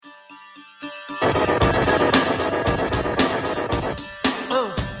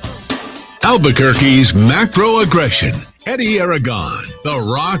Albuquerque's macro aggression. Eddie Aragon, the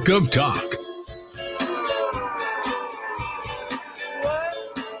Rock of Talk.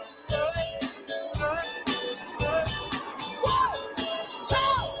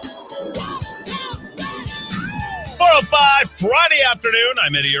 Friday afternoon,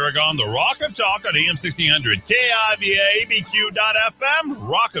 I'm Eddie Aragon, the Rock of Talk on AM 1600, KIVA, ABQ.FM,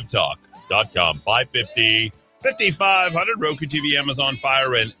 rockoftalk.com, 550, 5500, Roku TV, Amazon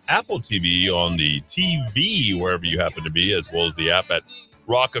Fire, and Apple TV on the TV, wherever you happen to be, as well as the app at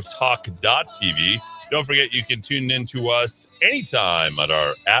rockoftalk.tv. Don't forget, you can tune in to us anytime at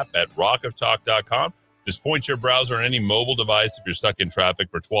our app at rockoftalk.com. Just point your browser on any mobile device if you're stuck in traffic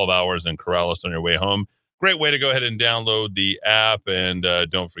for 12 hours and corral us on your way home. Great way to go ahead and download the app. And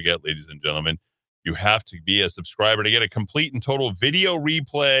don't forget, ladies and gentlemen, you have to be a subscriber to get a complete and total video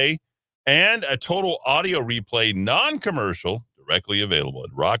replay and a total audio replay, non-commercial, directly available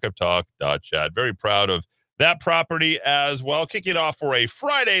at rockoftalk.chat. Very proud of that property as well. Kick it off for a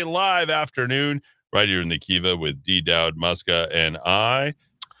Friday live afternoon right here in the Kiva with D. Dowd, Muska, and I.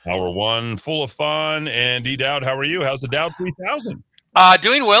 Hour one, full of fun. And D. Dowd, how are you? How's the Dowd 3000?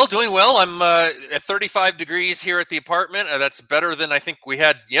 Doing well. I'm at 35 degrees here at the apartment. That's better than I think we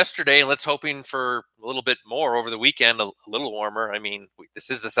had yesterday, and let's hoping for a little bit more over the weekend, a little warmer. I mean, this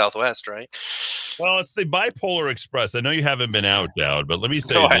is the Southwest, right? Well, it's the Bipolar Express. I know you haven't been out, Dowd, but let me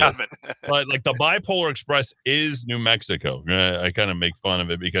say no, I haven't. But like the Bipolar Express is New Mexico. I kind of make fun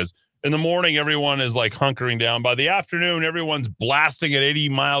of it because in the morning, everyone is like hunkering down. By the afternoon, everyone's blasting at 80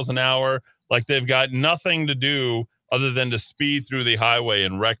 miles an hour like they've got nothing to do other than to speed through the highway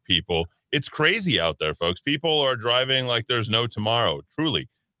and wreck people. It's crazy out there, folks. People are driving like there's no tomorrow, truly.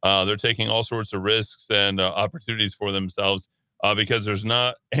 They're taking all sorts of risks and opportunities for themselves because there's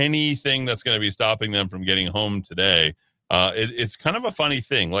not anything that's going to be stopping them from getting home today. It's kind of a funny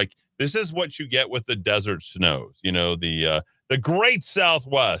thing. Like, this is what you get with the desert snows, you know, the great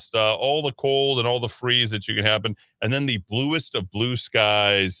Southwest, all the cold and all the freeze that you can happen, and then the bluest of blue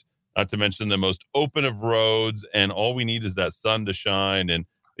skies, not to mention the most open of roads, and all we need is that sun to shine, and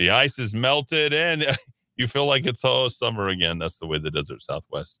the ice is melted, and you feel like it's all summer again. That's the way the desert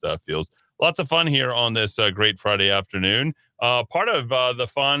Southwest feels. Lots of fun here on this great Friday afternoon. Part of the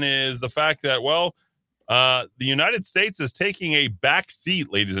fun is the fact that, the United States is taking a back seat,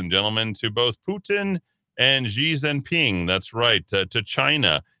 ladies and gentlemen, to both Putin and Xi Jinping. That's right, to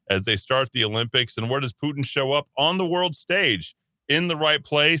China as they start the Olympics. And where does Putin show up? On the world stage, in the right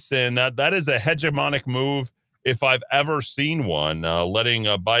place, and that is a hegemonic move if I've ever seen one, letting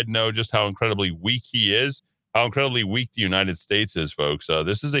Biden know just how incredibly weak he is, how incredibly weak the United States is, folks.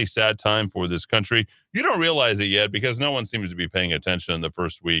 This is a sad time for this country. You don't realize it yet because no one seems to be paying attention in the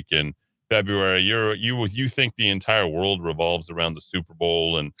first week in February. You think the entire world revolves around the Super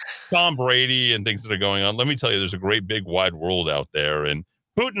Bowl and Tom Brady and things that are going on. Let me tell you, there's a great big wide world out there, and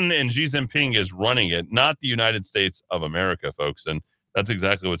Putin and Xi Jinping is running it, not the United States of America, folks. And that's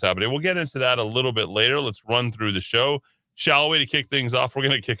exactly what's happening. We'll get into that a little bit later. Let's run through the show, shall we, to kick things off. We're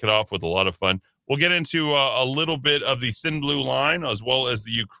going to kick it off with a lot of fun. We'll get into a little bit of the Thin Blue Line as well as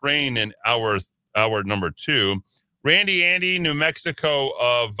the Ukraine in hour number 2. Randy Andy, New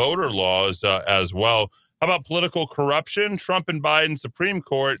Mexico voter laws as well. How about political corruption, Trump and Biden, Supreme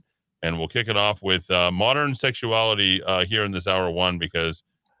Court? And we'll kick it off with modern sexuality here in this hour one because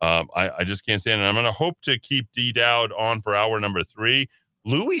I just can't stand it. I'm going to hope to keep D. Dowd on for hour number 3.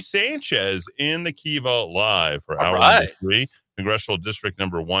 Luis Sanchez in the Kiva Live for hour number 3. Congressional District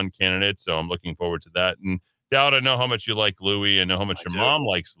number 1 candidate. So I'm looking forward to that. And Dowd, I know how much you like Louis. I know how much your mom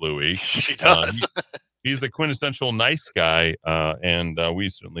likes Louis. She does. He's the quintessential nice guy. And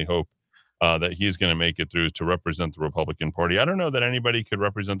we certainly hope that he's going to make it through to represent the Republican Party. I don't know that anybody could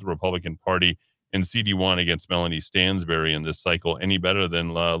represent the Republican Party in CD1 against Melanie Stansbury in this cycle any better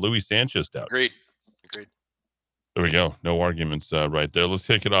than Luis Sanchez. Doubt. Agreed. There we go. No arguments right there. Let's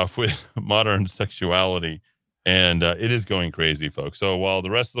kick it off with modern sexuality. And it is going crazy, folks. So while the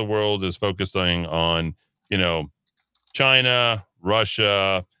rest of the world is focusing on, China,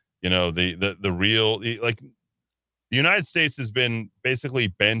 Russia, the real, the United States has been basically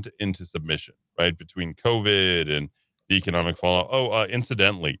bent into submission, right? Between COVID and the economic fallout.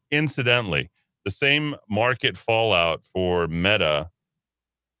 Incidentally, the same market fallout for Meta,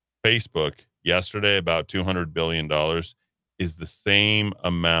 Facebook yesterday, about $200 billion, is the same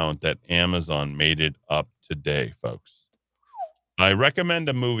amount that Amazon made it up today, folks. I recommend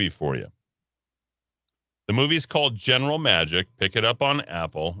a movie for you. The movie's called General Magic. Pick it up on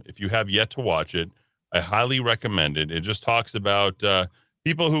Apple. If you have yet to watch it, I highly recommend it. It just talks about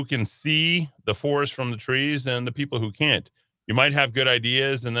people who can see the forest from the trees and the people who can't. You might have good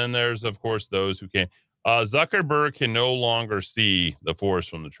ideas, and then there's, of course, those who can't. Zuckerberg can no longer see the forest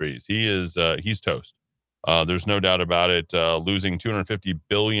from the trees. He's toast. There's no doubt about it. Losing $250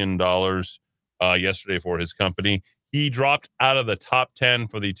 billion yesterday for his company. He dropped out of the top 10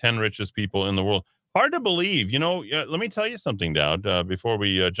 for the 10 richest people in the world. Hard to believe. Let me tell you something, Dowd, before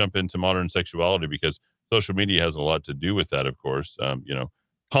we jump into modern sexuality, because social media has a lot to do with that, of course.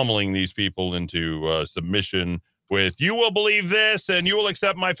 Pummeling these people into submission with, you will believe this and you will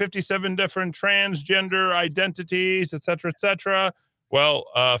accept my 57 different transgender identities, et cetera, et cetera. Well,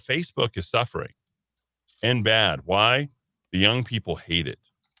 Facebook is suffering, and bad. Why? The young people hate it.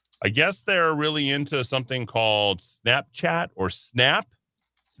 I guess they're really into something called Snapchat or Snap.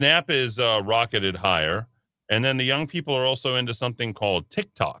 Snap is rocketed higher. And then the young people are also into something called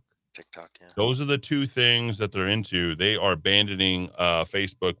TikTok. TikTok, yeah. Those are the two things that they're into. They are abandoning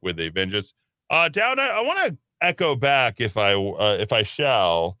Facebook with a vengeance. Dowd, I want to echo back, if I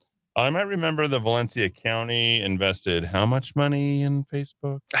shall. I might remember the Valencia County invested how much money in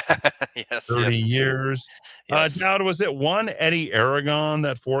Facebook? Yes, 30 years. Yes. Dowd, was it one Eddie Aragon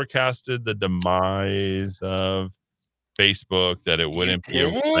that forecasted the demise of Facebook, that it wouldn't be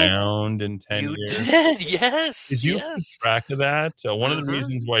around in 10 You years? did, yes. Did you keep track of that? One of the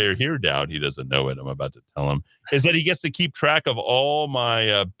reasons why you're here, Dowd, he doesn't know it, I'm about to tell him, is that he gets to keep track of all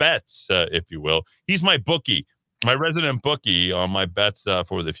my bets, if you will. He's my bookie, my resident bookie on my bets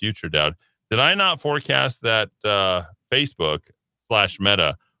for the future, Dowd. Did I not forecast that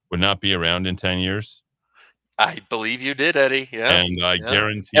Facebook/Meta would not be around in 10 years? I believe you did, Eddie. Yeah. And I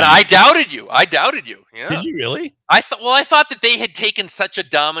guarantee. And I doubted you. Yeah. Did you really? I thought that they had taken such a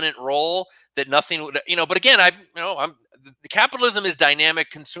dominant role that nothing would, but again, the capitalism is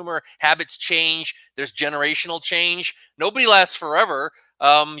dynamic. Consumer habits change. There's generational change. Nobody lasts forever.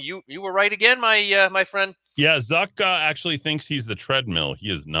 You were right again, my friend. Yeah, Zuck actually thinks he's the treadmill.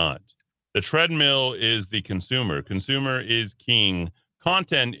 He is not. The treadmill is the consumer. Consumer is king.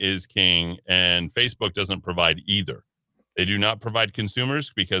 Content is king, and Facebook doesn't provide either. They do not provide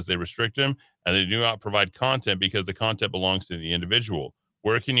consumers because they restrict them, and they do not provide content because the content belongs to the individual.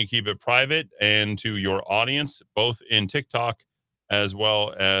 Where can you keep it private and to your audience, both in TikTok as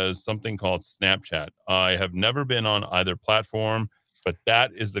well as something called Snapchat? I have never been on either platform, but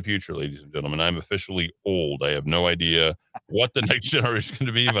that is the future, ladies and gentlemen. I'm officially old. I have no idea what the next generation is going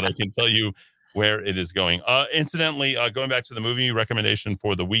to be, but I can tell you where it is going. Incidentally, going back to the movie recommendation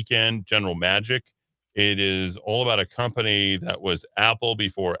for the weekend, General Magic. It is all about a company that was Apple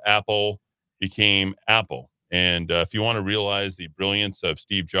before Apple became Apple. And if you want to realize the brilliance of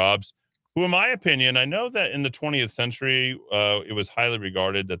Steve Jobs, who, in my opinion, I know that in the 20th century, it was highly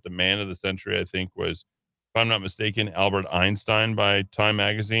regarded that the man of the century, I think, was, if I'm not mistaken, Albert Einstein by Time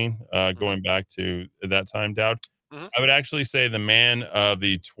Magazine, going back to that time, Dowd. Mm-hmm. I would actually say the man of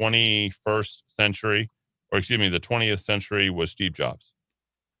the 21st century, or excuse me, the 20th century was Steve Jobs.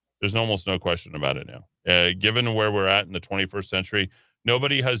 There's almost no question about it now. Given where we're at in the 21st century,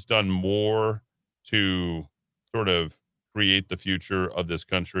 nobody has done more to sort of create the future of this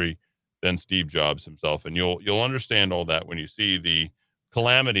country than Steve Jobs himself. And you'll understand all that when you see the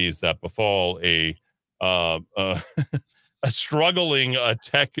calamities that befall a struggling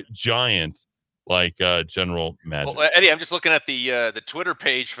tech giant like General Magic. Well, Eddie, I'm just looking at the Twitter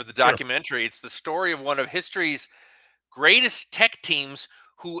page for the documentary. Sure. It's the story of one of history's greatest tech teams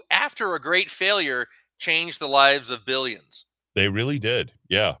who, after a great failure, changed the lives of billions. They really did.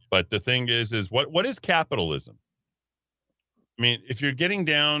 Yeah. But the thing is what is capitalism? I mean, if you're getting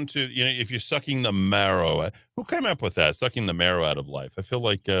down to, if you're sucking the marrow, who came up with that? Sucking the marrow out of life. I feel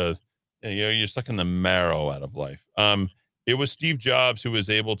like, you're sucking the marrow out of life. It was Steve Jobs who was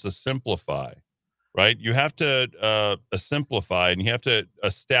able to simplify, right? You have to simplify, and you have to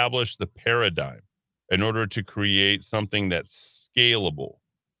establish the paradigm in order to create something that's scalable.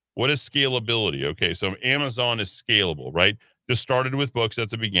 What is scalability? Okay, so Amazon is scalable, right? Just started with books at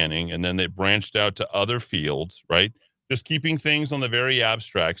the beginning, and then they branched out to other fields, right? Just keeping things on the very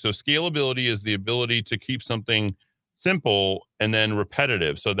abstract. So scalability is the ability to keep something simple and then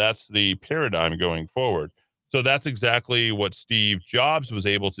repetitive. So that's the paradigm going forward. So that's exactly what Steve Jobs was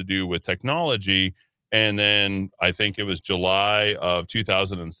able to do with technology. And then I think it was July of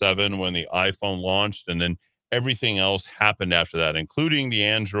 2007 when the iPhone launched, and then everything else happened after that, including the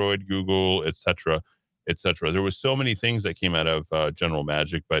Android, Google, et cetera, et cetera. There was so many things that came out of General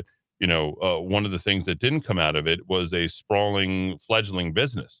Magic, but one of the things that didn't come out of it was a sprawling, fledgling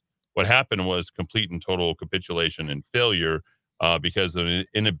business. What happened was complete and total capitulation and failure because of an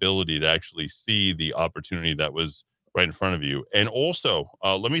inability to actually see the opportunity that was right in front of you. And also,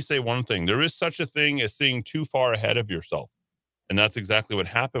 let me say one thing. There is such a thing as seeing too far ahead of yourself. And that's exactly what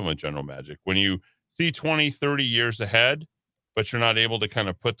happened with General Magic. When you see 20, 30 years ahead, but you're not able to kind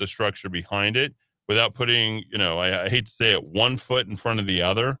of put the structure behind it without putting, I hate to say it, one foot in front of the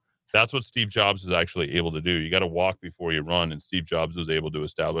other. That's what Steve Jobs was actually able to do. You got to walk before you run. And Steve Jobs was able to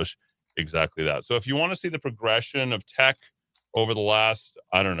establish exactly that. So if you want to see the progression of tech over the last,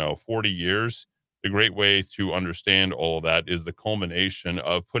 40 years, the great way to understand all of that is the culmination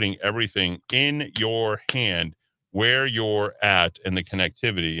of putting everything in your hand where you're at and the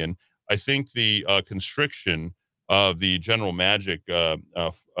connectivity. And I think the constriction of the General Magic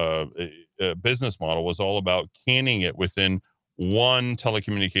business model was all about canning it within one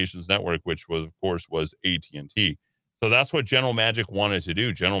telecommunications network, which was, of course, was AT&T. So that's what General Magic wanted to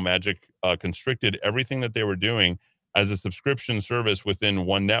do. General Magic constricted everything that they were doing as a subscription service within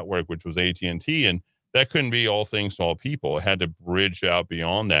one network, which was AT&T, and that couldn't be all things to all people. It had to bridge out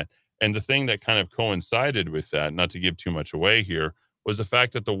beyond that. And the thing that kind of coincided with that, not to give too much away here, was the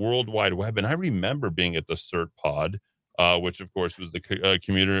fact that the World Wide Web, and I remember being at the CERT pod, which of course was the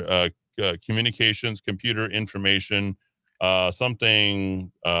communications, computer information,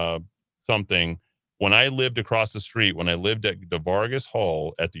 something. When I lived across the street, when I lived at the Vargas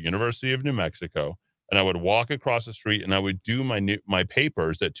Hall at the University of New Mexico, and I would walk across the street and I would do my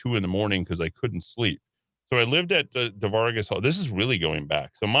papers at 2 a.m. because I couldn't sleep. So I lived at the Vargas Hall. This is really going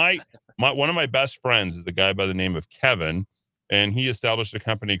back. So my one of my best friends is a guy by the name of Kevin, and he established a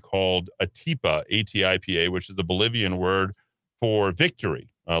company called Atipa, ATIPA, which is the Bolivian word for victory,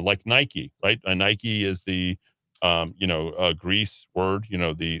 like Nike, right? Nike is the Greece word, you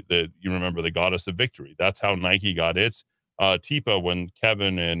remember the goddess of victory. That's how Nike got its. Tipa, when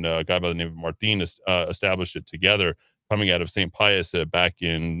Kevin and a guy by the name of Martin established it together, coming out of St. Pius back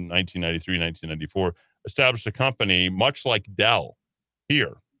in 1993, 1994, established a company much like Dell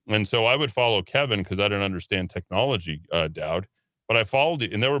here. And so I would follow Kevin because I didn't understand technology, Dowd, but I followed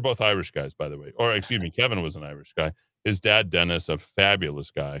it. And they were both Irish guys, by the way. Or excuse me, Kevin was an Irish guy. His dad, Dennis, a fabulous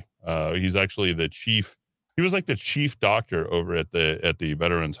guy. He's actually the chief. He was like the chief doctor over at the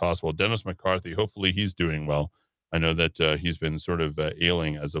Veterans Hospital. Dennis McCarthy. Hopefully he's doing well. I know that he's been sort of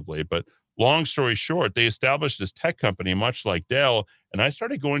ailing as of late, but long story short, they established this tech company, much like Dell. And I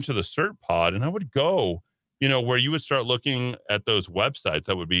started going to the CERT pod, and I would go, where you would start looking at those websites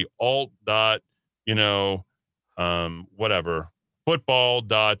that would be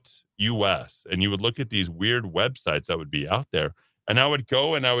football.us. And you would look at these weird websites that would be out there. And I would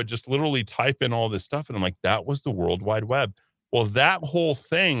go and I would just literally type in all this stuff. And I'm like, that was the World Wide Web. Well, that whole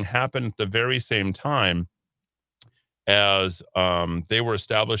thing happened at the very same time as they were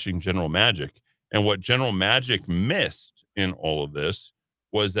establishing General Magic. And what General Magic missed in all of this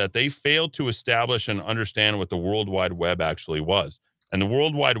was that they failed to establish and understand what the World Wide Web actually was. And the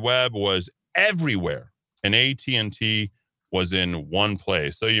World Wide Web was everywhere. And AT&T was in one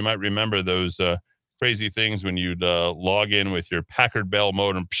place. So you might remember those crazy things when you'd log in with your Packard Bell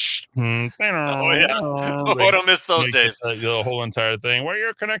modem. Oh, yeah. I don't miss those days. The whole entire thing where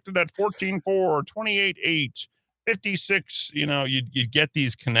you're connected at 14.4, 28.8, 56, you'd get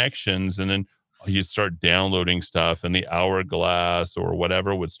these connections, and then you'd start downloading stuff, and the hourglass or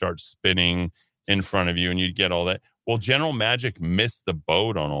whatever would start spinning in front of you, and you'd get all that. Well, General Magic missed the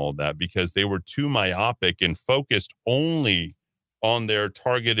boat on all of that because they were too myopic and focused only on their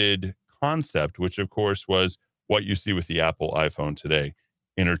targeted concept, which of course was what you see with the Apple iPhone today.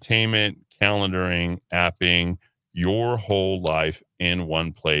 Entertainment, calendaring, apping, your whole life in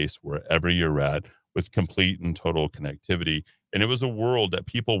one place, wherever you're at, with complete and total connectivity. And it was a world that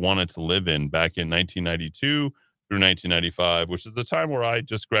people wanted to live in back in 1992 through 1995, which is the time where I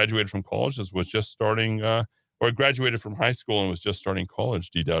just graduated from college, was just starting, or graduated from high school and was just starting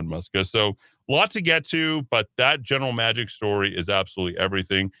college, D. Dowd Muska. So a lot to get to, but that General Magic story is absolutely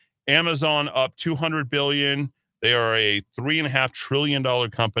everything. Amazon up $200 billion. They are a $3.5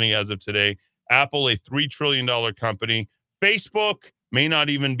 trillion company as of today. Apple, a $3 trillion company. Facebook may not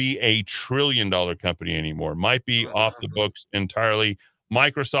even be a $1 trillion company anymore. Might be off the books entirely.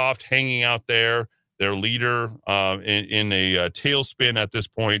 Microsoft hanging out there, their leader in a tailspin at this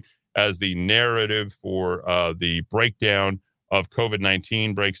point, as the narrative for the breakdown of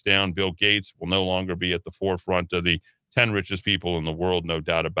COVID-19 breaks down. Bill Gates will no longer be at the forefront of the 10 richest people in the world, no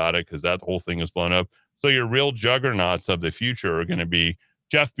doubt about it, because that whole thing is blown up. So your real juggernauts of the future are going to be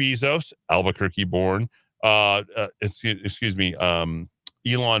Jeff Bezos, Albuquerque born, Elon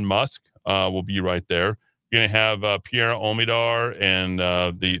Musk will be right there. You're going to have Pierre Omidyar and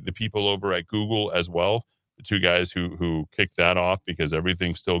the people over at Google as well, the two guys who kicked that off because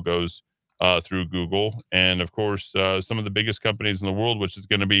everything still goes through Google. And of course, some of the biggest companies in the world, which is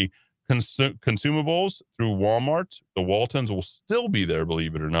going to be consumables through Walmart. The Waltons will still be there,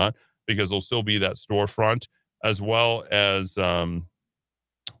 believe it or not, because there'll still be that storefront, as well as I'm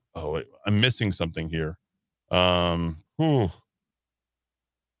missing something here. One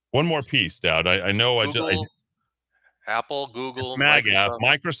more piece, Dad. I know Google, Apple, it's Google,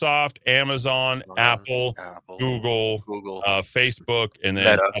 Microsoft, Amazon, Apple, Google, Google, Facebook, and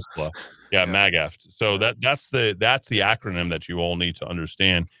then Meta. Tesla. Yeah, Yeah. MAGAFT. So that's the acronym that you all need to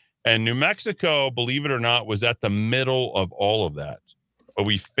understand. And New Mexico, believe it or not, was at the middle of all of that. But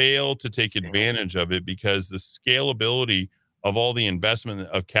we failed to take advantage of it because the scalability of all the investment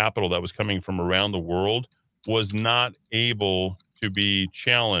of capital that was coming from around the world was not able to be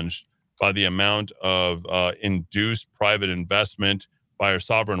challenged by the amount of induced private investment by our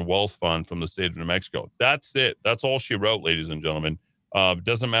sovereign wealth fund from the state of New Mexico. That's it. That's all she wrote, ladies and gentlemen.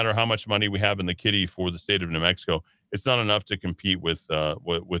 Doesn't matter how much money we have in the kitty for the state of New Mexico. It's not enough to compete with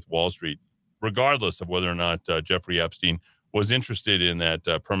Wall Street, regardless of whether or not Jeffrey Epstein was interested in that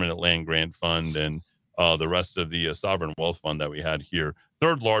permanent land grant fund and the rest of the sovereign wealth fund that we had here.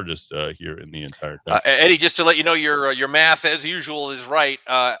 Third largest here in the entire country. Eddie, just to let you know, your math, as usual, is right.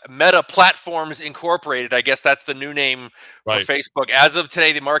 Meta Platforms Incorporated, I guess that's the new name for Facebook. As of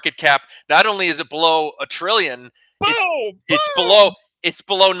today, the market cap, not only is it below $1 trillion, it's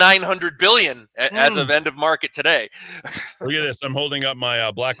below 900 billion as of end of market today. Look at this. I'm holding up my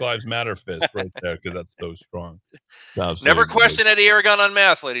Black Lives Matter fist right there because that's so strong. Never question Eddie Aragon on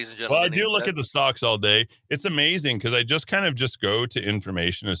math, ladies and gentlemen. Well, I do look at the stocks all day. It's amazing because I just kind of go to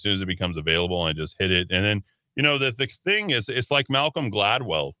information as soon as it becomes available. And I just hit it. And then, the thing is, it's like Malcolm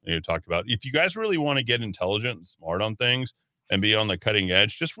Gladwell talked about. If you guys really want to get intelligent and smart on things and be on the cutting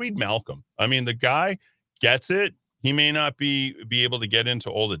edge, just read Malcolm. I mean, the guy gets it. He may not be able to get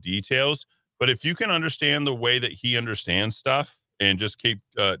into all the details, but if you can understand the way that he understands stuff and just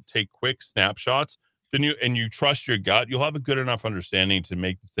take quick snapshots, then you trust your gut, you'll have a good enough understanding to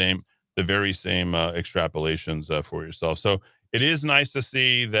make the very same extrapolations for yourself. So it is nice to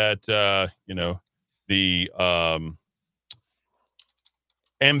see that the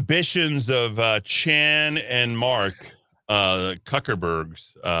ambitions of Chan and Mark Zuckerbergs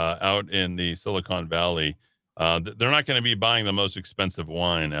out in the Silicon Valley. They're not going to be buying the most expensive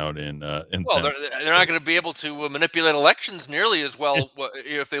wine out in. Well, they're not going to be able to manipulate elections nearly as well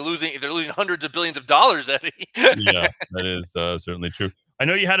if they're losing hundreds of billions of dollars, Eddie. Yeah, that is certainly true. I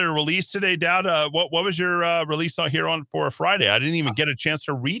know you had a release today, Dowd. What was your release on here for a Friday? I didn't even get a chance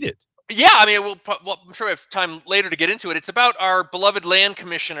to read it. Yeah, I mean, I'm sure we have time later to get into it. It's about our beloved land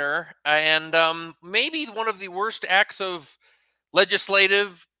commissioner and maybe one of the worst acts of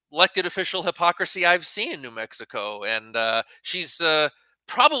legislative elected official hypocrisy I've seen in New Mexico. And she's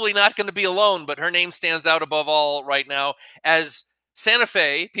probably not going to be alone, but her name stands out above all right now as Santa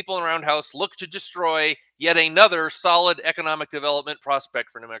Fe, people in Roundhouse, look to destroy yet another solid economic development prospect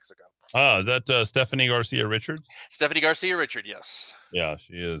for New Mexico. Is that Stephanie Garcia Richard? Stephanie Garcia Richard, yes. Yeah,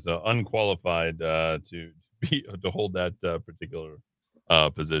 she is unqualified to hold that particular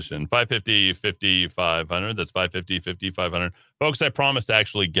position. 550-5500. That's 550-5500. Folks, I promised to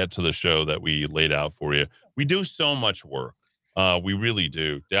actually get to the show that we laid out for you. We do so much work. We really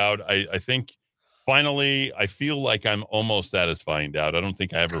do. Dowd, I think finally, I feel like I'm almost satisfying Dowd. I don't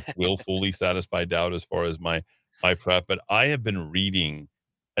think I ever will fully satisfy Dowd as far as my prep, but I have been reading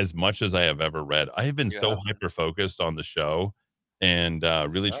as much as I have ever read. I have been so hyper-focused on the show and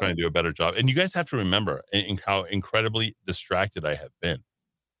really trying to do a better job. And you guys have to remember how incredibly distracted I have been.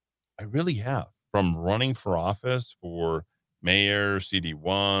 I really have. From running for office for mayor,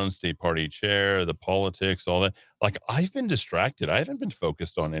 CD1, state party chair, the politics, all that. Like, I've been distracted. I haven't been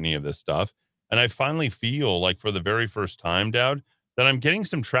focused on any of this stuff. And I finally feel like for the very first time, Dowd, that I'm getting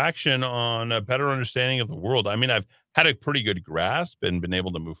some traction on a better understanding of the world. I mean, I've had a pretty good grasp and been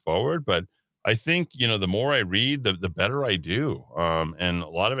able to move forward, but I think, the more I read, the better I do. And a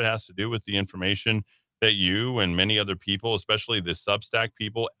lot of it has to do with the information that you and many other people, especially the Substack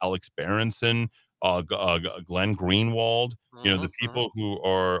people, Alex Berenson, Glenn Greenwald, the people who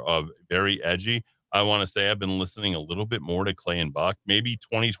are very edgy. I want to say I've been listening a little bit more to Clay and Buck, maybe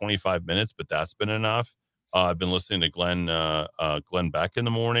 20, 25 minutes, but that's been enough. I've been listening to Glenn Beck in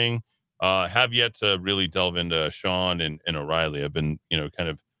the morning. Have yet to really delve into Sean and O'Reilly. I've been, kind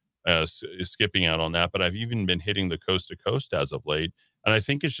of skipping out on that, but I've even been hitting the coast to coast as of late. And I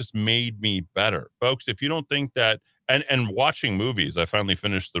think it's just made me better. Folks, if you don't think that, and watching movies, I finally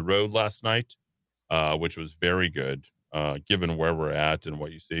finished The Road last night, which was very good, given where we're at and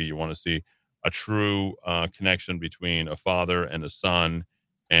what you see. You want to see a true connection between a father and a son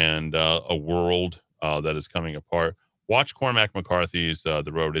and a world that is coming apart. watch Cormac McCarthy's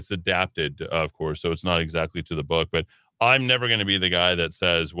The Road. It's adapted, of course, so it's not exactly to the book, but I'm never going to be the guy that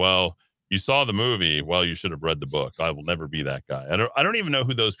says, well, you saw the movie, well, you should have read the book. I will never be that guy. I don't even know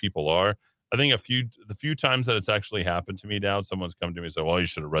who those people are. I think the few times that it's actually happened to me now, someone's come to me and said, well, you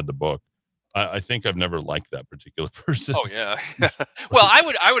should have read the book. I think I've never liked that particular person. Oh yeah. Well, I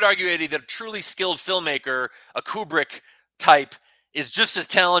would argue, Eddie, that a truly skilled filmmaker, a Kubrick type, is just as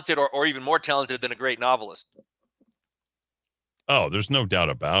talented or even more talented than a great novelist. Oh, there's no doubt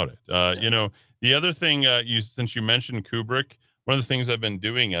about it. You know, the other thing, since you mentioned Kubrick, one of the things I've been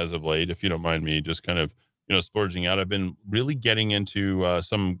doing as of late, if you don't mind me just kind of, splurging out, I've been really getting into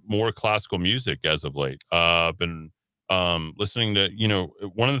some more classical music as of late. I've been listening to,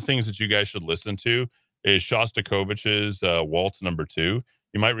 one of the things that you guys should listen to is Shostakovich's Waltz No. 2.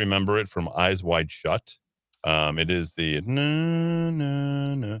 You might remember it from Eyes Wide Shut. It is the na,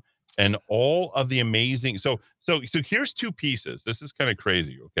 na, na, and all of the amazing. So here's two pieces. This is kind of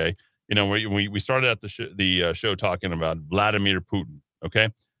crazy. Okay. We started at the show talking about Vladimir Putin. Okay.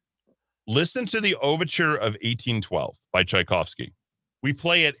 Listen to the Overture of 1812 by Tchaikovsky. We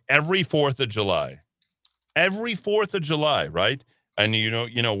play it every 4th of July. Every 4th of July, right? And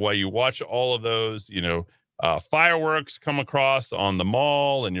while you watch all of those, fireworks come across on the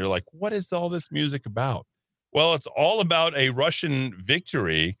mall, and you're like, what is all this music about? Well, it's all about a Russian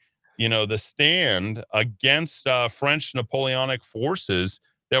victory, the stand against French Napoleonic forces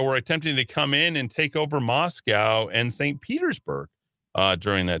that were attempting to come in and take over Moscow and St. Petersburg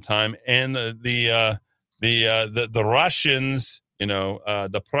during that time. And the Russians,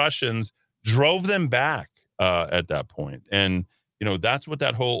 the Prussians drove them back at that point. And, that's what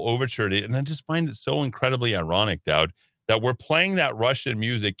that whole overture did. And I just find it so incredibly ironic, Dowd, that we're playing that Russian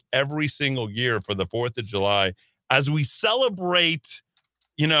music every single year for the 4th of July as we celebrate,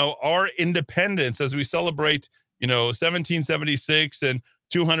 our independence, as we celebrate, 1776 and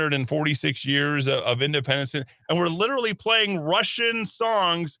 246 years of independence. And we're literally playing Russian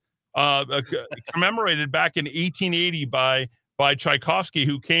songs commemorated back in 1880 by Tchaikovsky,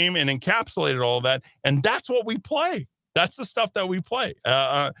 who came and encapsulated all of that. And that's what we play. That's the stuff that we play.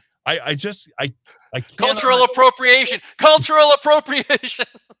 I cultural appropriation.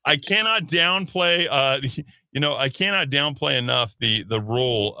 I cannot downplay, I cannot downplay enough the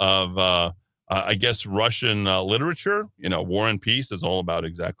role of, I guess, Russian literature. War and Peace is all about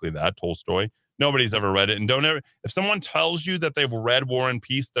exactly that. Tolstoy. Nobody's ever read it, and if someone tells you that they've read War and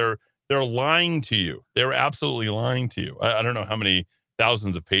Peace, they're lying to you. They're absolutely lying to you. I don't know how many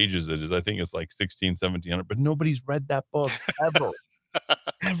thousands of pages it is. I think it's like 1,700, but nobody's read that book ever.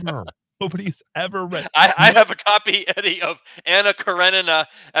 Ever. Nobody's ever read. I have a copy, Eddie, of Anna Karenina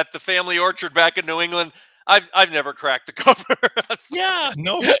at the Family Orchard back in New England. I've never cracked the cover. Yeah,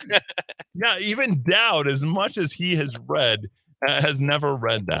 no. Yeah, even Dowd, as much as he has read, has never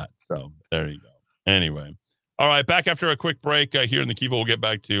read that. So there you go. Anyway. All right, back after a quick break here in the Kiva. We'll get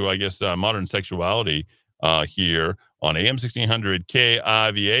back to, I guess, modern sexuality here on AM 1600 KIVA,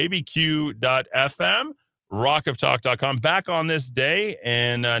 ABQ.FM, rockoftalk.com. Back on this day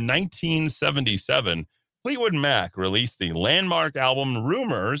in 1977, Fleetwood Mac released the landmark album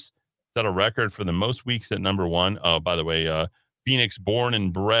Rumors, set a record for the most weeks at number one. By the way, Phoenix born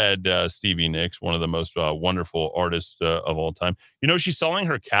and bred Stevie Nicks, one of the most wonderful artists of all time. She's selling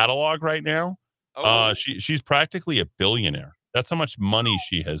her catalog right now. Oh. She's practically a billionaire. That's how much money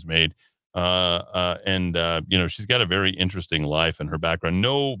she has made. And she's got a very interesting life and her background.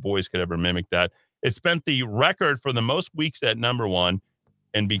 No voice could ever mimic that. It spent the record for the most weeks at number one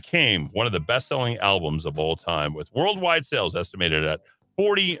and became one of the best-selling albums of all time, with worldwide sales estimated at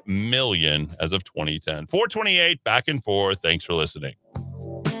 40 million as of 2010. 428, back and forth. Thanks for listening.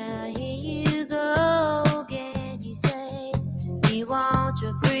 Now here you go again. You say you want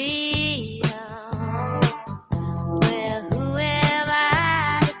your freedom. Well, who am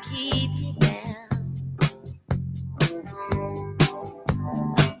I to keep you down?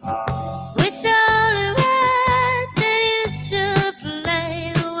 It's only right that you should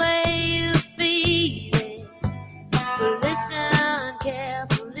play the way you feel it. But listen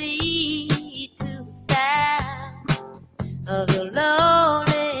carefully to the sound of your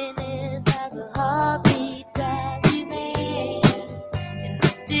loneliness, like a heartbeat drives you mad. In the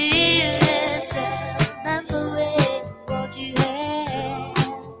stillness of remembering what you had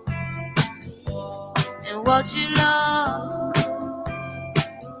and what you lost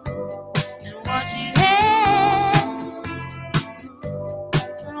and what you had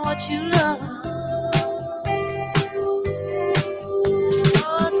and what you lost.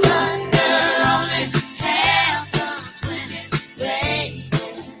 Oh, thunder only happens when it's raining.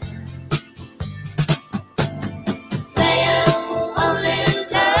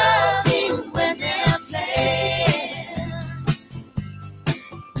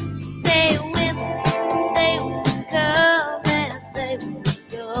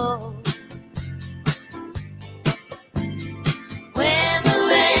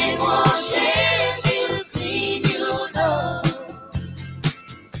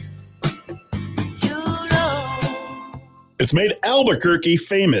 It's made Albuquerque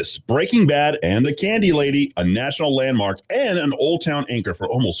famous. Breaking Bad and The Candy Lady, a national landmark and an Old Town anchor for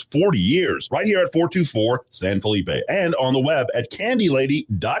almost 40 years. Right here at 424 San Felipe and on the web at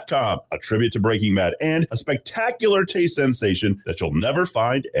candylady.com. A tribute to Breaking Bad and a spectacular taste sensation that you'll never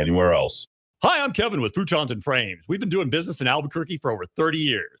find anywhere else. Hi, I'm Kevin with Futons and Frames. We've been doing business in Albuquerque for over 30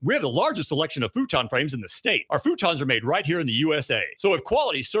 years. We have the largest selection of futon frames in the state. Our futons are made right here in the USA. So if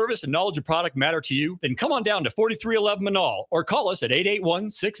quality, service, and knowledge of product matter to you, then come on down to 4311 Manal or call us at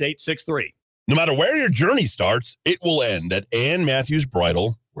 881-6863. No matter where your journey starts, it will end at Ann Matthews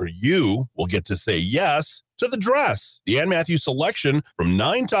Bridal, where you will get to say yes to the dress. The Ann Matthews selection from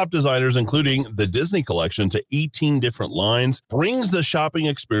 9 top designers, including the Disney collection, to 18 different lines, brings the shopping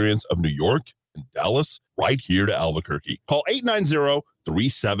experience of New York and Dallas right here to Albuquerque. Call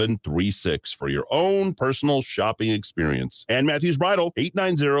 890-3736 for your own personal shopping experience. Ann Matthews Bridal,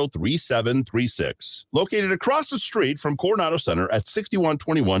 890-3736. Located across the street from Coronado Center at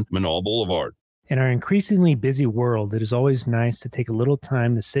 6121 Manal Boulevard. In our increasingly busy world, it is always nice to take a little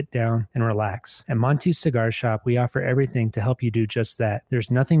time to sit down and relax. At Monty's Cigar Shop, we offer everything to help you do just that.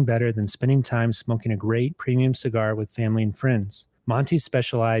 There's nothing better than spending time smoking a great premium cigar with family and friends. Monty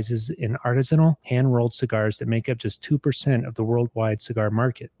specializes in artisanal, hand-rolled cigars that make up just 2% of the worldwide cigar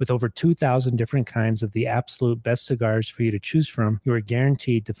market. With over 2,000 different kinds of the absolute best cigars for you to choose from, you are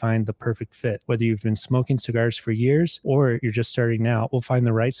guaranteed to find the perfect fit. Whether you've been smoking cigars for years or you're just starting out, we'll find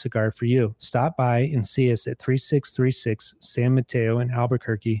the right cigar for you. Stop by and see us at 3636 San Mateo in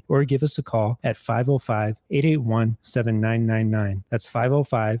Albuquerque or give us a call at 505-881-7999. That's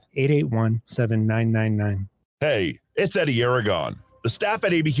 505-881-7999. Hey, it's Eddie Aragon. The staff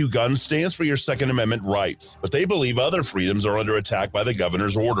at ABQ Guns stands for your Second Amendment rights, but they believe other freedoms are under attack by the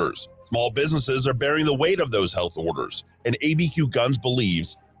governor's orders. Small businesses are bearing the weight of those health orders, and ABQ Guns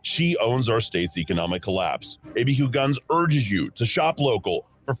believes she owns our state's economic collapse. ABQ Guns urges you to shop local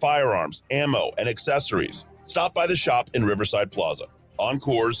for firearms, ammo, and accessories. Stop by the shop in Riverside Plaza, on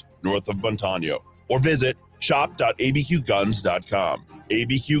Coors, north of Montano, or visit shop.abqguns.com.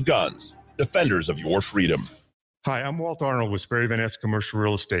 ABQ Guns, defenders of your freedom. Hi, I'm Walt Arnold with Sperry Van Ness Commercial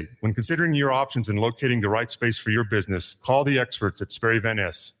Real Estate. When considering your options and locating the right space for your business, call the experts at Sperry Van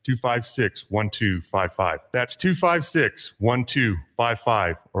Ness, 256-1255. That's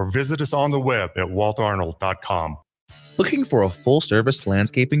 256-1255, or visit us on the web at waltarnold.com. Looking for a full-service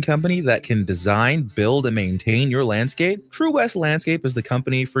landscaping company that can design, build, and maintain your landscape? True West Landscape is the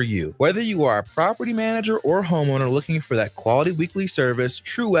company for you. Whether you are a property manager or homeowner looking for that quality weekly service,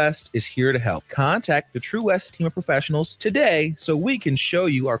 True West is here to help. Contact the True West team of professionals today so we can show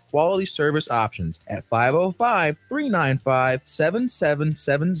you our quality service options at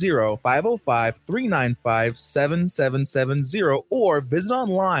 505-395-7770, 505-395-7770, or visit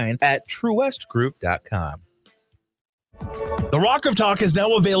online at truewestgroup.com. The Rock of Talk is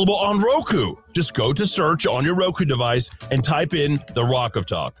now available on Roku. Just go to search on your Roku device and type in The Rock of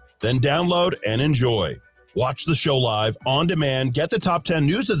Talk. Then download and enjoy. Watch the show live, on demand, get the top 10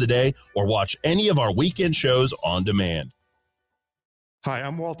 news of the day, or watch any of our weekend shows on demand. Hi,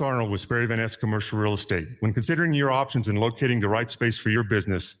 I'm Walt Arnold with Sperry Van Ness Commercial Real Estate. When considering your options and locating the right space for your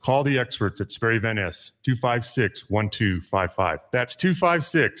business, call the experts at Sperry Van Ness, 256-1255. That's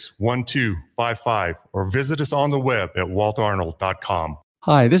 256-1255, or visit us on the web at waltarnold.com.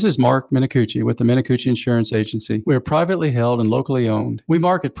 Hi, this is Mark Minicucci with the Minicucci Insurance Agency. We are privately held and locally owned. We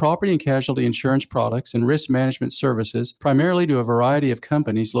market property and casualty insurance products and risk management services primarily to a variety of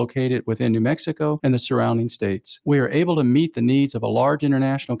companies located within New Mexico and the surrounding states. We are able to meet the needs of a large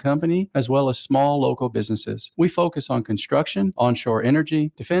international company as well as small local businesses. We focus on construction, onshore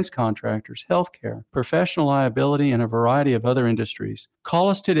energy, defense contractors, healthcare, professional liability, and a variety of other industries. Call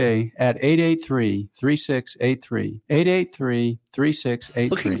us today at 883-3683, 883-3683.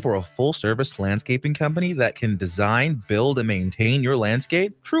 Looking for a full-service landscaping company that can design, build, and maintain your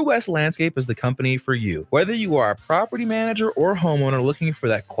landscape? True West Landscape is the company for you. Whether you are a property manager or homeowner looking for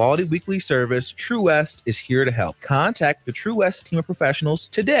that quality weekly service, True West is here to help. Contact the True West team of professionals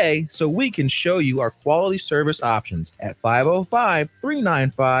today so we can show you our quality service options at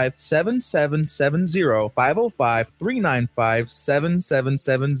 505-395-7770,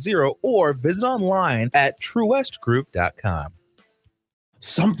 505-395-7770, or visit online at truewestgroup.com.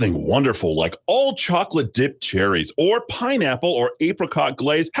 Something wonderful like all chocolate dipped cherries or pineapple or apricot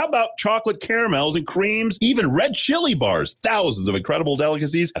glaze. How about chocolate caramels and creams, even red chili bars? Thousands of incredible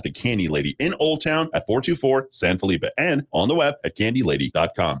delicacies at the Candy Lady in Old Town at 424 San Felipe and on the web at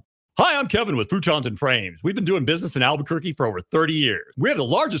candylady.com. Hi, I'm Kevin with Futons and Frames. We've been doing business in Albuquerque for over 30 years. We have the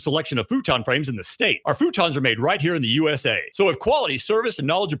largest selection of futon frames in the state. Our futons are made right here in the USA. So if quality, service, and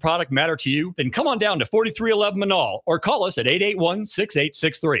knowledge of product matter to you, then come on down to 4311 Manal or call us at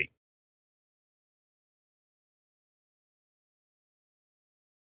 881-6863.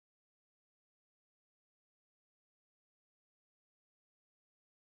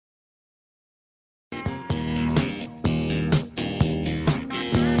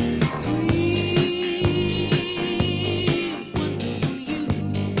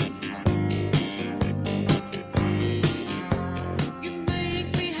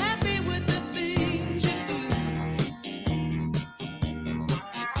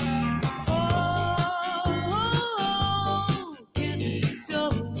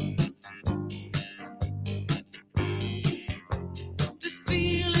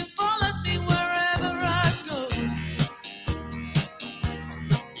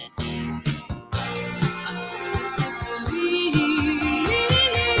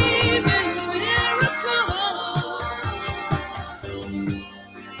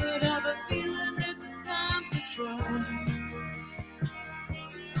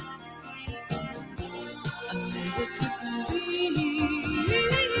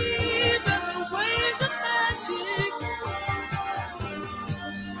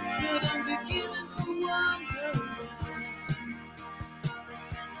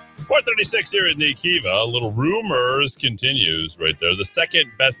 Here in the Kiva, Little Rumors continues right there. The second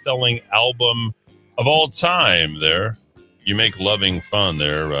best-selling album of all time there. You Make Loving Fun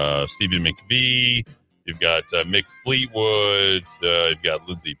there. Stevie McVie. You've got Mick Fleetwood. You've got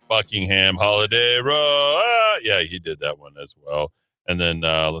Lindsey Buckingham. Holiday Row. Yeah, he did that one as well. And then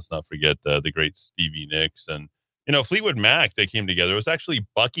let's not forget the great Stevie Nicks. And, Fleetwood Mac, they came together. It was actually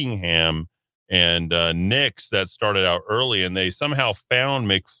Buckingham and Nicks that started out early, and they somehow found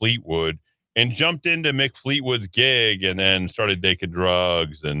Mick Fleetwood and jumped into Mick Fleetwood's gig and then started taking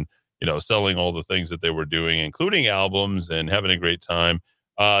drugs and, selling all the things that they were doing, including albums and having a great time.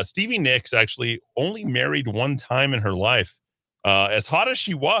 Stevie Nicks actually only married one time in her life. As hot as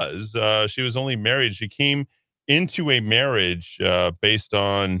she was only married. She came into a marriage based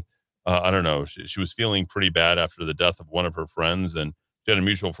on, I don't know, she was feeling pretty bad after the death of one of her friends. And she had a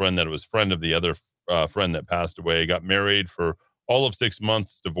mutual friend that was friend of the other friend that passed away, got married for all of 6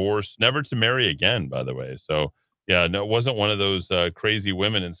 months, divorced, never to marry again, by the way. So, yeah, no, it wasn't one of those crazy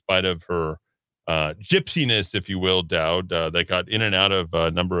women, in spite of her gypsiness, if you will, Dowd, that got in and out of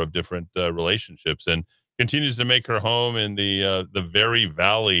a number of different relationships and continues to make her home in the very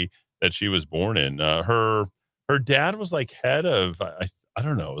valley that she was born in. Her dad was like head of, I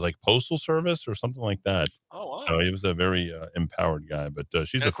don't know, like postal service or something like that. Oh, wow. So he was a very empowered guy, but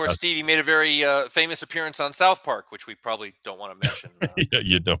she's and of course, Stevie made a very famous appearance on South Park, which we probably don't want to mention. Yeah,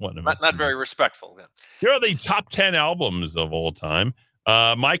 you don't want to not very respectful. Yeah. Here are the top 10 albums of all time.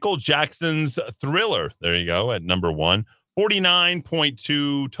 Michael Jackson's Thriller, there you go, at number 1.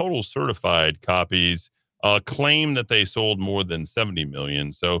 49.2 total certified copies. Claim that they sold more than 70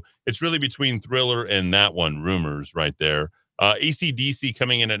 million. So it's really between Thriller and that one, Rumors, right there. AC/DC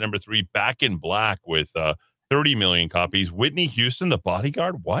coming in at number 3, Back in Black with 30 million copies. Whitney Houston, The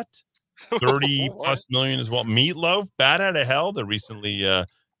Bodyguard, what? 30 plus million as well. Meatloaf, Bat Out of Hell, the recently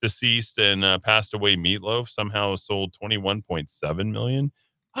deceased and passed away Meatloaf, somehow sold 21.7 million.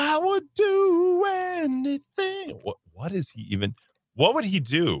 I would do anything. What is he even? What would he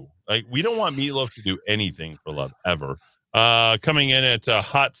do? Like, we don't want Meatloaf to do anything for love ever. Coming in at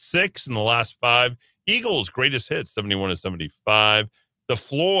hot 6 in the last 5. Eagles' greatest hits, 71 to 75. The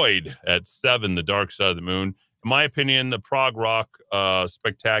Floyd at 7, The Dark Side of the Moon. In my opinion, the prog rock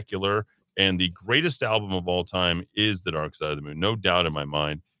spectacular and the greatest album of all time is The Dark Side of the Moon. No doubt in my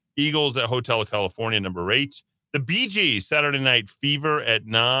mind. Eagles at Hotel California, number 8. The Bee Gees, Saturday Night Fever at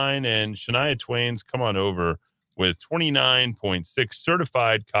 9. And Shania Twain's Come On Over with 29.6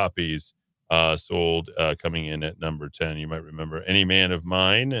 certified copies sold, coming in at number 10. You might remember Any Man of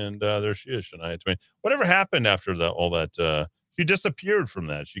Mine, and there she is, Shania Twain. Whatever happened after all that? She disappeared from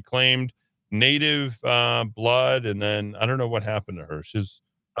that. She claimed native blood, and then I don't know what happened to her. She's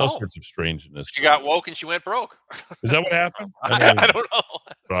all sorts of strangeness. She got woke and she went broke. Is that what happened? I don't know.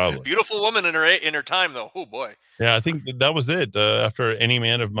 Probably. Beautiful woman in her time, though. Oh boy. Yeah, I think that was it. After Any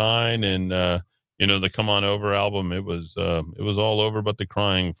Man of Mine and the Come On Over album, it was all over but the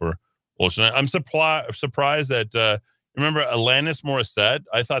crying for. Well, I'm surprised that remember Alanis Morissette.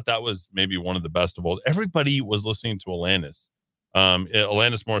 I thought that was maybe one of the best of all. Everybody was listening to Alanis.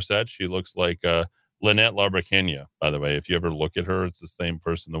 Alanis Morissette. She looks like Lynette LaBracania, by the way. If you ever look at her, it's the same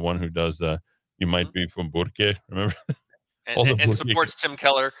person, the one who does You Might Be from Burke. Remember? all the and boutique- supports Tim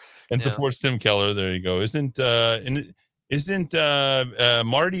Keller. and Yeah. supports Tim Keller. There you go. Isn't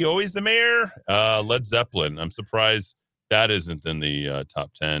Marty always the mayor? Led Zeppelin. I'm surprised that isn't in the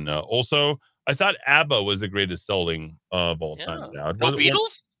top 10. Also, I thought ABBA was the greatest selling of all time. Now, No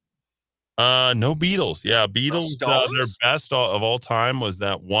Beatles? No Beatles. Yeah, Beatles. Their Stones? best of all time was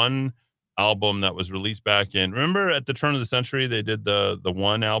that one album that was released back in. Remember, at the turn of the century, they did the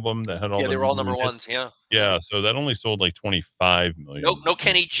one album that had all. Yeah, they were all number hits? ones. Yeah. Yeah, so that only sold like 25 million. No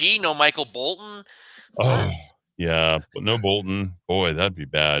Kenny G. No Michael Bolton. Oh, yeah, but no Bolton. Boy, that'd be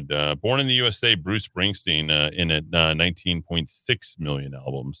bad. Born in the USA, Bruce Springsteen in a 19.6 million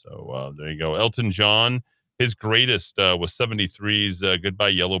album. So there you go. Elton John, his greatest was 73's Goodbye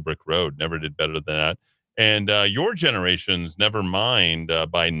Yellow Brick Road. Never did better than that. And Your Generation's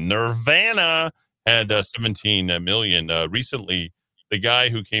Nevermind by Nirvana had 17 million. Recently, the guy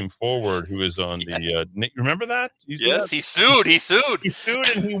who came forward, who is on the, remember that? Yes, he sued. He sued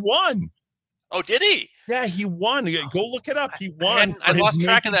and he won. Oh, did he? Yeah, he won. Go look it up. He won. I lost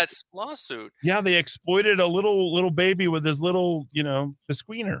track of that lawsuit. Yeah, they exploited a little baby with his little,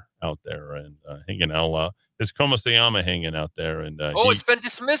 squeener out there and hanging out. His Komasayama hanging out there. And it's been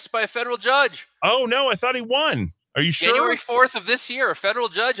dismissed by a federal judge. Oh, no, I thought he won. Are you sure? January 4th of this year, a federal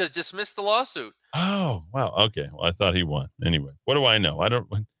judge has dismissed the lawsuit. Oh, wow. Okay. Well, I thought he won. Anyway, what do I know? I don't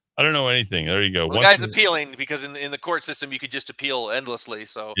know anything. There you go. Well, the guy's appealing because in the court system, you could just appeal endlessly.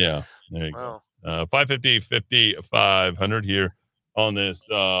 So yeah, there you go. 550 500 here on this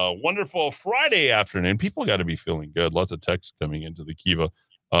wonderful Friday afternoon. People got to be feeling good. Lots of texts coming into the Kiva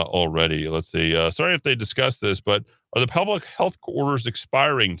already. Let's see. Sorry if they discussed this, but are the public health orders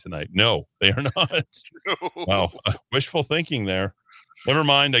expiring tonight? No, they are not. Wow. Wishful thinking there. Never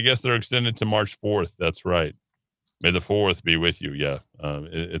mind. I guess they're extended to March 4th. That's right. May the 4th be with you. Yeah.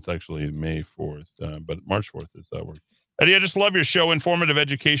 It's actually May 4th, but March 4th is that word. Eddie, I just love your show. Informative,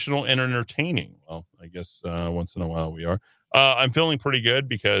 educational, and entertaining. Well, I guess once in a while we are. I'm feeling pretty good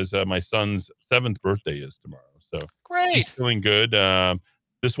because my son's 7th birthday is tomorrow. So great. He's feeling good.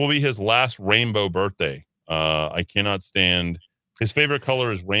 This will be his last rainbow birthday. I cannot stand. His favorite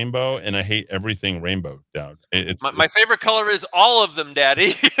color is rainbow, and I hate everything rainbow. Down. My favorite color is all of them,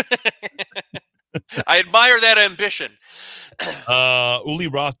 Daddy. I admire that ambition. Uli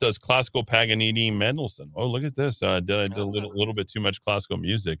Roth does classical Paganini, Mendelssohn. Oh, look at this. I did a little bit too much classical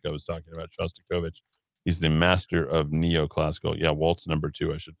music. I was talking about Shostakovich. He's the master of neoclassical. Yeah, Waltz number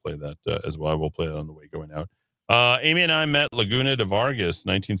 2. I should play that as well. I will play it on the way going out. Amy and I met Laguna de Vargas,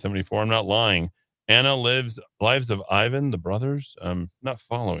 1974. I'm not lying. Anna Lives of Ivan, the brothers. I'm not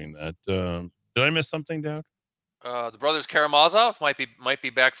following that. Did I miss something, Dad? The brothers Karamazov might be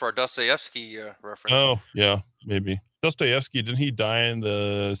back for our Dostoevsky reference. Oh, yeah, maybe. Dostoevsky, didn't he die in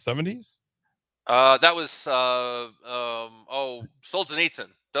the 70s? That was Solzhenitsyn.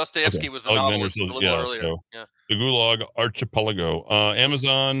 Dostoevsky was the novelist a little earlier. So the Gulag Archipelago.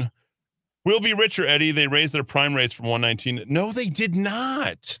 Amazon will be richer, Eddie. They raised their prime rates from 119. No, they did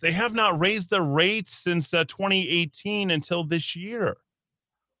not. They have not raised the rates since 2018 until this year.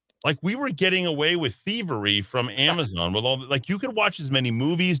 Like, we were getting away with thievery from Amazon with all you could watch as many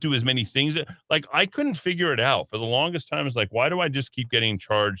movies, do as many things. Like, I couldn't figure it out for the longest time. It's like, why do I just keep getting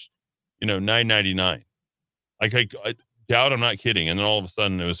charged, $9.99? Like, I doubt I'm not kidding. And then all of a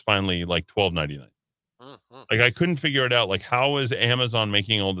sudden it was finally like $12.99. Like, I couldn't figure it out. Like, how is Amazon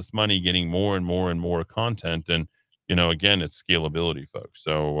making all this money, getting more and more and more content? And, again, it's scalability, folks.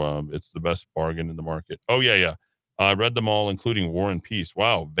 So it's the best bargain in the market. Oh, yeah. I read them all, including War and Peace.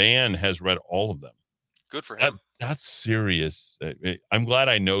 Wow. Van has read all of them. Good for him. That's serious. I'm glad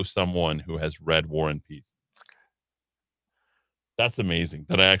I know someone who has read War and Peace. That's amazing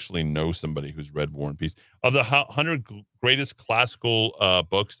that I actually know somebody who's read War and Peace. Of the 100 greatest classical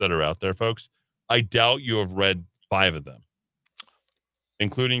books that are out there, folks, I doubt you have read 5 of them,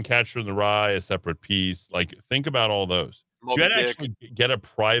 including Catcher in the Rye, A Separate Piece. Like, think about all those. Moby You had to Dick. actually get a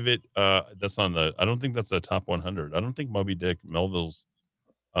private. That's on the. I don't think that's the top 100. I don't think Moby Dick, Melville's,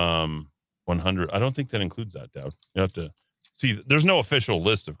 100. I don't think that includes that. Dowd. You have to see. There's no official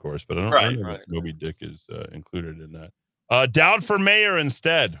list, of course, but I don't know if Moby Dick is included in that. Dowd for mayor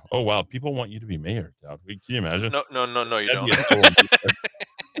instead. Oh wow, people want you to be mayor, Dowd. Can you imagine? No, you That'd be don't. a cool-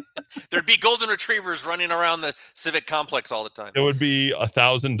 There'd be golden retrievers running around the civic complex all the time. It would be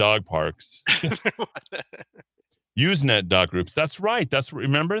 1,000 dog parks. Usenet dog groups. That's right.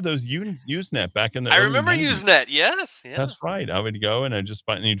 Remember those Usenet back in the. I early remember 90s? Usenet. Yes. Yeah. That's right. I would go and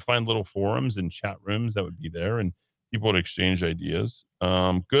you'd find little forums and chat rooms that would be there, and people would exchange ideas.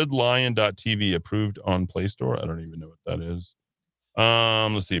 Goodlion.tv approved on Play Store. I don't even know what that is.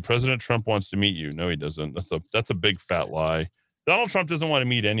 Let's see. President Trump wants to meet you. No, he doesn't. That's a big fat lie. Donald Trump doesn't want to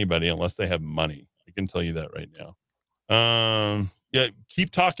meet anybody unless they have money. I can tell you that right now. Yeah,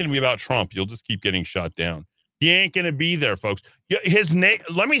 keep talking to me about Trump. You'll just keep getting shot down. He ain't going to be there, folks.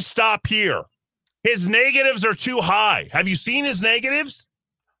 Let me stop here. His negatives are too high. Have you seen his negatives?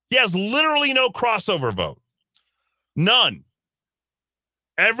 He has literally no crossover vote. None.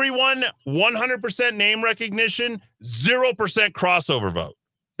 Everyone, 100% name recognition, 0% crossover vote.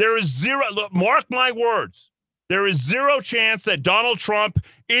 There is zero, look, mark my words. There is zero chance that Donald Trump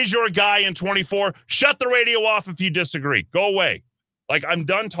is your guy in 24. Shut the radio off if you disagree. Go away. Like, I'm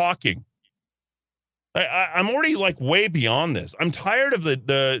done talking. I'm already like way beyond this. I'm tired of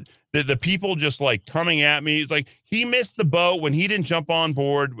the people just like coming at me. It's like he missed the boat when he didn't jump on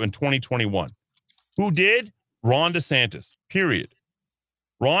board in 2021. Who did? Ron DeSantis, period.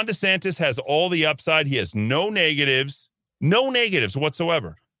 Ron DeSantis has all the upside. He has no negatives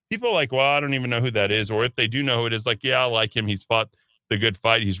whatsoever. People are like, well, I don't even know who that is. Or if they do know who it is, like, yeah, I like him. He's fought the good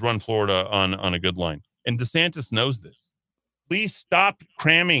fight. He's run Florida on a good line. And DeSantis knows this. Please stop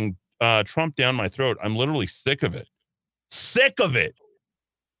cramming Trump down my throat. I'm literally sick of it. Sick of it.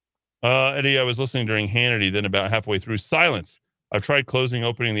 Eddie, I was listening during Hannity, then about halfway through, silence. I've tried closing,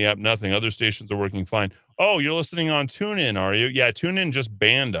 opening the app, nothing. Other stations are working fine. Oh, you're listening on TuneIn, are you? Yeah, TuneIn just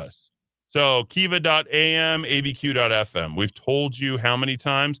banned us. So Kiva.am, abq.fm. We've told you how many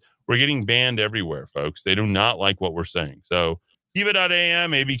times. We're getting banned everywhere, folks. They do not like what we're saying. So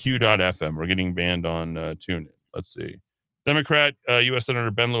Kiva.am, abq.fm. We're getting banned on TuneIn. Let's see. Democrat U.S.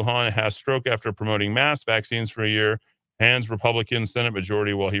 Senator Ben Lujan has stroke after promoting mass vaccines for a year. Hands Republican Senate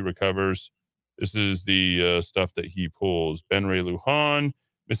majority while he recovers. This is the stuff that he pulls. Ben Ray Lujan,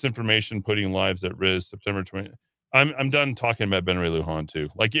 misinformation putting lives at risk. September 20. I'm done talking about Ben Ray Lujan too.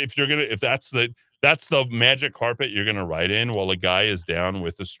 Like if that's the magic carpet you're gonna ride in while a guy is down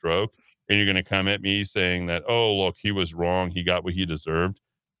with a stroke, and you're gonna come at me saying that, oh look, he was wrong, he got what he deserved,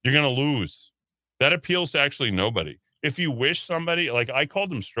 you're gonna lose. That appeals to actually nobody. If you wish somebody, like I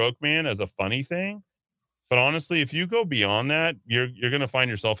called him Stroke Man as a funny thing, but honestly, if you go beyond that, you're gonna find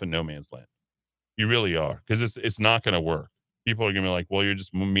yourself in no man's land. You really are, because it's not gonna work. People are gonna be like, well, you're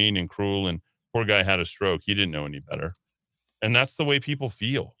just mean and cruel, and poor guy had a stroke. He didn't know any better. And that's the way people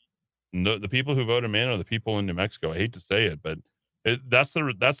feel. The people who vote him in are the people in New Mexico. I hate to say it, but that's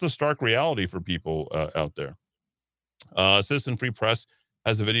the stark reality for people out there. Citizen Free Press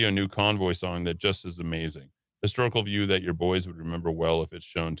has a video new Convoy song that just is amazing. Historical view that your boys would remember well if it's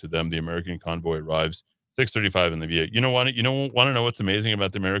shown to them. The American Convoy arrives 6:35 in the VA. You want to know what's amazing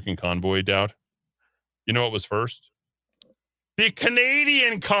about the American Convoy, Dowd? You know what was first? The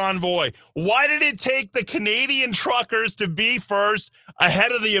Canadian Convoy. Why did it take the Canadian truckers to be first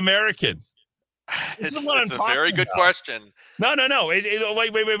ahead of the Americans? It's a very good question. No. Wait.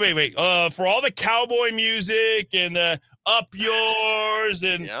 For all the cowboy music and the Up Yours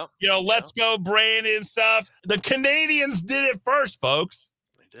and Let's Go Brandon stuff, the Canadians did it first, folks.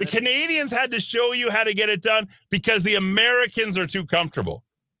 The Canadians had to show you how to get it done because the Americans are too comfortable.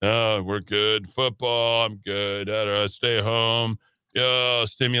 Oh, we're good. Football, I'm good. Stay home.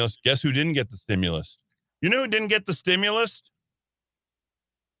 Stimulus. Guess who didn't get the stimulus? You know who didn't get the stimulus?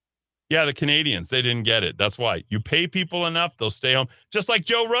 Yeah, the Canadians. They didn't get it. That's why. You pay people enough, they'll stay home. Just like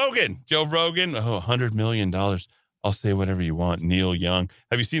Joe Rogan. $100 million. I'll say whatever you want. Neil Young.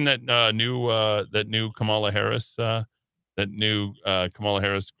 Have you seen that new Kamala Harris? That new Kamala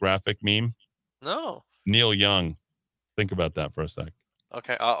Harris graphic meme? No. Neil Young. Think about that for a sec.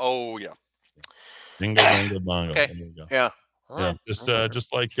 Okay. Oh yeah. Bingo, bingo, bongo. Okay. There you go. Yeah. Yeah.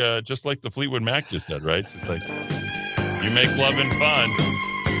 Just like the Fleetwood Mac just said, right? It's like you make love and fun.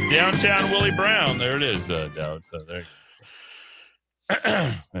 Downtown Willie Brown. There it is, Dowd. So there you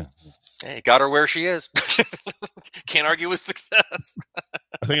go. Hey, got her where she is. Can't argue with success.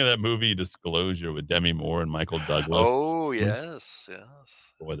 I think of that movie Disclosure with Demi Moore and Michael Douglas. Oh, yes.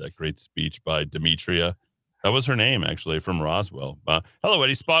 Boy, that great speech by Demetria. That was her name, actually, from Roswell. Hello,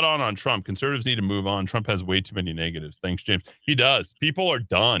 Eddie. Spot on Trump. Conservatives need to move on. Trump has way too many negatives. Thanks, James. He does. People are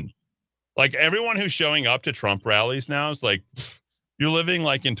done. Like, everyone who's showing up to Trump rallies now is like, you're living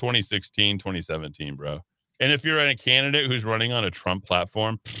like in 2016, 2017, bro. And if you're a candidate who's running on a Trump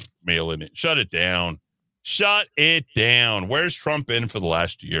platform, mail in it. Shut it down. Shut it down. Where's Trump been for the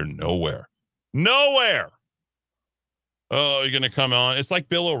last year? Nowhere. Oh, you're going to come on. It's like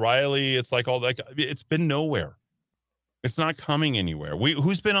Bill O'Reilly. It's like all that. It's been nowhere. It's not coming anywhere.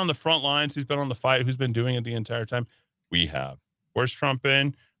 Who's been on the front lines? Who's been on the fight? Who's been doing it the entire time? We have. Where's Trump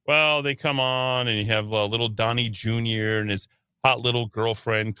been? Well, they come on and you have little Donnie Jr. and his hot little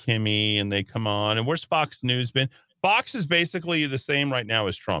girlfriend, Kimmy, and they come on. And where's Fox News been? Fox is basically the same right now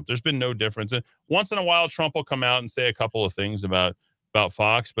as Trump. There's been no difference. And once in a while, Trump will come out and say a couple of things about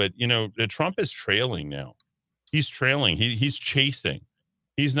Fox, but Trump is trailing now. He's trailing. He's chasing.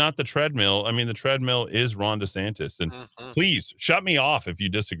 He's not the treadmill. I mean, the treadmill is Ron DeSantis. And please shut me off if you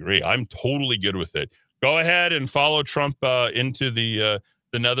disagree. I'm totally good with it. Go ahead and follow Trump into the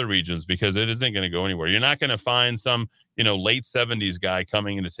nether regions, because it isn't going to go anywhere. You're not going to find some late 70s guy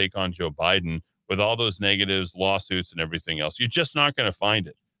coming in to take on Joe Biden with all those negatives, lawsuits, and everything else. You're just not going to find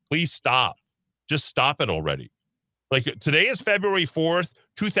it. Please stop. Just stop it already. Like, today is February 4th,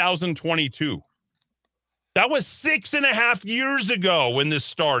 2022. That was 6.5 years ago when this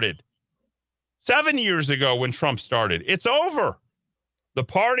started. 7 years ago when Trump started. It's over. The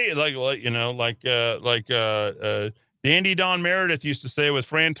party, Dandy Don Meredith used to say with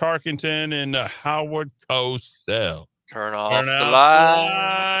Fran Tarkenton and Howard Cosell. Turn off the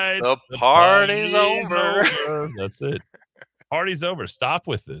lights. The party's over. That's it. Party's over. Stop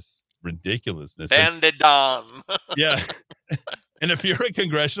with this ridiculousness. Dandy Don. Yeah. And if you're a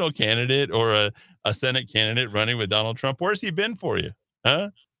congressional candidate or a Senate candidate running with Donald Trump, where's he been for you?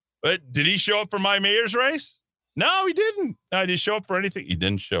 Huh? But did he show up for my mayor's race? No, he didn't. Did he show up for anything? He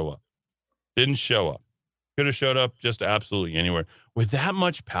didn't show up. Didn't show up. Could have showed up just absolutely anywhere. With that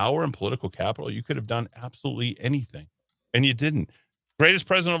much power and political capital, you could have done absolutely anything. And you didn't. Greatest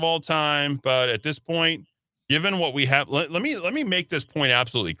president of all time. But at this point, given what we have, let me make this point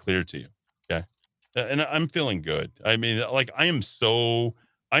absolutely clear to you. Okay. And I'm feeling good. I mean, like, I am so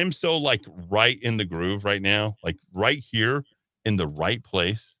like right in the groove right now, like right here in the right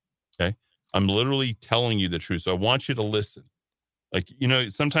place. Okay. I'm literally telling you the truth. So I want you to listen. Like,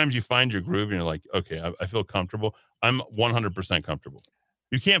 sometimes you find your groove and you're like, okay, I feel comfortable. I'm 100% comfortable.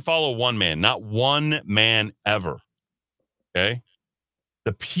 You can't follow one man, not one man ever. Okay.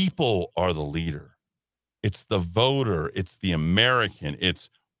 The people are the leader. It's the voter. It's the American. It's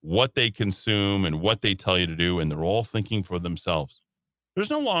what they consume and what they tell you to do. And they're all thinking for themselves. There's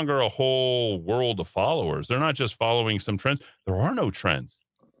no longer a whole world of followers. They're not just following some trends. There are no trends.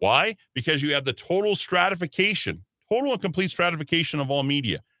 Why? Because you have the total and complete stratification of all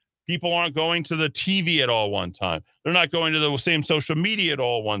media. People aren't going to the TV at all one time. They're not going to the same social media at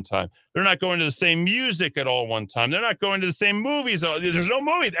all one time. They're not going to the same music at all one time. They're not going to the same movies. There's no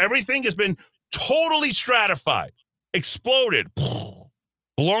movies. Everything has been totally stratified, exploded,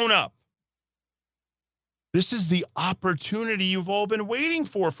 blown up. This is the opportunity you've all been waiting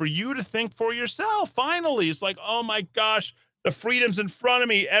for you to think for yourself. Finally, it's like, oh my gosh, the freedom's in front of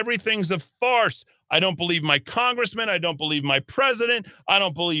me. Everything's a farce. I don't believe my congressman. I don't believe my president. I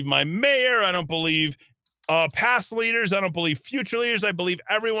don't believe my mayor. I don't believe past leaders. I don't believe future leaders. I believe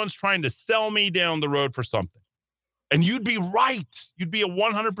everyone's trying to sell me down the road for something. And you'd be right. You'd be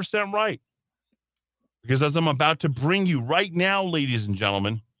 100% right. Because as I'm about to bring you right now, ladies and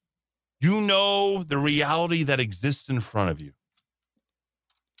gentlemen, you know the reality that exists in front of you.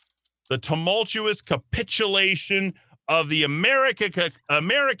 The tumultuous capitulation of the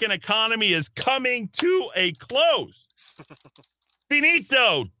American economy is coming to a close.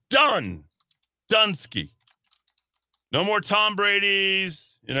 Finito. Done. Dunsky. No more Tom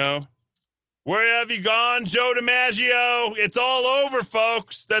Brady's, Where have you gone, Joe DiMaggio? It's all over,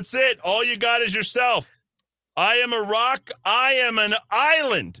 folks. That's it. All you got is yourself. I am a rock. I am an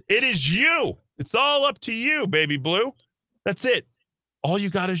island. It is you. It's all up to you, baby blue. That's it. All you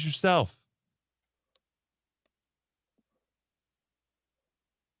got is yourself.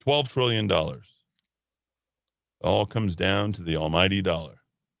 $12 trillion. All comes down to the almighty dollar.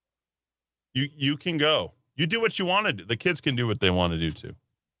 You can go. You do what you want to do. The kids can do what they want to do too.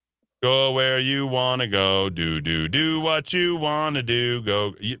 Go where you want to go. Do what you want to do.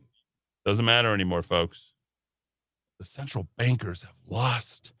 Go. Doesn't matter anymore, folks. The central bankers have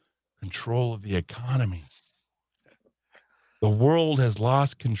lost control of the economy. The world has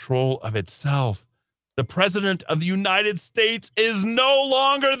lost control of itself. The president of the United States is no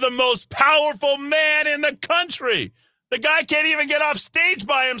longer the most powerful man in the country. The guy can't even get off stage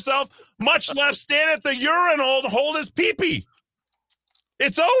by himself, much less stand at the urinal to hold his pee-pee.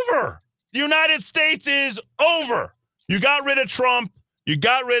 It's over. The United States is over. You got rid of Trump. You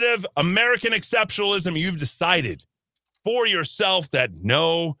got rid of American exceptionalism. You've decided for yourself that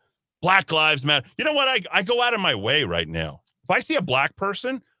no, Black Lives Matter. You know what? I go out of my way right now. If I see a black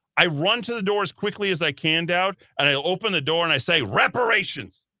person, I run to the door as quickly as I can, Dowd, and I open the door and I say,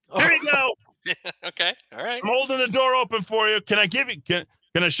 reparations. There you go. Okay. All right. I'm holding the door open for you. Can I give you, can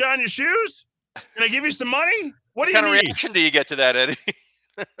I shine your shoes? Can I give you some money? What do you need? What kind of reaction do you get to that, Eddie?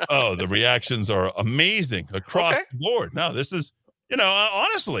 Oh, the reactions are amazing across the board. No, this is,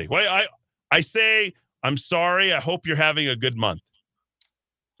 honestly, I say I'm sorry. I hope you're having a good month.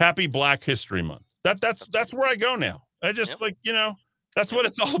 Happy Black History Month. That's where I go now. I just that's what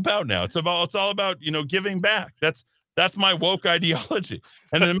it's all about now. It's all about, giving back. That's my woke ideology.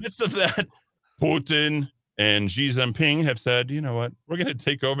 And in the midst of that, Putin and Xi Jinping have said, you know what? We're going to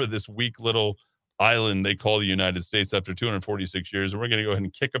take over this weak little island they call the United States after 246 years, and we're going to go ahead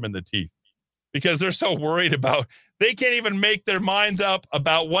and kick them in the teeth because they're so worried about, they can't even make their minds up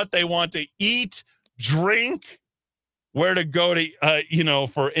about what they want to eat, drink, where to go to,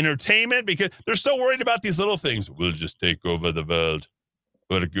 for entertainment, because they're so worried about these little things. We'll just take over the world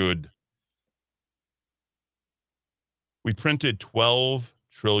for good. We printed $12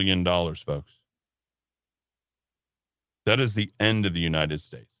 trillion, folks. That is the end of the United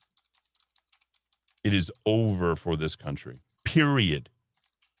States. It is over for this country, period.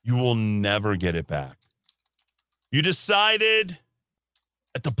 You will never get it back. You decided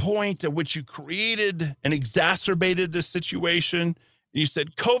at the point at which you created and exacerbated this situation, you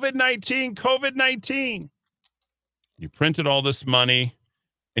said, COVID-19, COVID-19. You printed all this money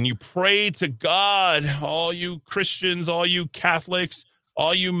and you prayed to God, all you Christians, all you Catholics,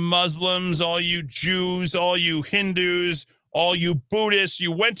 all you Muslims, all you Jews, all you Hindus, all you Buddhists,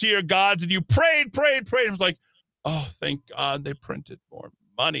 you went to your gods and you prayed. It was like, oh, thank God they printed more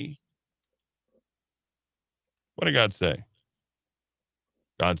money. What did God say?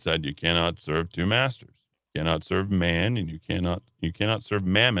 God said, you cannot serve two masters. You cannot serve man, and you cannot serve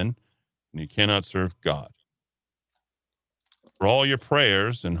mammon, and you cannot serve God. For all your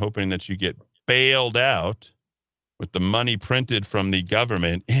prayers and hoping that you get bailed out with the money printed from the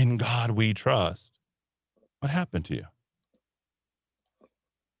government, in God we trust, what happened to you?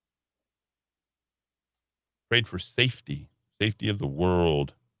 Prayed for safety of the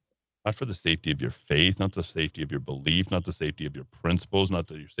world, not for the safety of your faith, not the safety of your belief, not the safety of your principles, not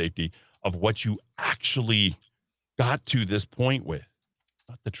the safety of what you actually got to this point with,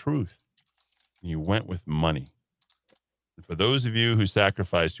 not the truth. And you went with money. And for those of you who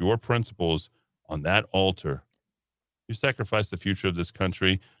sacrificed your principles on that altar, you sacrificed the future of this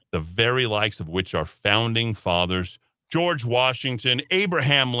country, the very likes of which our founding fathers, George Washington,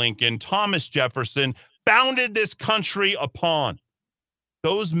 Abraham Lincoln, Thomas Jefferson, founded this country upon.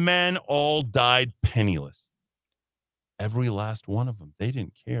 Those men all died penniless. Every last one of them. They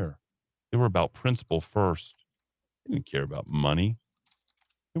didn't care. They were about principle first. They didn't care about money.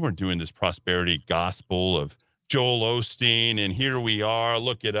 They weren't doing this prosperity gospel of Joel Osteen and here we are,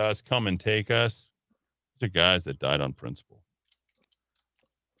 look at us, come and take us. These are guys that died on principle.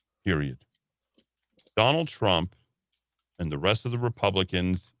 Period. Donald Trump and the rest of the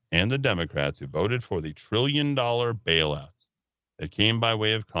Republicans and the Democrats who voted for the $1 trillion bailouts that came by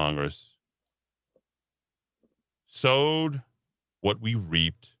way of Congress sowed what we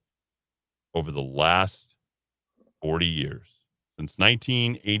reaped over the last 40 years, since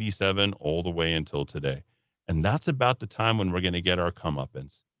 1987 all the way until today. And that's about the time when we're going to get our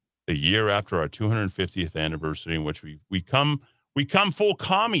comeuppance, the year after our 250th anniversary, in which we come full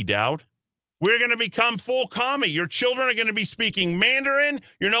commie, Dowd. We're going to become full commie. Your children are going to be speaking Mandarin.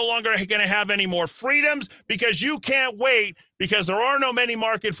 You're no longer going to have any more freedoms because you can't wait, because there are no many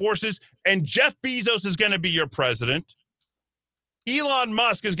market forces, and Jeff Bezos is going to be your president. Elon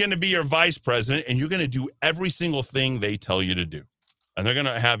Musk is going to be your vice president, and you're going to do every single thing they tell you to do. And they're going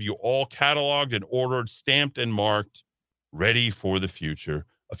to have you all cataloged and ordered, stamped and marked, ready for the future,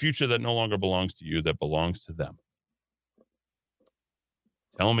 a future that no longer belongs to you, that belongs to them.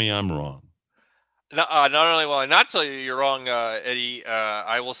 Tell me I'm wrong. Not only will I not tell you you're wrong, Eddie,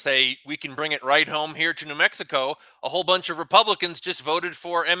 I will say we can bring it right home here to New Mexico. A whole bunch of Republicans just voted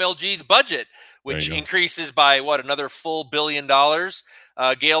for MLG's budget, which increases by, another full $1 billion.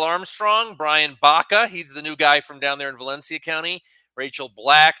 Gail Armstrong, Brian Baca, he's the new guy from down there in Valencia County. Rachel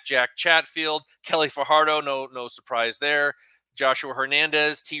Black, Jack Chatfield, Kelly Fajardo, no surprise there. Joshua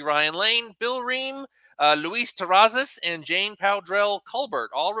Hernandez, T. Ryan Lane, Bill Ream, Luis Terrazas, and Jane Powdrell Culbert,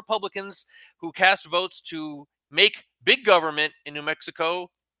 all Republicans who cast votes to make big government in New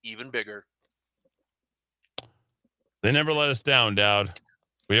Mexico even bigger. They never let us down, Dowd.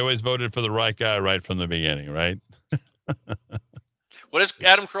 We always voted for the right guy right from the beginning, right? What does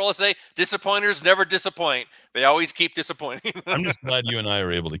Adam Carolla say? Disappointers never disappoint. They always keep disappointing. I'm just glad you and I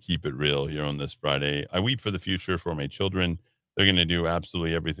are able to keep it real here on this Friday. I weep for the future for my children. They're going to do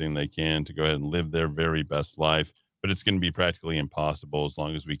absolutely everything they can to go ahead and live their very best life, but it's going to be practically impossible as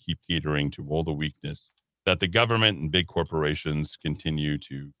long as we keep catering to all the weakness that the government and big corporations continue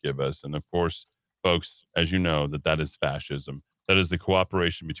to give us. And of course, folks, as you know, that is fascism. That is the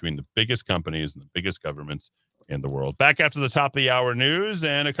cooperation between the biggest companies and the biggest governments and the world. Back after the top of the hour news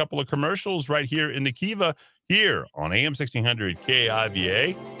and a couple of commercials right here in the Kiva, here on AM 1600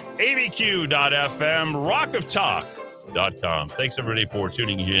 KIVA, ABQ.FM, rockoftalk.com. Thanks, everybody, for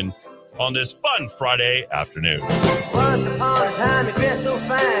tuning in on this fun Friday afternoon. Once upon a time, you dressed so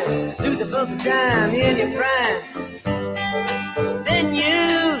fine, through the bumps of time in your prime. Then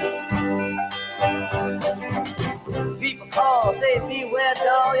people call, say, beware,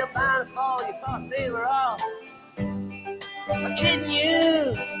 doll, you're bound to fall. You thought they were all kidding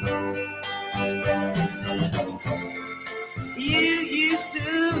you. You used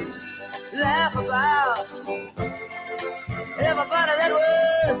to laugh about everybody that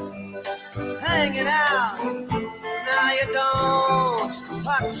was hanging out. Now you don't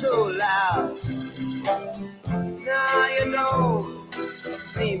talk so loud. Now you don't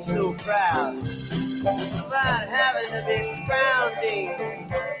seem so proud about having to be scrounging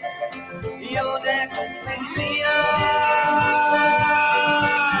your next meal.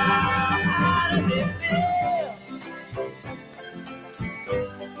 How does it feel?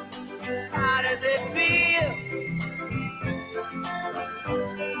 How does it feel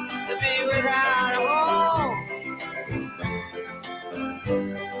to be without a home?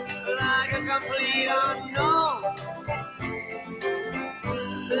 Like a complete unknown,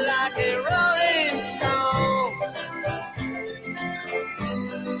 like a rolling stone.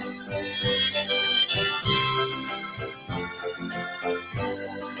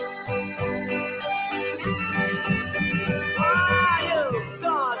 You've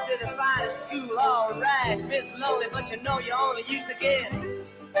gone to the finest school, all right, Miss Lonely, but you know you only used to get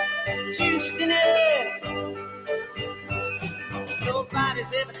juiced in it.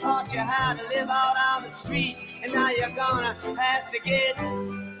 Nobody's ever taught you how to live out on the street, and now you're gonna have to get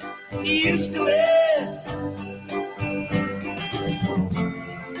used to it.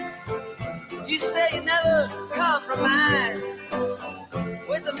 You say you never compromise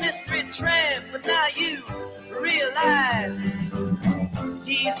with a mystery tramp, but now you realize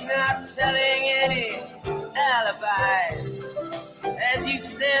he's not selling any alibis as you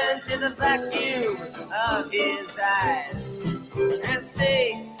stare into the vacuum of his eyes and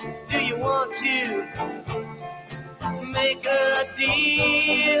say, do you want to make a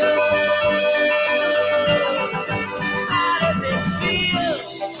deal? How does it feel?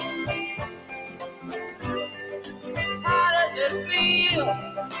 How does it feel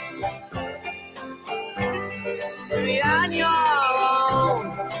to be on your own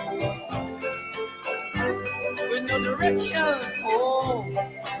with no direction home?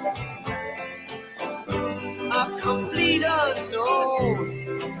 A complete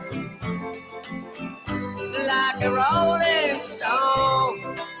unknown, like a rolling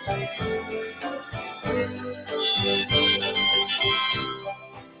stone.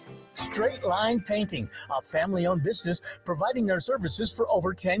 Straight Line Painting, a family-owned business providing their services for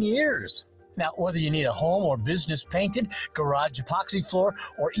over 10 years. Now, whether you need a home or business painted, garage epoxy floor,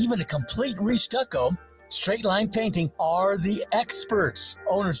 or even a complete restucco, Straight Line Painting are the experts.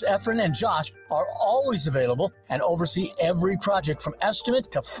 Owners Efren and Josh are always available and oversee every project from estimate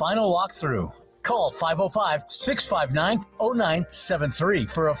to final walkthrough. Call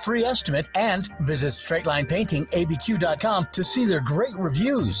 505-659-0973 for a free estimate and visit straightlinepaintingabq.com to see their great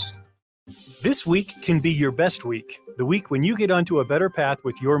reviews. This week can be your best week, the week when you get onto a better path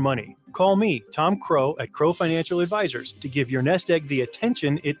with your money. Call me, Tom Crow, at Crow Financial Advisors to give your nest egg the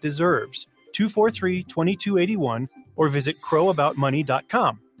attention it deserves. 243-2281 or visit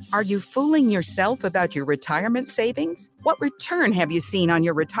crowaboutmoney.com. Are you fooling yourself about your retirement savings? What return have you seen on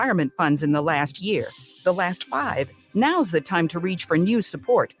your retirement funds in the last year? The last 5? Now's the time to reach for new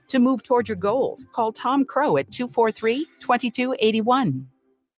support to move toward your goals. Call Tom Crow at 243-2281.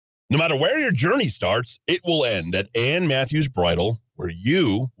 No matter where your journey starts, it will end at Ann Matthews Bridal, where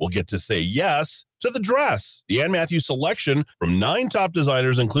you will get to say yes to the dress. The Ann Matthews selection from 9 top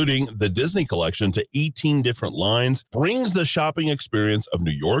designers, including the Disney collection, to 18 different lines, brings the shopping experience of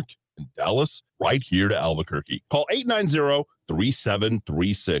New York and Dallas right here to Albuquerque. Call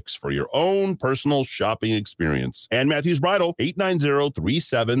 890-3736 for your own personal shopping experience. Ann Matthews Bridal,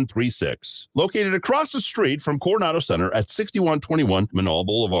 890-3736. Located across the street from Coronado Center at 6121 Manal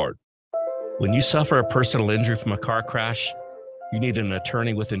Boulevard. When you suffer a personal injury from a car crash, you need an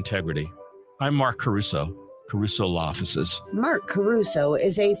attorney with integrity. I'm Mark Caruso, Caruso Law Offices. Mark Caruso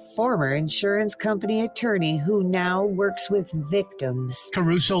is a former insurance company attorney who now works with victims.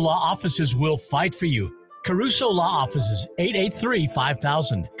 Caruso Law Offices will fight for you. Caruso Law Offices,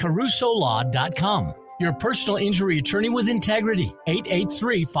 883-5000, carusolaw.com. Your personal injury attorney with integrity,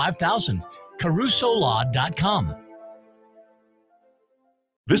 883-5000, carusolaw.com.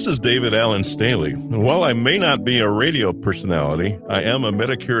 This is David Allen Staley. And while I may not be a radio personality, I am a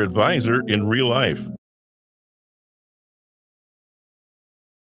Medicare advisor in real life.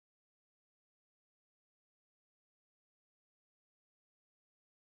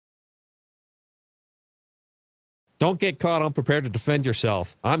 Don't get caught unprepared to defend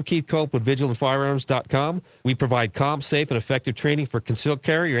yourself. I'm Keith Cope with VigilantFirearms.com. We provide calm, safe, and effective training for concealed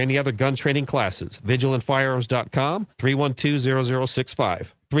carry or any other gun training classes. VigilantFirearms.com,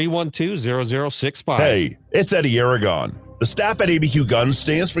 312-0065. 312-0065. Hey, it's Eddie Aragon. The staff at ABQ Guns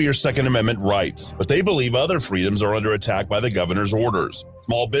stands for your Second Amendment rights, but they believe other freedoms are under attack by the governor's orders.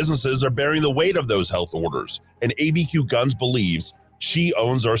 Small businesses are bearing the weight of those health orders, and ABQ Guns believes she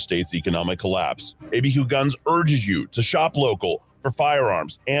owns our state's economic collapse. ABQ Guns urges you to shop local for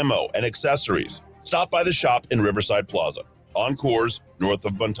firearms, ammo, and accessories. Stop by the shop in Riverside Plaza, on Coors, north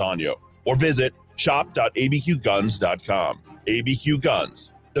of Montano, or visit shop.abqguns.com. ABQ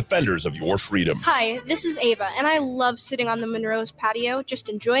Guns, defenders of your freedom. Hi, this is Ava, and I love sitting on the Monroe's patio, just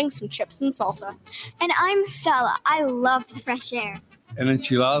enjoying some chips and salsa. And I'm Stella. I love the fresh air. And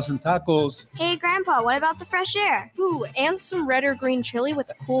enchiladas and tacos. Hey, Grandpa, what about the fresh air? Ooh, and some red or green chili with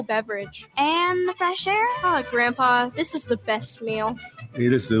a cool beverage. And the fresh air? Oh, Grandpa, this is the best meal.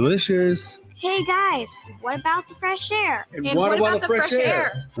 It is delicious. Hey, guys, what about the fresh air? And what about the fresh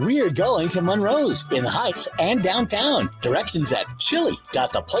air? We are going to Monroe's in the Heights and downtown. Directions at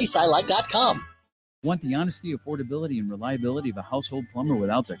chili.theplaceilike.com. Want the honesty, affordability, and reliability of a household plumber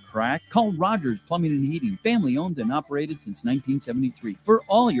without the crack? Call Rogers Plumbing and Heating, family owned and operated since 1973 for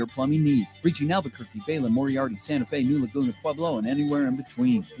all your plumbing needs. Reaching Albuquerque, Balen, Moriarty, Santa Fe, New Laguna, Pueblo, and anywhere in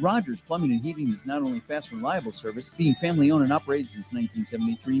between. Rogers Plumbing and Heating is not only fast and reliable service, being family owned and operated since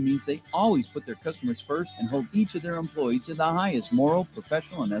 1973 means they always put their customers first and hold each of their employees to the highest moral,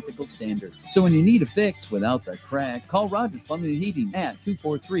 professional, and ethical standards. So when you need a fix without the crack, call Rogers Plumbing and Heating at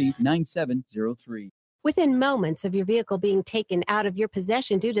 243-9703. Within moments of your vehicle being taken out of your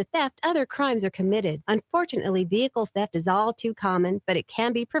possession due to theft, other crimes are committed. Unfortunately, vehicle theft is all too common, but it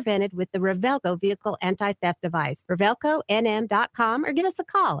can be prevented with the Revelco Vehicle Anti-Theft Device. RevelcoNM.com or give us a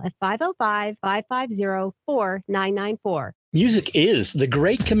call at 505-550-4994. Music is the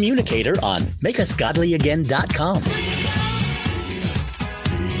great communicator on MakeUsGodlyAgain.com.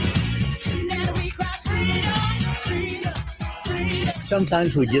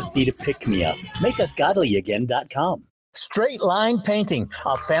 Sometimes we just need a pick-me-up. MakeUsGodlyAgain.com. Straight Line Painting,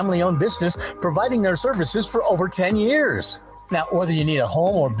 a family-owned business providing their services for over 10 years. Now, whether you need a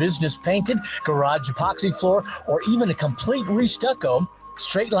home or business painted, garage epoxy floor, or even a complete restucco,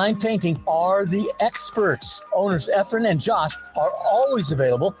 Straight Line Painting are the experts. Owners Efren and Josh are always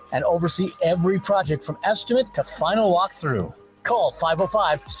available and oversee every project from estimate to final walkthrough. Call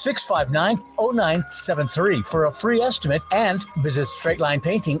 505-659-0973 for a free estimate and visit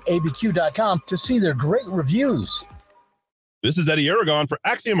straightlinepaintingabq.com to see their great reviews. This is Eddie Aragon for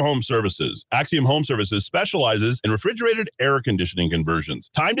Axiom Home Services. Axiom Home Services specializes in refrigerated air conditioning conversions.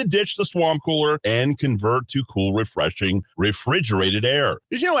 Time to ditch the swamp cooler and convert to cool, refreshing, refrigerated air.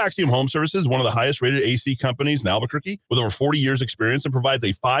 Did you know Axiom Home Services is one of the highest rated AC companies in Albuquerque with over 40 years experience and provides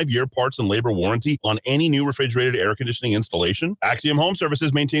a 5-year parts and labor warranty on any new refrigerated air conditioning installation? Axiom Home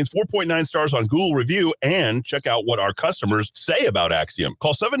Services maintains 4.9 stars on Google Review, and check out what our customers say about Axiom.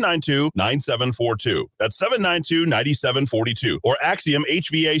 Call 792-9742. That's 792-9742. Or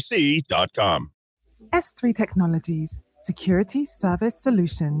AxiomHVAC.com. S3 Technologies, Security Service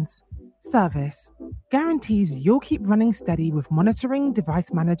Solutions. Service guarantees you'll keep running steady with monitoring,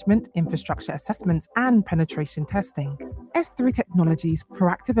 device management, infrastructure assessments, and penetration testing. S3 Technologies'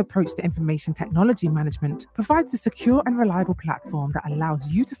 proactive approach to information technology management provides a secure and reliable platform that allows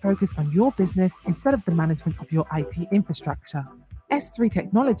you to focus on your business instead of the management of your IT infrastructure. S3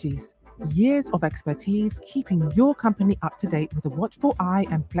 Technologies, years of expertise keeping your company up to date with a watchful eye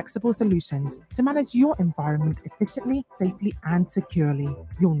and flexible solutions to manage your environment efficiently, safely, and securely.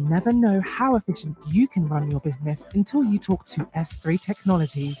 You'll never know how efficient you can run your business until you talk to S3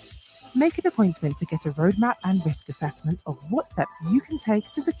 Technologies. Make an appointment to get a roadmap and risk assessment of what steps you can take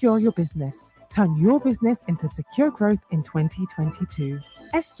to secure your business. Turn your business into secure growth in 2022.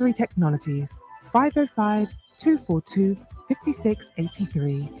 S3 Technologies,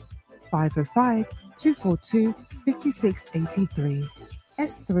 505-242-5683. 505-242-5683.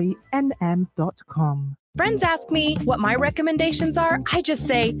 S3nm.com. Friends ask me what my recommendations are. I just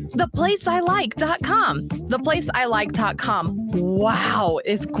say, theplaceilike.com. Theplaceilike.com. Wow,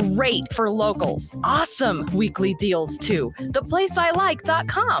 is great for locals. Awesome weekly deals, too.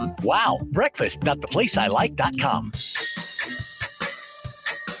 Theplaceilike.com. Wow, breakfast.theplaceilike.com.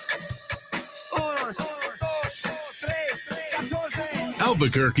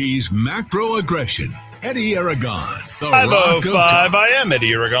 Albuquerque's macro-aggression, Eddie Aragon, the Rock of 505. Talk. I am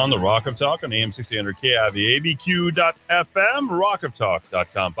Eddie Aragon, the Rock of Talk on AM 1600 KIV, ABQ.FM,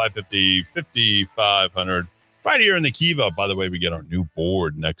 rockoftalk.com, 550-5500. Right here in the Kiva. By the way, we get our new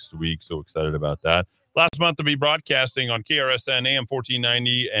board next week. So excited about that. Last month to be broadcasting on KRSN AM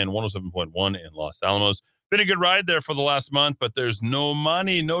 1490 and 107.1 in Los Alamos. Been a good ride there for the last month, but there's no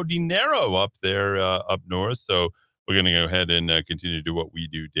money, no dinero up there up north. So we're going to go ahead and continue to do what we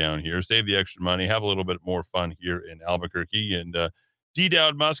do down here. Save the extra money, have a little bit more fun here in Albuquerque. And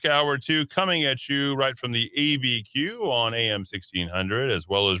D-Dowd Musk Hour 2 coming at you right from the ABQ on AM 1600, as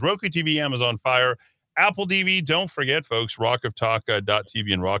well as Roku TV, Amazon Fire, Apple TV. Don't forget, folks,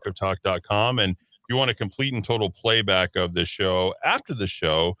 rockoftalk.tv and rockoftalk.com. And if you want a complete and total playback of the show after the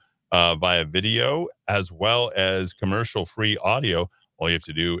show via video, as well as commercial-free audio, all you have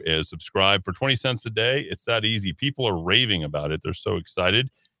to do is subscribe for 20 cents a day. It's that easy. People are raving about it. They're so excited.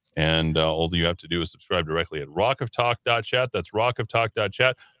 And all you have to do is subscribe directly at rockoftalk.chat. That's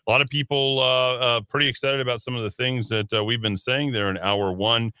rockoftalk.chat. A lot of people pretty excited about some of the things that we've been saying there in hour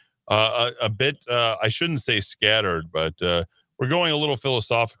one. A bit, I shouldn't say scattered, but we're going a little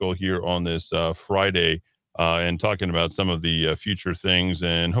philosophical here on this Friday and talking about some of the future things.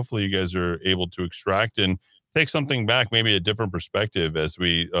 And hopefully you guys are able to extract and take something back, maybe a different perspective as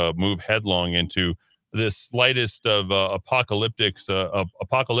we move headlong into this slightest of apocalyptic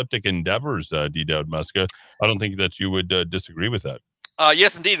endeavors, D-Dowd Muska. I don't think that you would disagree with that.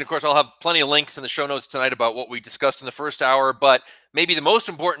 Yes, indeed. And of course, I'll have plenty of links in the show notes tonight about what we discussed in the first hour. But maybe the most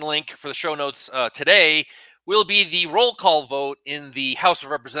important link for the show notes today will be the roll call vote in the House of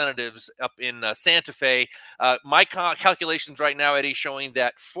Representatives up in Santa Fe. My calculations right now, Eddie, showing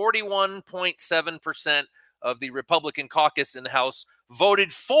that 41.7% of the Republican caucus in the House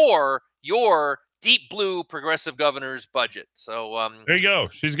voted for your deep blue progressive governor's budget. So there you go.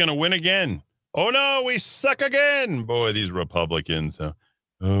 She's going to win again. Oh, no, we suck again. Boy, these Republicans. Oh,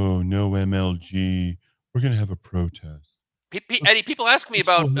 no MLG. We're going to have a protest. Eddie, people ask me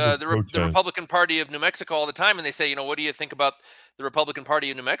about the Republican Party of New Mexico all the time, and they say, what do you think about the Republican Party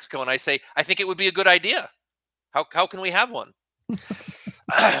of New Mexico? And I say, I think it would be a good idea. How can we have one?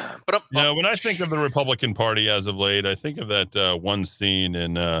 But when I think of the Republican Party as of late, I think of that one scene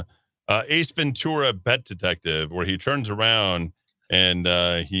in Ace Ventura: Bet Detective, where he turns around and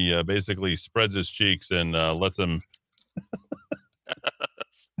he basically spreads his cheeks and lets him.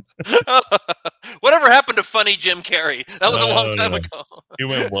 Whatever happened to funny Jim Carrey? That was a long time ago. He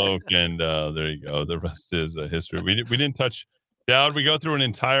went woke, and there you go. The rest is history. We didn't touch Dowd. We go through an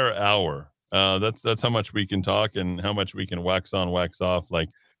entire hour. That's how much we can talk and how much we can wax on, wax off, like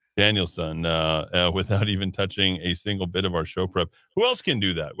Danielson, without even touching a single bit of our show prep. Who else can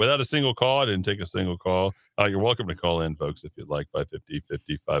do that without a single call? I didn't take a single call. You're welcome to call in, folks, if you'd like.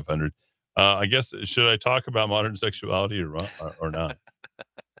 550-5500. I guess, should I talk about modern sexuality or not?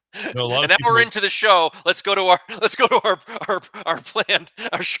 And now we're into the show. Let's go to our planned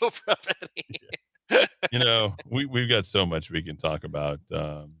our show prep. We've got so much we can talk about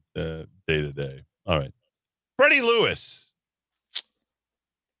day to day. All right, Freddie Lewis,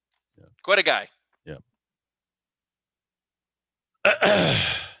 quite a guy. Yeah,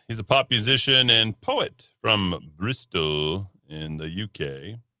 he's a pop musician and poet from Bristol in the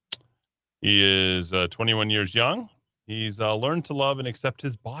UK. He is 21 years young. He's learned to love and accept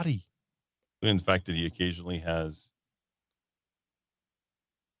his body. In the fact that he occasionally has.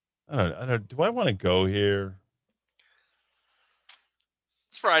 I don't. Do I want to go here?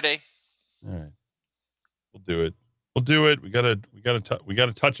 It's Friday. All right, we'll do it. We gotta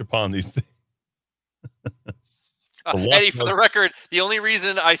touch upon these things. Eddie, for the record, the only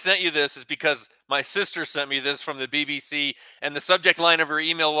reason I sent you this is because my sister sent me this from the BBC, and the subject line of her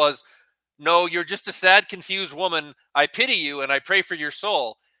email was, "No, you're just a sad, confused woman. I pity you and I pray for your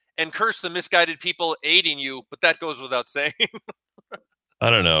soul and curse the misguided people aiding you." But that goes without saying. I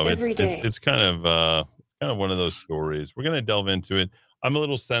don't know. It's kind of one of those stories. We're going to delve into it. I'm a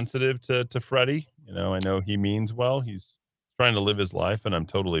little sensitive to Freddie. I know he means well. He's trying to live his life, and I'm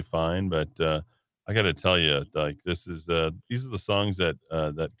totally fine. But I got to tell you, like, these are the songs that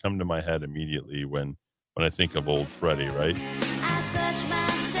come to my head immediately when I think of old Freddie, right? I search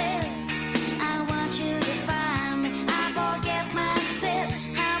myself. I want you to find me. I forget myself.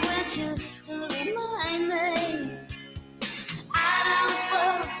 I want you to remind me. I don't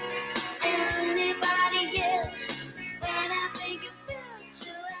want anybody else. When I think about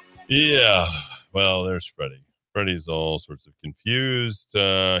you, Yeah. Well, there's Freddie. Freddie's all sorts of confused.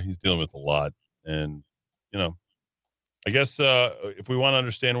 He's dealing with a lot. And, I guess if we want to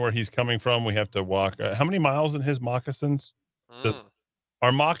understand where he's coming from, we have to walk. How many miles in his moccasins?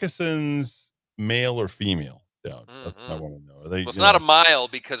 Are moccasins male or female? Down. That's what I want to know. Are they, Well, it's not a mile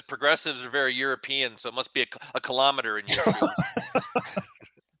because progressives are very European, so it must be a kilometer in your shoes.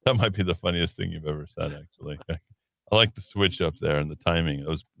 That might be the funniest thing you've ever said, actually. I like the switch up there and the timing.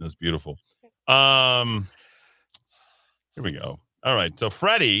 That was beautiful. Here we go. All right. So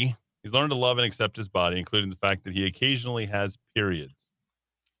Freddie, he's learned to love and accept his body, including the fact that he occasionally has periods.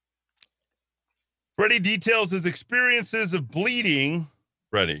 Freddie details his experiences of bleeding.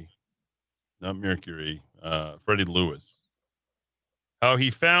 Freddie, not Mercury. Freddie Lewis. How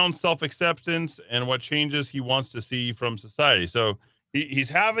he found self-acceptance and what changes he wants to see from society. So he's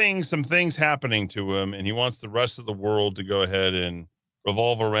having some things happening to him, and he wants the rest of the world to go ahead and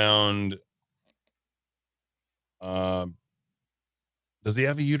revolve around. Does he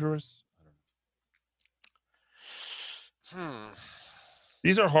have a uterus?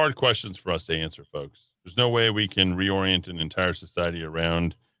 These are hard questions for us to answer, folks. There's no way we can reorient an entire society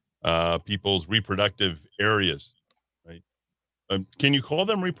around people's reproductive areas, right? Can you call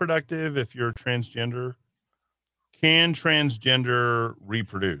them reproductive if you're transgender? Can transgender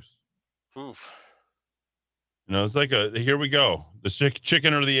reproduce? Oof. You know, it's like here we go. The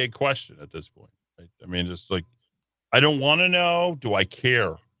chicken or the egg question at this point. Right? I mean, just like, I don't want to know. Do I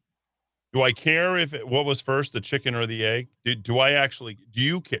care? Do I care if what was first, the chicken or the egg? Do I actually, do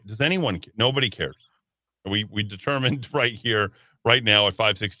you care? Does anyone care? Nobody cares. We determined right here, right now at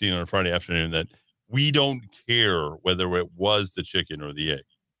 5:16 on a Friday afternoon that we don't care whether it was the chicken or the egg.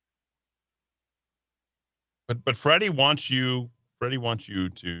 But Freddie wants you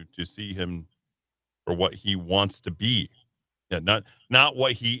to see him for what he wants to be. Yeah, not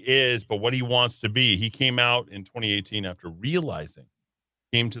what he is, but what he wants to be. He came out in 2018 after realizing,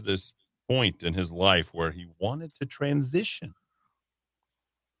 came to this point in his life where he wanted to transition.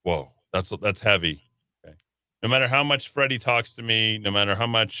 Whoa, that's heavy. Okay. No matter how much Freddie talks to me, no matter how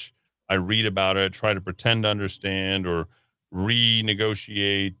much I read about it, try to pretend to understand or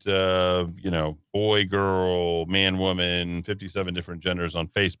renegotiate, boy, girl, man, woman, 57 different genders on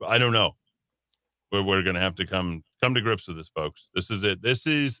Facebook. I don't know. We're going to have to come to grips with this, folks. This is it. This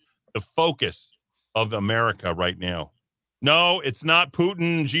is the focus of America right now. No, it's not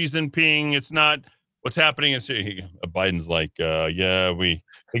Putin, Xi Jinping. It's not what's happening. It's Biden's like, the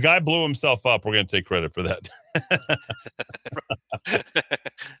guy blew himself up. We're going to take credit for that.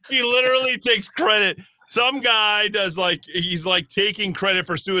 He literally takes credit. Some guy does he's taking credit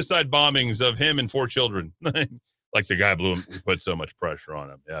for suicide bombings of him and 4 children. Like the guy blew him, put so much pressure on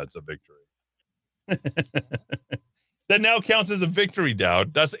him. Yeah, it's a victory. That now counts as a victory,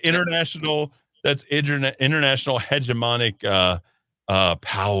 Dowd. That's international. That's international hegemonic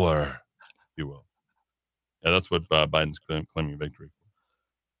power, if you will. Yeah, that's what Biden's claiming victory for.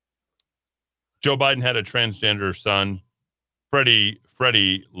 Joe Biden had a transgender son. Freddie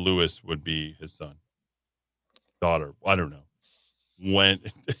Lewis would be his son. Daughter. I don't know. When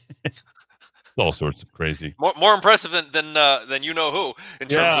all sorts of crazy. More impressive than you know who in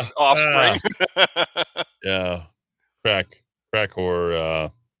terms of offspring. Yeah. Crack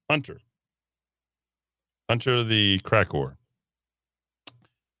whore Hunter. Hunter the crack whore.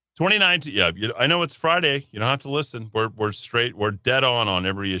 2019. Yeah, I know it's Friday. You don't have to listen. We're straight. We're dead on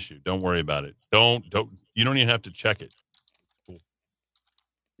every issue. Don't worry about it. Don't. You don't even have to check it. Cool.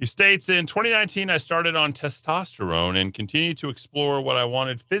 He states, in 2019, I started on testosterone and continued to explore what I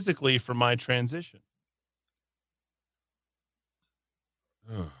wanted physically for my transition.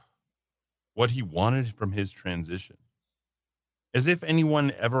 What he wanted from his transition. As if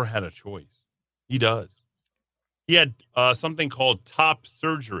anyone ever had a choice. He does. He had something called top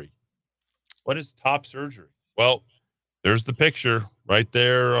surgery. What is top surgery? Well, there's the picture right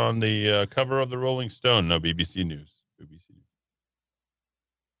there on the cover of the Rolling Stone. No, BBC News. It's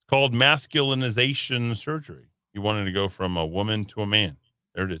called masculinization surgery. He wanted to go from a woman to a man.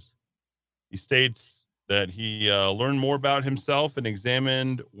 There it is. He states that he learned more about himself and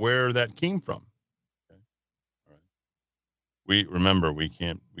examined where that came from. Okay. All right. We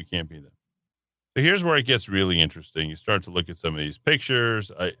can't be that. So here's where it gets really interesting. You start to look at some of these pictures.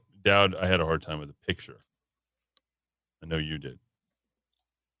 I had a hard time with the picture. I know you did.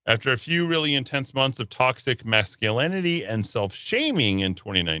 After a few really intense months of toxic masculinity and self-shaming in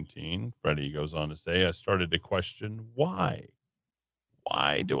 2019, Freddie goes on to say, I started to question why.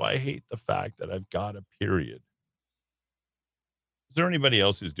 Why do I hate the fact that I've got a period? Is there anybody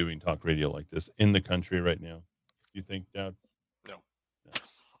else who's doing talk radio like this in the country right now? Do you think, Dad? No.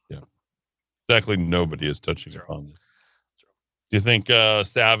 Yeah. Exactly. Nobody is touching upon this. Do you think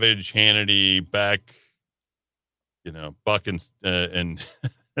Savage, Hannity, Beck, Buck and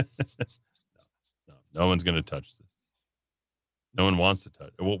no one's going to touch this. No one wants to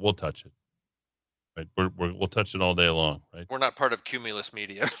touch it. We'll touch it. Right? We'll touch it all day long. Right? We're not part of Cumulus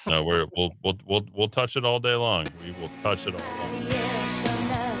Media. No, we'll touch it all day long. We will touch it all long.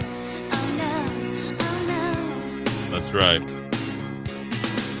 That's right.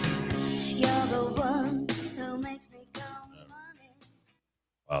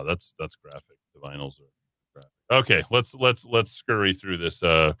 Wow, that's graphic. The vinyls are graphic. Okay, let's scurry through this.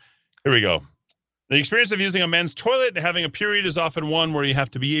 Here we go. The experience of using a men's toilet and having a period is often one where you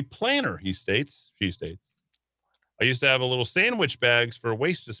have to be a planner, she states. I used to have a little sandwich bags for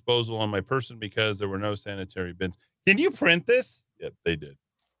waste disposal on my person because there were no sanitary bins. Can you print this? Yep, they did.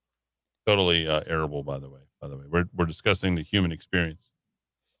 Totally arable, by the way. We're discussing the human experience.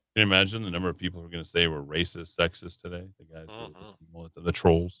 Can you imagine the number of people who are going to say we're racist, sexist today? The guys, the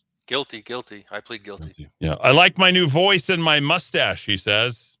trolls. Guilty. I plead guilty. Yeah, I like my new voice and my mustache. She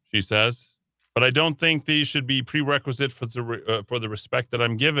says, but I don't think these should be prerequisite for the respect that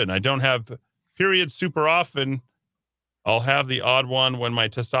I'm given. I don't have periods super often. I'll have the odd one when my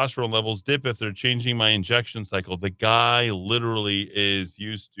testosterone levels dip if they're changing my injection cycle. The guy literally is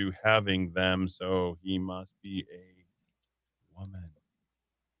used to having them, so he must be a woman.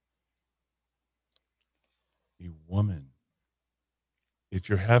 A woman. If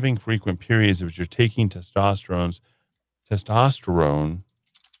you're having frequent periods, if you're taking testosterone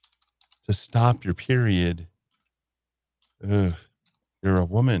to stop your period, you're a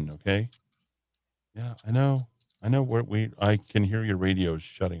woman, okay? Yeah, I know. I can hear your radios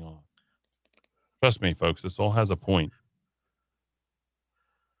shutting off. Trust me, folks, this all has a point.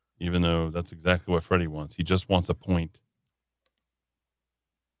 Even though that's exactly what Freddie wants. He just wants a point.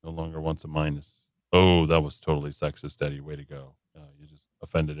 No longer wants a minus. Oh, that was totally sexist, Eddie. Way to go. You just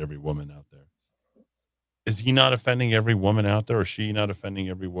offended every woman out there. Is he not offending every woman out there, or she not offending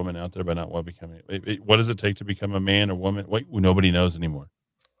every woman out there by not becoming? What does it take to become a man or woman? Wait, nobody knows anymore.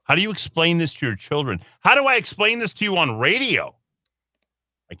 How do you explain this to your children? How do I explain this to you on radio?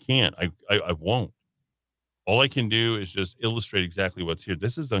 I can't. I won't. All I can do is just illustrate exactly what's here.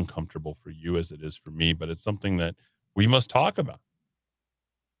 This is uncomfortable for you as it is for me, but it's something that we must talk about.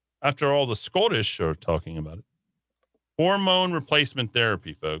 After all, the Scottish are talking about it. Hormone replacement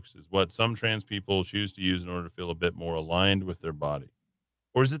therapy, folks, is what some trans people choose to use in order to feel a bit more aligned with their body.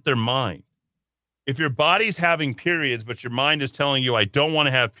 Or is it their mind? If your body's having periods, but your mind is telling you, I don't want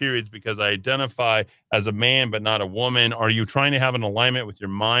to have periods because I identify as a man but not a woman, are you trying to have an alignment with your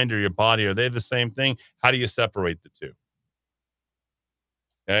mind or your body? Are they the same thing? How do you separate the two?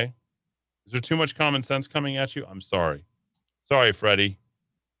 Okay? Is there too much common sense coming at you? I'm sorry. Sorry, Freddie.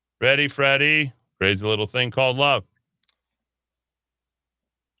 Ready, Freddie? Crazy little thing called love.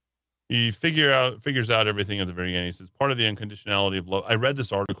 He figures out everything at the very end. He says, part of the unconditionality of love. I read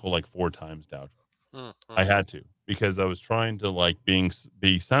this article like 4 times, Dowd. I had to, because I was trying to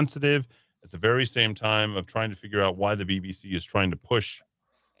be sensitive at the very same time of trying to figure out why the BBC is trying to push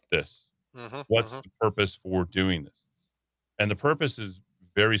this. What's the purpose for doing this? And the purpose is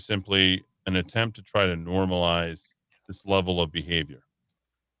very simply an attempt to try to normalize this level of behavior.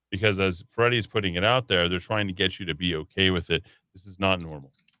 Because as Freddie's putting it out there, they're trying to get you to be okay with it. This is not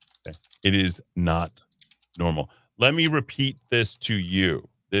normal. Okay? It is not normal. Let me repeat this to you.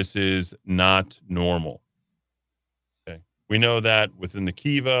 This is not normal. Okay. We know that within the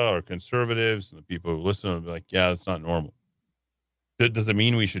Kiva or conservatives and the people who listen will be like, yeah, that's not normal. Does it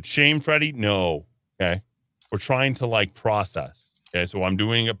mean we should shame Freddie? No. Okay. We're trying to process. Okay. So I'm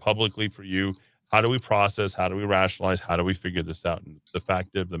doing it publicly for you. How do we process? How do we rationalize? How do we figure this out? And the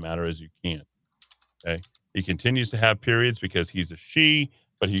fact of the matter is you can't. Okay. He continues to have periods because he's a she,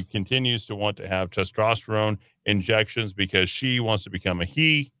 but he continues to want to have testosterone injections because she wants to become a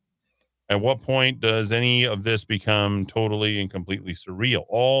he. At what point does any of this become totally and completely surreal?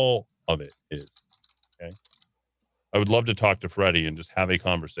 All of it is. Okay. I would love to talk to Freddie and just have a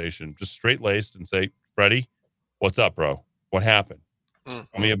conversation, just straight-laced, and say, Freddie, what's up, bro? What happened? Tell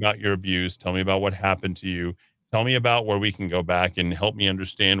me about your abuse. Tell me about what happened to you. Tell me about where we can go back and help me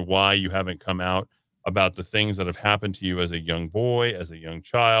understand why you haven't come out about the things that have happened to you as a young boy, as a young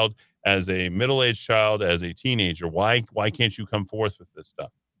child, as a middle-aged child, as a teenager. Why can't you come forth with this stuff?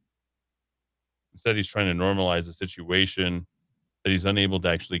 Instead, he's trying to normalize a situation that he's unable to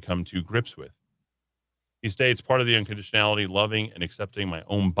actually come to grips with. He states, part of the unconditionality, loving and accepting my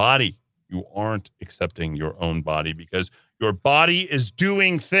own body. You aren't accepting your own body because your body is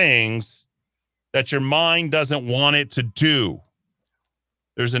doing things that your mind doesn't want it to do.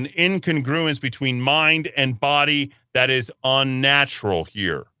 There's an incongruence between mind and body that is unnatural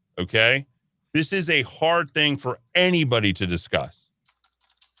here, okay? This is a hard thing for anybody to discuss.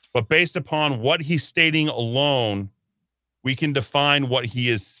 But based upon what he's stating alone, we can define what he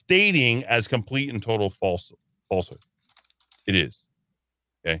is stating as complete and total falsehood. It is.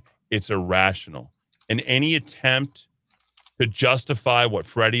 Okay? It's irrational. And any attempt to justify what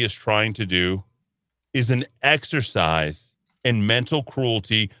Freddie is trying to do is an exercise in mental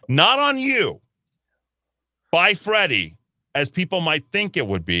cruelty, not on you, by Freddie, as people might think it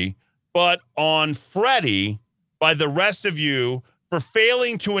would be, but on Freddie by the rest of you for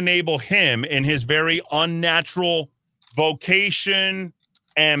failing to enable him in his very unnatural vocation,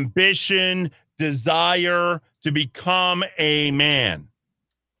 ambition, desire to become a man.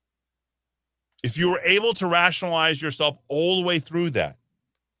 If you were able to rationalize yourself all the way through that,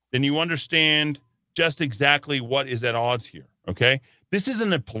 then you understand just exactly what is at odds here, okay? This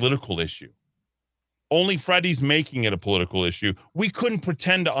isn't a political issue. Only Freddie's making it a political issue. We couldn't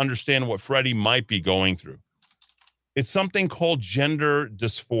pretend to understand what Freddie might be going through. It's something called gender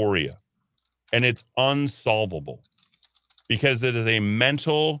dysphoria, and it's unsolvable because it is a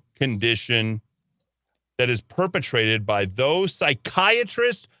mental condition that is perpetrated by those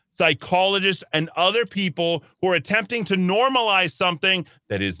psychiatrists, psychologists, and other people who are attempting to normalize something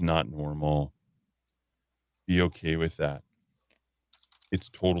that is not normal. Be okay with that. It's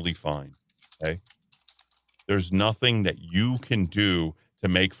totally fine, okay? There's nothing that you can do to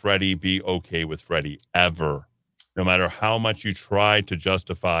make Freddie be okay with Freddie, ever. No matter how much you try to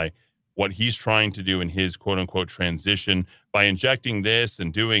justify what he's trying to do in his quote-unquote transition by injecting this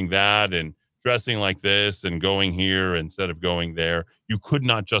and doing that and dressing like this and going here instead of going there, you could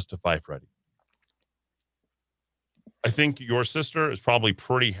not justify Freddie. I think your sister is probably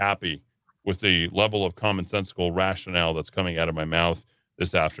pretty happy with the level of commonsensical rationale that's coming out of my mouth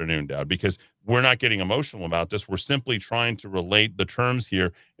this afternoon, Dad, because we're not getting emotional about this. We're simply trying to relate the terms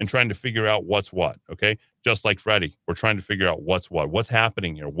here and trying to figure out what's what, okay? Just like Freddie, we're trying to figure out what's what. What's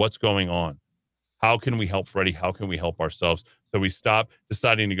happening here? What's going on? How can we help Freddie? How can we help ourselves? So we stop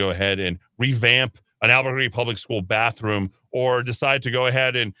deciding to go ahead and revamp an Albuquerque public school bathroom or decide to go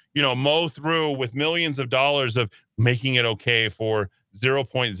ahead and, mow through with millions of dollars of making it okay for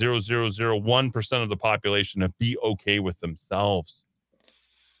 0.0001% of the population to be okay with themselves.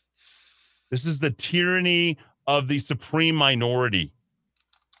 This is the tyranny of the supreme minority.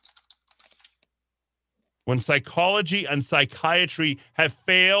 When psychology and psychiatry have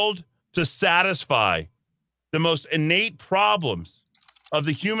failed to satisfy the most innate problems of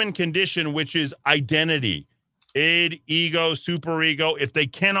the human condition, which is identity, id, ego, superego, if they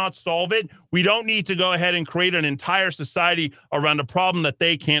cannot solve it, we don't need to go ahead and create an entire society around a problem that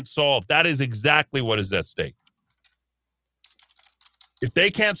they can't solve. That is exactly what is at stake. If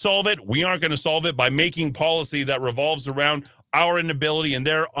they can't solve it, we aren't going to solve it by making policy that revolves around our inability and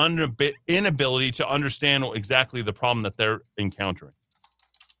their inability to understand exactly the problem that they're encountering.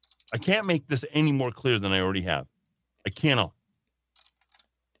 I can't make this any more clear than I already have. I cannot.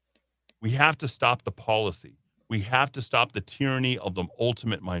 We have to stop the policy. We have to stop the tyranny of the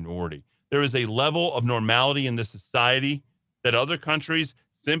ultimate minority. There is a level of normality in this society that other countries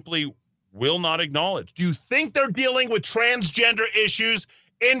simply will not acknowledge. Do you think they're dealing with transgender issues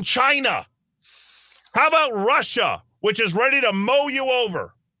in China? How about Russia, which is ready to mow you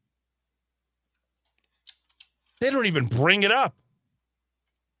over? They don't even bring it up.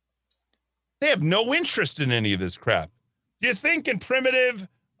 They have no interest in any of this crap. Do you think in primitive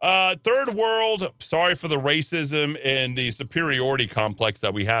third world, sorry for the racism and the superiority complex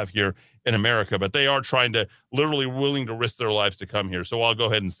that we have here in America, but they are trying to literally willing to risk their lives to come here. So I'll go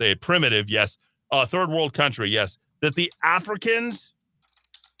ahead and say it. Primitive, yes. Third world country, yes. That the Africans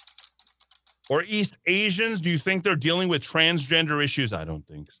or East Asians, do you think they're dealing with transgender issues? I don't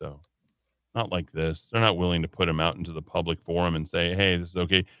think so. Not like this. They're not willing to put them out into the public forum and say, hey, this is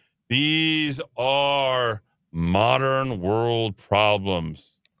okay. These are modern world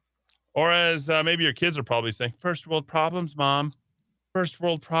problems. Or as maybe your kids are probably saying, first world problems, Mom. First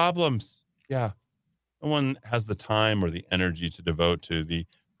world problems. Yeah. No one has the time or the energy to devote to the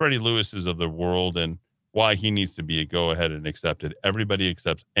Freddie Lewis's of the world and why he needs to be a go ahead and accepted. Everybody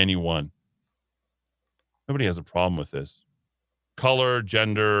accepts anyone. Nobody has a problem with this. Color,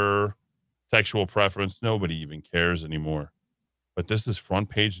 gender, sexual preference, nobody even cares anymore. But this is front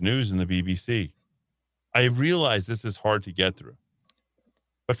page news in the BBC. I realize this is hard to get through.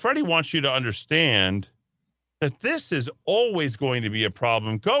 But Freddie wants you to understand that this is always going to be a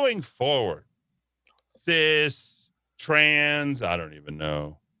problem going forward. Cis, trans, I don't even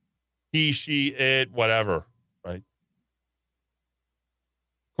know. He, she, it, whatever, right?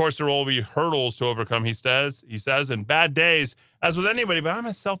 Of course, there will be hurdles to overcome, he says, and bad days, as with anybody, but I'm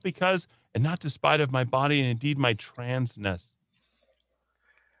myself because, and not despite of my body and indeed my transness.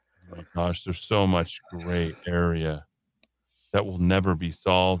 Oh gosh, there's so much gray area. that will never be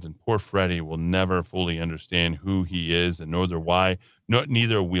solved. And poor Freddie will never fully understand who he is, and neither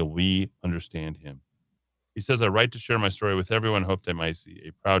will we understand him. He says, I write to share my story with everyone. Hope they might see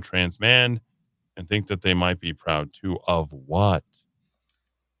a proud trans man and think that they might be proud too. Of what?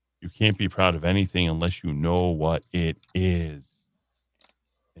 You can't be proud of anything unless you know what it is.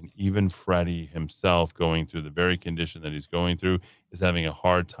 And even Freddie himself, going through the very condition that he's going through, is having a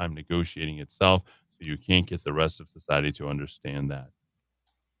hard time negotiating itself. So you can't get the rest of society to understand that.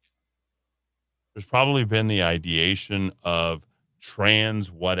 There's probably been the ideation of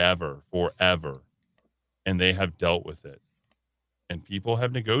trans whatever forever, and they have dealt with it. And people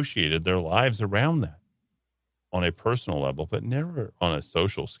have negotiated their lives around that on a personal level, but never on a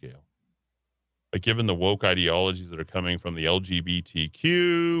social scale. But given the woke ideologies that are coming from the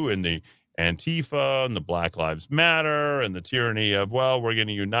LGBTQ and the Antifa and the Black Lives Matter and the tyranny of, well, we're going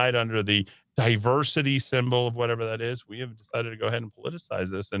to unite under the diversity symbol of whatever that is, we have decided to go ahead and politicize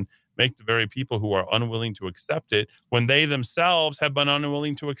this and make the very people who are unwilling to accept it when they themselves have been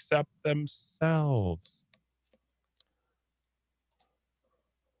unwilling to accept themselves.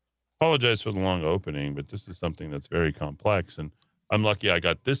 Apologize for the long opening, but this is something that's very complex, and I'm lucky I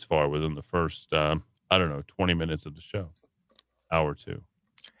got this far within the first 20 minutes of the show, hour two.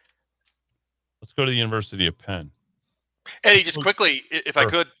 Let's go to the University of Penn. Eddie, just quickly, if I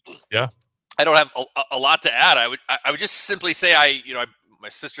could. Yeah. I don't have a lot to add. I would just simply say my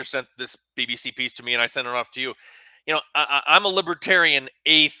sister sent this BBC piece to me, and I sent it off to you. I'm a libertarian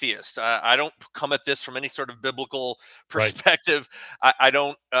atheist. I don't come at this from any sort of biblical perspective. Right. I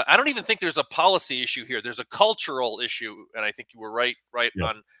don't even think there's a policy issue here. There's a cultural issue, and I think you were right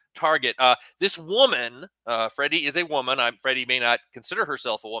on target. This woman, Freddie is a woman. Freddie may not consider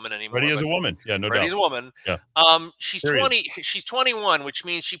herself a woman anymore. Freddie is a woman. Yeah, no doubt. Freddie's a woman. Yeah. She's 20. She's 21, which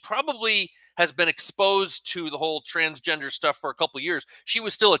means she probably has been exposed to the whole transgender stuff for a couple of years. She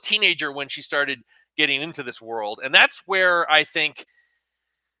was still a teenager when she started getting into this world. And that's where I think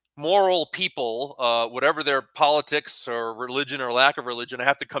moral people, whatever their politics or religion or lack of religion,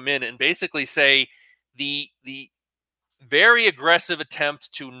 have to come in and basically say the very aggressive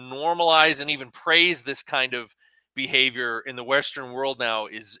attempt to normalize and even praise this kind of behavior in the Western world now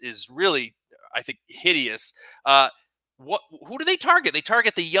is really, I think, hideous. Who do they target? They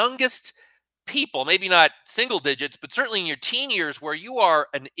target the youngest people, maybe not single digits, but certainly in your teen years, where you are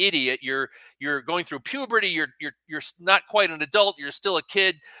an idiot. You're going through puberty. You're not quite an adult. You're still a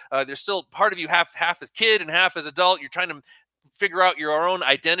kid. There's still part of you half as kid and half as adult. You're trying to figure out your own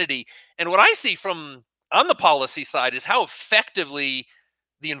identity. And what I see from on the policy side is how effectively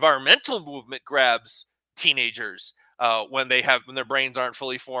the environmental movement grabs teenagers when their brains aren't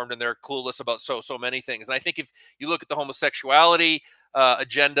fully formed and they're clueless about so many things. And I think if you look at the homosexuality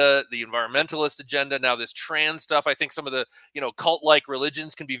agenda, the environmentalist agenda, now this trans stuff, I think some of the cult-like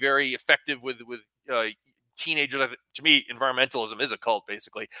religions can be very effective with teenagers. To me, environmentalism is a cult,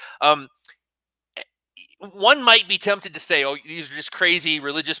 basically. One might be tempted to say, oh, these are just crazy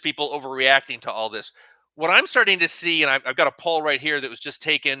religious people overreacting to all this. What I'm starting to see, and I've got a poll right here that was just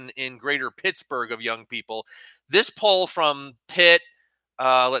taken in greater Pittsburgh of young people. This poll from Pitt,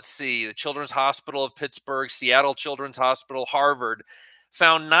 let's see, the Children's Hospital of Pittsburgh, Seattle Children's Hospital, Harvard,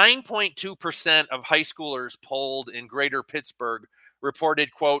 found 9.2% of high schoolers polled in greater Pittsburgh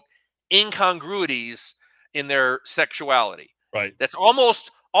reported, quote, incongruities in their sexuality. Right. That's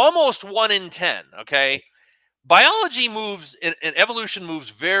almost 1 in 10, okay? Biology moves and evolution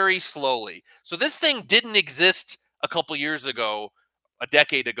moves very slowly. So this thing didn't exist a couple years ago, a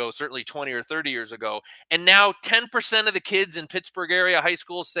decade ago, certainly 20 or 30 years ago. And now 10% of the kids in Pittsburgh area high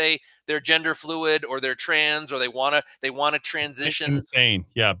schools say they're gender fluid or they're trans or they want to transition. It's insane.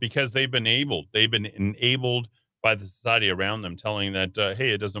 Yeah, because they've been enabled by the society around them, telling that,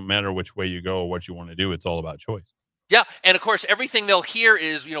 hey, it doesn't matter which way you go or what you want to do. It's all about choice. Yeah, and of course, everything they'll hear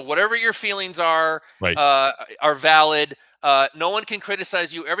is, whatever your feelings are, right. Are valid. No one can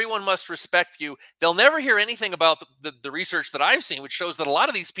criticize you. Everyone must respect you. They'll never hear anything about the research that I've seen, which shows that a lot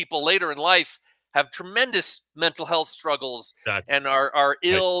of these people later in life have tremendous mental health struggles and are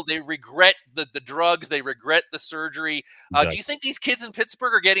ill. Right. They regret the drugs. They regret the surgery. Do you think these kids in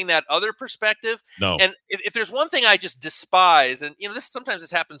Pittsburgh are getting that other perspective? No. And if there's one thing I just despise, and sometimes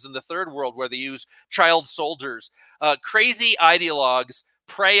this happens in the third world where they use child soldiers, crazy ideologues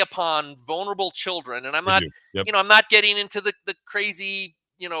prey upon vulnerable children. And I'm not, I'm not getting into the crazy,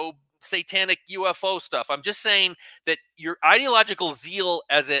 satanic UFO stuff. I'm just saying that your ideological zeal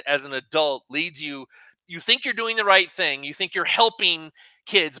as an adult leads you think you're doing the right thing. You think you're helping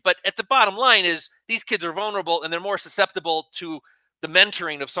kids, but at the bottom line is these kids are vulnerable and they're more susceptible to the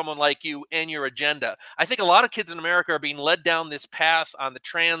mentoring of someone like you and your agenda. I think a lot of kids in America are being led down this path on the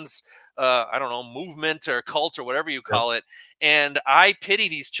trans, I don't know, movement or cult or whatever you call it. And I pity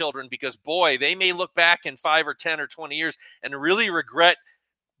these children because, boy, they may look back in 5 or 10 or 20 years and really regret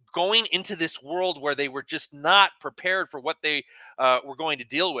going into this world where they were just not prepared for what they were going to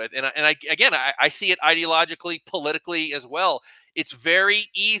deal with. And I see it ideologically, politically as well. It's very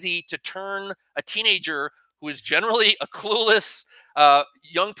easy to turn a teenager who is generally a clueless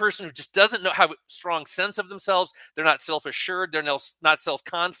young person who just doesn't have a strong sense of themselves. They're not self-assured. They're not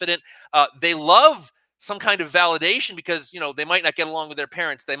self-confident. They love some kind of validation because, they might not get along with their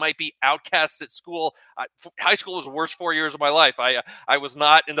parents. They might be outcasts at school. High school was the worst 4 years of my life. I was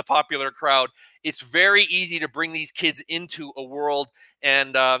not in the popular crowd. It's very easy to bring these kids into a world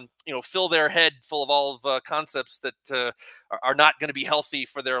and, fill their head full of all of concepts that are not going to be healthy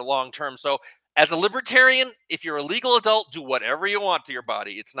for their long term. So as a libertarian, if you're a legal adult, do whatever you want to your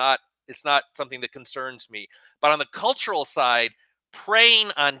body. It's not something that concerns me. But on the cultural side,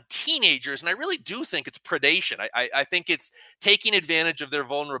 preying on teenagers, and I really do think it's predation. I think it's taking advantage of their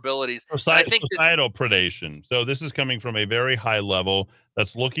vulnerabilities. I think societal predation. So this is coming from a very high level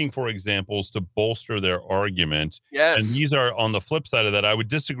that's looking for examples to bolster their argument. Yes. And these are on the flip side of that. I would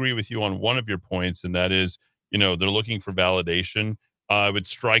disagree with you on one of your points, and that is, they're looking for validation. I would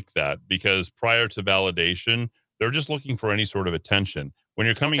strike that because prior to validation, they're just looking for any sort of attention. When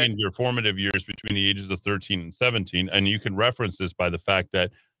you're coming into your formative years between the ages of 13 and 17, and you can reference this by the fact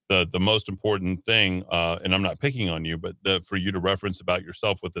that the most important thing, and I'm not picking on you, but for you to reference about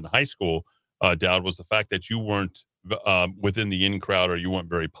yourself within high school, Dowd, was the fact that you weren't within the in crowd or you weren't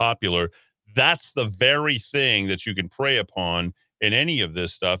very popular. That's the very thing that you can prey upon in any of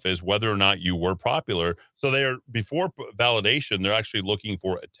this stuff, is whether or not you were popular. So they're, before validation, they're actually looking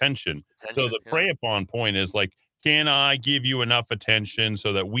for attention. So the prey upon point is like, can I give you enough attention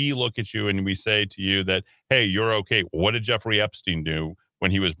so that we look at you and we say to you that, hey, you're okay? What did Jeffrey Epstein do when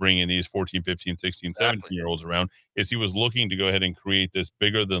he was bringing these 14, 15, 16, 17-year-olds around? Is he was looking to go ahead and create this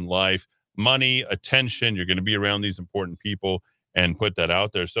bigger than life money, attention. You're going to be around these important people and put that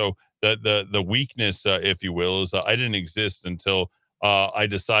out there. So the weakness, if you will, is I didn't exist until I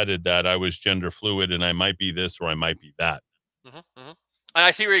decided that I was gender fluid and I might be this or I might be that.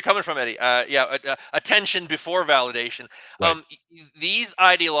 I see where you're coming from, Eddie. Attention before validation. Right. These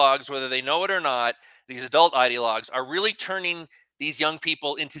ideologues, whether they know it or not, these adult ideologues are really turning these young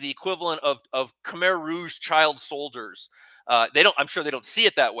people into the equivalent of Khmer Rouge child soldiers. I'm sure they don't see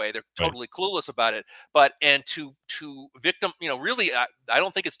it that way. They're totally clueless about it. And to victim, really, I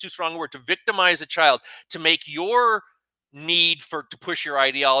don't think it's too strong a word, to victimize a child, to make your need to push your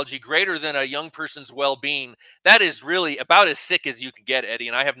ideology greater than a young person's well-being. That is really about as sick as you can get, Eddie.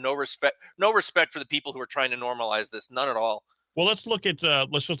 And I have no respect for the people who are trying to normalize this. None at all. Well, let's just look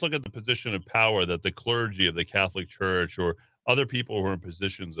at the position of power that the clergy of the Catholic Church or other people who are in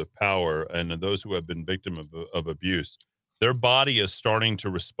positions of power and those who have been victim of abuse, their body is starting to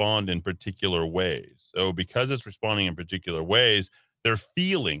respond in particular ways. So because it's responding in particular ways, they're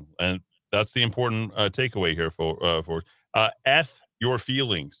feeling, and that's the important takeaway here for F your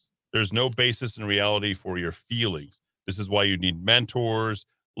feelings. There's no basis in reality for your feelings. This is why you need mentors,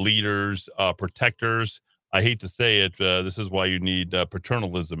 leaders, protectors. I hate to say it. This is why you need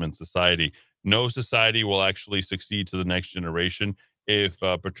paternalism in society. No society will actually succeed to the next generation if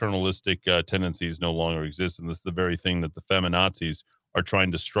paternalistic tendencies no longer exist. And this is the very thing that the feminazis are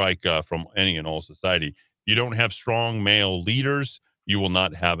trying to strike from any and all society. You don't have strong male leaders, you will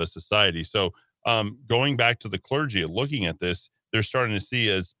not have a society. So going back to the clergy and looking at this, they're starting to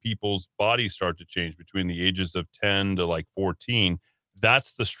see as people's bodies start to change between the ages of 10 to like 14.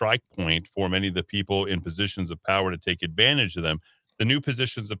 That's the strike point for many of the people in positions of power to take advantage of them. The new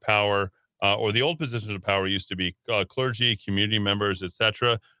positions of power or the old positions of power used to be clergy, community members,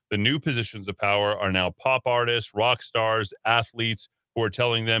 etc. The new positions of power are now pop artists, rock stars, athletes who are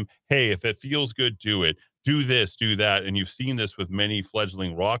telling them, hey, if it feels good, do it. Do this, do that. And you've seen this with many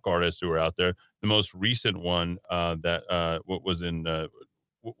fledgling rock artists who are out there. The most recent one what was the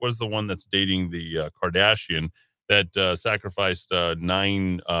one that's dating the Kardashian that sacrificed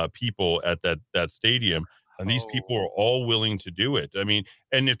 9 people at that stadium. And these people are all willing to do it. I mean,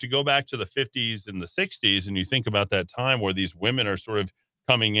 and if you go back to the 50s and the 60s and you think about that time where these women are sort of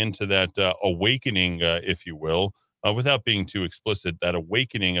coming into that awakening, if you will, without being too explicit, that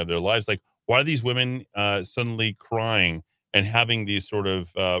awakening of their lives, like, why are these women suddenly crying and having these sort of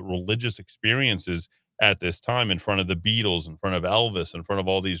religious experiences at this time in front of the Beatles, in front of Elvis, in front of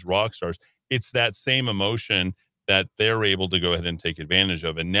all these rock stars? It's that same emotion that they're able to go ahead and take advantage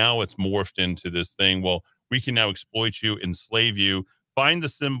of. And now it's morphed into this thing. Well, we can now exploit you, enslave you, find the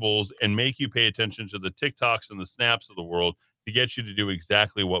symbols, and make you pay attention to the TikToks and the snaps of the world to get you to do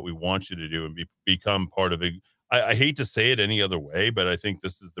exactly what we want you to do and become part of it. I hate to say it any other way, but I think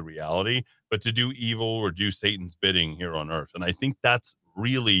this is the reality. But to do evil or do Satan's bidding here on earth. And I think that's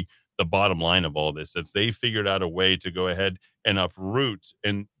really the bottom line of all this. If they figured out a way to go ahead and uproot,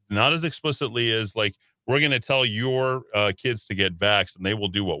 and not as explicitly as like, we're going to tell your kids to get vaxxed and they will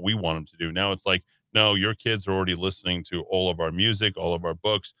do what we want them to do. Now it's like, no, your kids are already listening to all of our music, all of our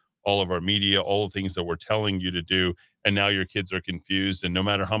books, all of our media, all the things that we're telling you to do. And now your kids are confused. And no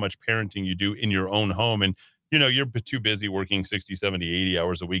matter how much parenting you do in your own home, and you're too busy working 60, 70, 80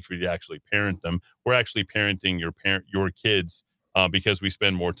 hours a week for you to actually parent them. We're actually parenting your kids because we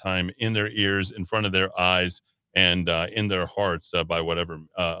spend more time in their ears, in front of their eyes, and in their hearts by whatever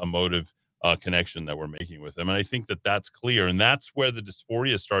emotive connection that we're making with them. And I think that that's clear. And that's where the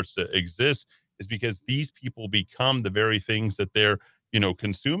dysphoria starts to exist, is because these people become the very things that they're,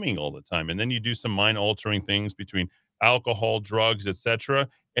 consuming all the time. And then you do some mind altering things between alcohol, drugs, etc.,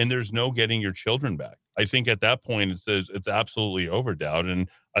 and there's no getting your children back. I think at that point it's absolutely over, Dowd. And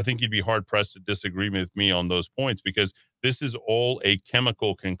I think you'd be hard pressed to disagree with me on those points, because this is all a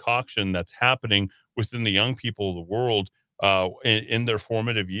chemical concoction that's happening within the young people of the world in their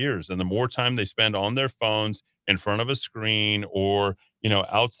formative years. And the more time they spend on their phones, in front of a screen, or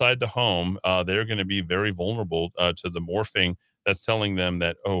outside the home, they're going to be very vulnerable to the morphing that's telling them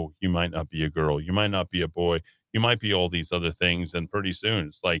that, oh, you might not be a girl, you might not be a boy, you might be all these other things. And pretty soon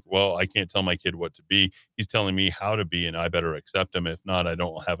it's like, well, I can't tell my kid what to be. He's telling me how to be, and I better accept him. If not, I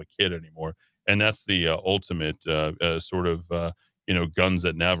don't have a kid anymore. And that's the ultimate sort of, guns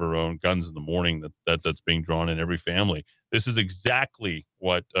at Navarone, guns in the morning that's being drawn in every family. This is exactly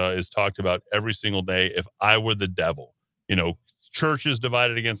what is talked about every single day. If I were the devil, churches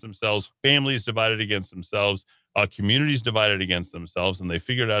divided against themselves, families divided against themselves, communities divided against themselves, and they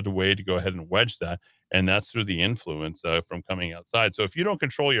figured out a way to go ahead and wedge that. And that's through the influence from coming outside. So if you don't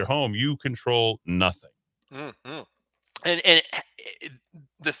control your home, you control nothing. Mm-hmm. And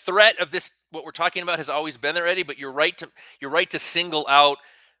the threat of this, what we're talking about, has always been there, Eddie. But you're right to single out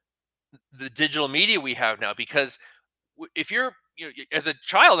the digital media we have now, because if you're as a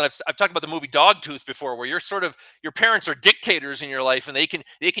child, and I've talked about the movie Dogtooth before, where your parents are dictators in your life, and they can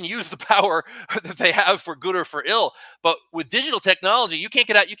use the power that they have for good or for ill. But with digital technology, you can't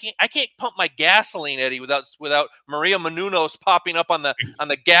get out. I can't pump my gasoline, Eddie, without Maria Menounos popping up on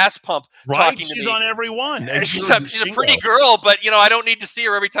the gas pump, right? Talking She's to me. on every one. She's a pretty girl, but I don't need to see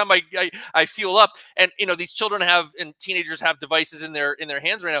her every time I fuel up. And these children and teenagers have devices in their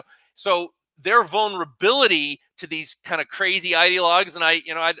hands right now, so their vulnerability to these kind of crazy ideologues, and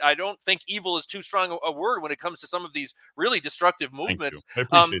I don't think evil is too strong a word when it comes to some of these really destructive movements.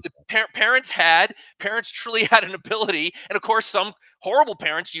 Parents truly had an ability, and of course some horrible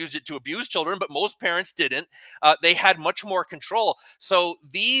parents used it to abuse children, but most parents didn't. They had much more control. So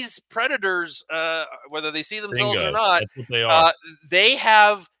these predators, whether they see themselves or not, that's what they are. They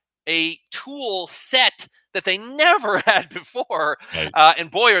have a tool set that they never had before. Right. And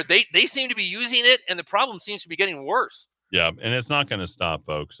boy, they seem to be using it, and the problem seems to be getting worse. Yeah, and it's not going to stop,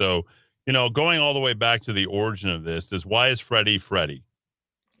 folks. So, going all the way back to the origin of this is, why is Freddie Freddie?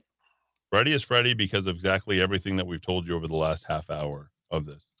 Freddie is Freddie because of exactly everything that we've told you over the last half hour of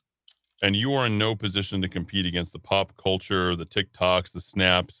this. And you are in no position to compete against the pop culture, the TikToks, the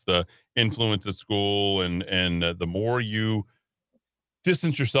snaps, the influence at school, and the more you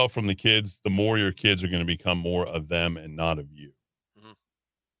distance yourself from the kids, the more your kids are going to become more of them and not of you. Mm-hmm.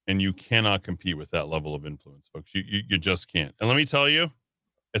 And you cannot compete with that level of influence, folks. You just can't. And let me tell you,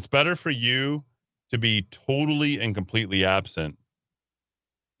 it's better for you to be totally and completely absent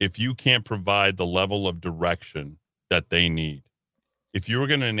if you can't provide the level of direction that they need. If you were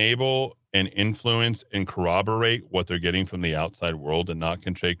going to enable and influence and corroborate what they're getting from the outside world and not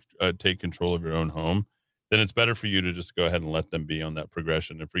take control of your own home, then it's better for you to just go ahead and let them be on that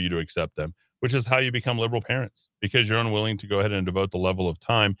progression, and for you to accept them, which is how you become liberal parents, because you're unwilling to go ahead and devote the level of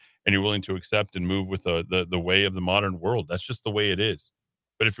time, and you're willing to accept and move with the way of the modern world. That's just the way it is.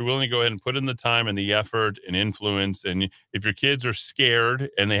 But if you're willing to go ahead and put in the time and the effort and influence, and if your kids are scared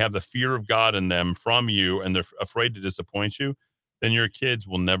and they have the fear of God in them from you, and they're afraid to disappoint you, then your kids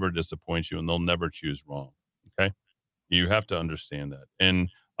will never disappoint you, and they'll never choose wrong. Okay? You have to understand that. And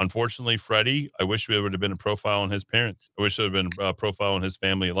unfortunately, Freddie, I wish there would have been a profile on his parents. I wish there would have been a profile on his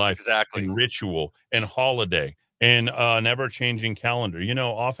family life. Exactly. And ritual and holiday and never-changing calendar.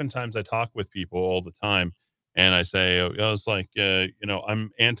 Oftentimes I talk with people all the time, and I say, it's like,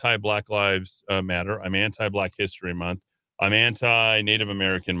 I'm anti-Black Lives Matter. I'm anti-Black History Month. I'm anti-Native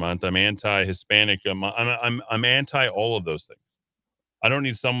American month. I'm anti-Hispanic. I'm anti all of those things. I don't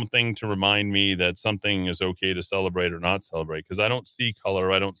need something to remind me that something is okay to celebrate or not celebrate, because I don't see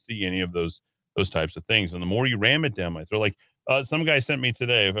color. I don't see any of those types of things. And the more you ram it down my throat, like some guy sent me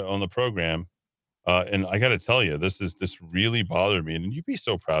today on the program, and I got to tell you, this really bothered me. And you'd be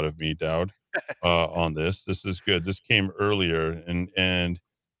so proud of me, Dowd, on this. This is good. This came earlier, and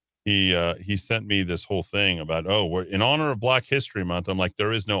he sent me this whole thing about, we're in honor of Black History Month. I'm like,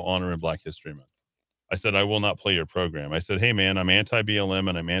 there is no honor in Black History Month. I said, I will not play your program. I said, hey, man, I'm anti-BLM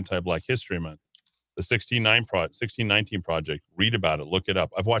and I'm anti-Black History Month. The 1619 Project, read about it, look it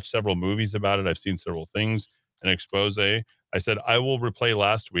up. I've watched several movies about it. I've seen several things, an expose. I said, I will replay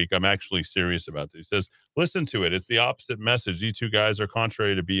last week. I'm actually serious about this. He says, listen to it. It's the opposite message. These two guys are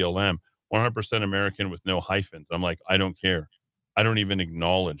contrary to BLM, 100% American with no hyphens. I'm like, I don't care. I don't even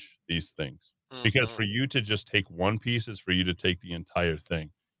acknowledge these things, because for you to just take one piece is for you to take the entire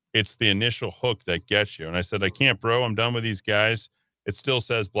thing. It's the initial hook that gets you. And I said, I can't, bro. I'm done with these guys. It still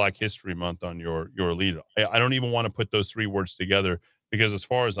says Black History Month on your lead. I don't even want to put those three words together, because as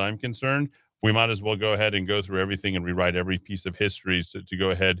far as I'm concerned, we might as well go ahead and go through everything and rewrite every piece of history to go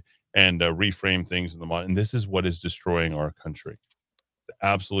ahead and reframe things in the mind. And this is what is destroying our country.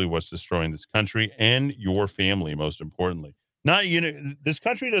 Absolutely what's destroying this country and your family, most importantly. Not, this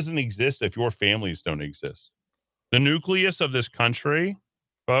country doesn't exist if your families don't exist. The nucleus of this country,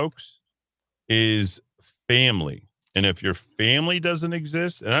 folks, is family. And if your family doesn't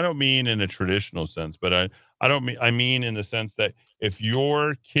exist, and I don't mean in a traditional sense, but I mean in the sense that if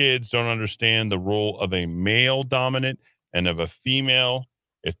your kids don't understand the role of a male dominant and of a female,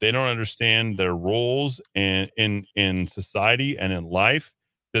 if they don't understand their roles in society and in life,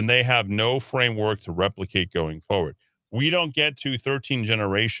 then they have no framework to replicate going forward. We don't get to 13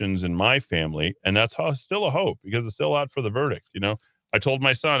 generations in my family, and that's still a hope, because it's still out for the verdict. I told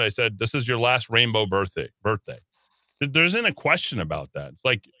my son, I said, this is your last rainbow birthday. There isn't a question about that. It's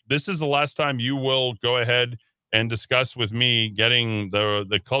like, this is the last time you will go ahead and discuss with me getting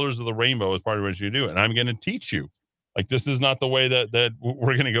the colors of the rainbow as part of what you do. And I'm going to teach you. Like, this is not the way that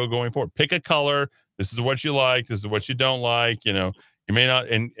we're going to go going forward. Pick a color. This is what you like. This is what you don't like. You may not.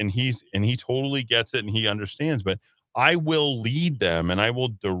 And he totally gets it and he understands. But I will lead them and I will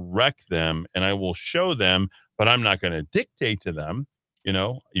direct them and I will show them, but I'm not going to dictate to them.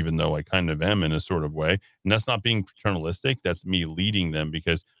 Even though I kind of am in a sort of way. And that's not being paternalistic. That's me leading them,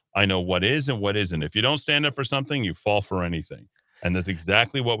 because I know what is and what isn't. If you don't stand up for something, you fall for anything. And that's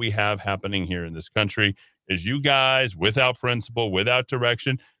exactly what we have happening here in this country, is you guys without principle, without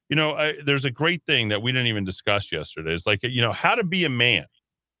direction. There's a great thing that we didn't even discuss yesterday. It's like, how to be a man.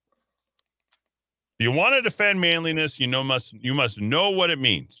 If you want to defend manliness, you must know what it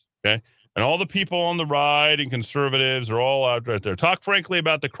means. Okay. And all the people on the right and conservatives are all out right there. Talk frankly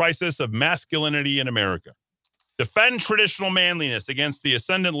about the crisis of masculinity in America. Defend traditional manliness against the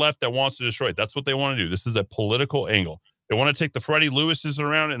ascendant left that wants to destroy it. That's what they want to do. This is a political angle. They want to take the Freddie Lewises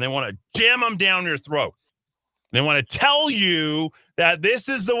around and they want to jam them down your throat. They want to tell you that this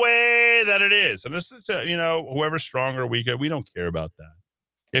is the way that it is. And this is, whoever's strong or weak, we don't care about that.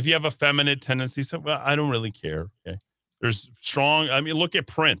 If you have effeminate tendencies, well, I don't really care. Okay. There's strong. Look at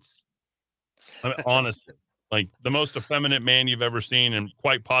Prince. Honestly, like the most effeminate man you've ever seen, and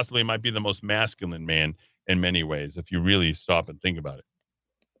quite possibly might be the most masculine man in many ways, if you really stop and think about it.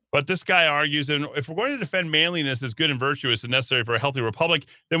 But this guy argues that if we're going to defend manliness as good and virtuous and necessary for a healthy republic,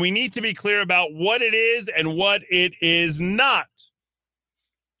 then we need to be clear about what it is and what it is not.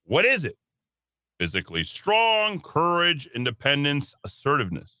 What is it? Physically strong, courage, independence,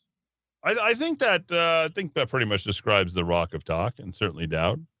 assertiveness. I think that pretty much describes the Rock of Talk, and certainly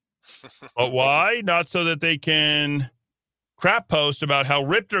Dowd. But why? Not so that they can crap post about how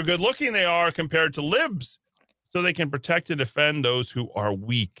ripped or good looking they are compared to libs, so they can protect and defend those who are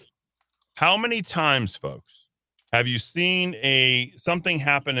weak. How many times, folks, have you seen something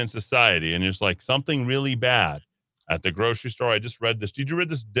happen in society and it's like something really bad at the grocery store? I just read this. Did you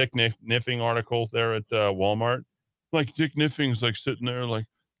read this Dick Niffing article there at Walmart? Like, Dick Niffing's like sitting there like,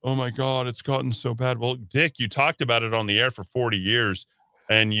 oh my God, it's gotten so bad. Well, Dick, you talked about it on the air for 40 years.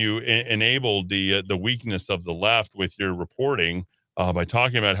 And you enabled the weakness of the left with your reporting by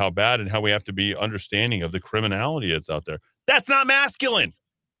talking about how bad and how we have to be understanding of the criminality that's out there. That's not masculine.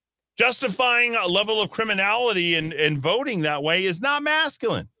 Justifying a level of criminality and voting that way is not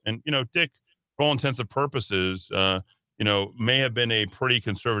masculine. And, Dick, for all intents and purposes, may have been a pretty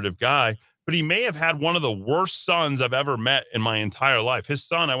conservative guy, but he may have had one of the worst sons I've ever met in my entire life. His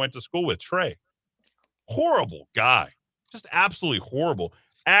son I went to school with, Trey. Horrible guy. Just absolutely horrible.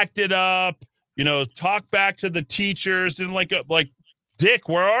 Acted up, talk back to the teachers and like Dick,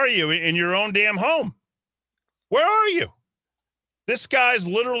 where are you in your own damn home? Where are you? This guy's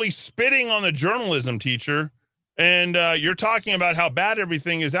literally spitting on the journalism teacher, and you're talking about how bad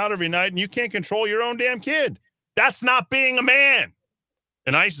everything is out every night, and you can't control your own damn kid. That's not being a man.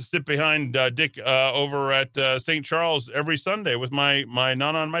 And I used to sit behind Dick over at St. Charles every Sunday with my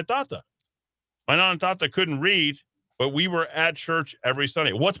nana and my tata. My nana and tata couldn't read, but we were at church every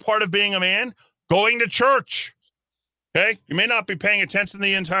Sunday. What's part of being a man? Going to church. Okay? You may not be paying attention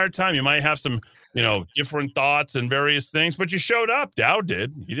the entire time. You might have some, different thoughts and various things, but you showed up. Dow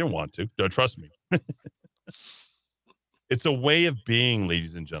did. He didn't want to. Trust me. It's a way of being,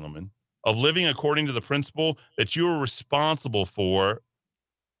 ladies and gentlemen, of living according to the principle that you are responsible for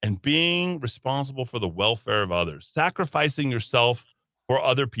and being responsible for the welfare of others, sacrificing yourself for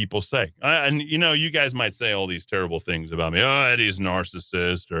other people's sake. And, you guys might say all these terrible things about me. Oh, Eddie's a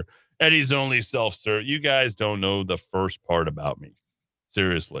narcissist, or Eddie's only self-serve. You guys don't know the first part about me.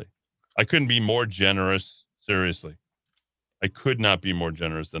 Seriously. I couldn't be more generous. Seriously. I could not be more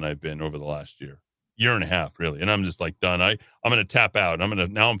generous than I've been over the last year and a half, really. And I'm just like done. I'm going to tap out.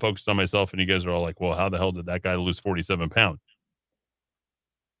 Now I'm focused on myself, and you guys are all like, well, how the hell did that guy lose 47 pounds?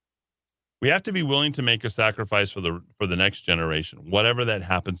 We have to be willing to make a sacrifice for the next generation, whatever that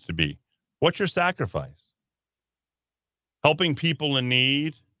happens to be. What's your sacrifice? Helping people in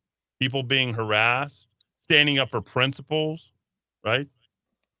need, people being harassed, standing up for principles, right?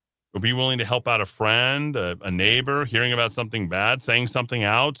 Or be willing to help out a friend, a neighbor, hearing about something bad, saying something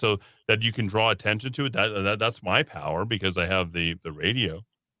out so that you can draw attention to it. That's my power because I have the radio.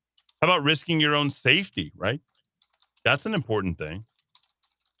 How about risking your own safety, right? That's an important thing.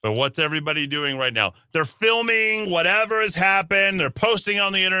 But what's everybody doing right now? They're filming whatever has happened. They're posting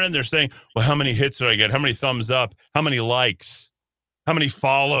on the internet. They're saying, well, how many hits did I get? How many thumbs up? How many likes? How many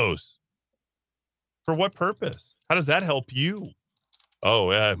follows? For what purpose? How does that help you?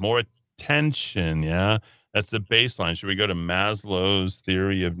 Oh, yeah, more attention, yeah. That's the baseline. Should we go to Maslow's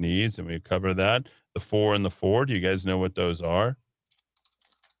theory of needs and we cover that? The 4 and the 4. Do you guys know what those are?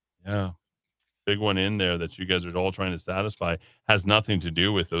 Yeah. Big one in there that you guys are all trying to satisfy has nothing to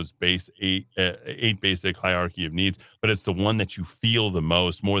do with those eight basic hierarchy of needs, but it's the one that you feel the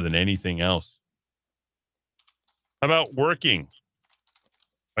most more than anything else. How about working?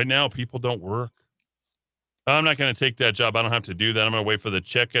 Right now, people don't work. I'm not going to take that job. I don't have to do that. I'm going to wait for the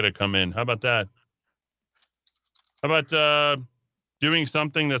check to come in. How about that? How about doing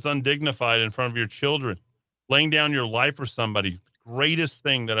something that's undignified in front of your children? Laying down your life for somebody. Greatest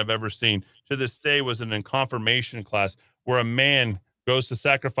thing that I've ever seen to this day was in a confirmation class where a man goes to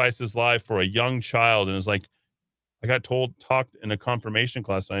sacrifice his life for a young child. And it's like, I got talked in a confirmation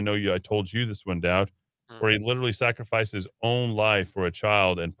class. And I know I told you this one, Dowd, where he literally sacrificed his own life for a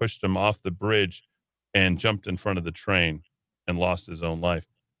child and pushed him off the bridge and jumped in front of the train and lost his own life.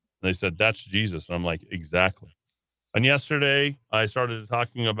 And they said, that's Jesus. And I'm like, exactly. And yesterday I started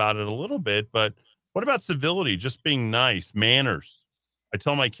talking about it a little bit, but what about civility? Just being nice, manners. I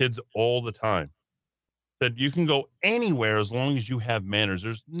tell my kids all the time that you can go anywhere as long as you have manners.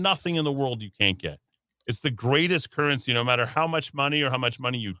 There's nothing in the world you can't get. It's the greatest currency, no matter how much money or how much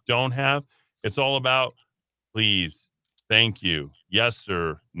money you don't have. It's all about please, thank you, yes,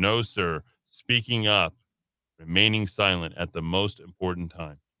 sir, no, sir, speaking up, remaining silent at the most important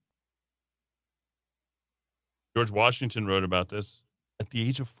time. George Washington wrote about this at the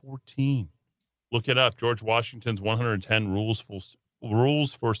age of 14. Look it up. George Washington's 110 rules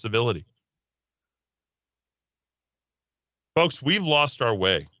for civility. Folks, we've lost our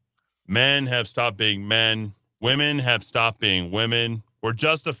way. Men have stopped being men. Women have stopped being women. We're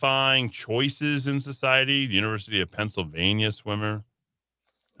justifying choices in society. The University of Pennsylvania swimmer.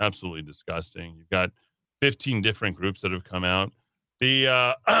 Absolutely disgusting. You've got 15 different groups that have come out.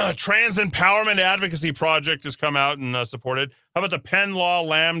 The Trans Empowerment Advocacy Project has come out and supported. How about the Penn Law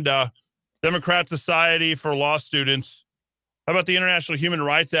Lambda, Democrat Society for Law Students? How about the International Human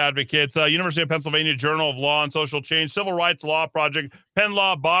Rights Advocates, University of Pennsylvania Journal of Law and Social Change, Civil Rights Law Project, Penn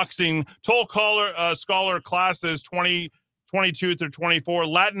Law Boxing, Toll Scholar Classes 2022 through 24,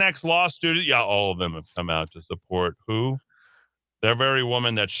 Latinx Law Students. Yeah, all of them have come out to support who? The very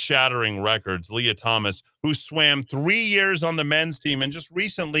woman that's shattering records, Leah Thomas, who swam 3 years on the men's team and just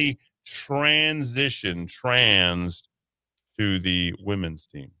recently transed to the women's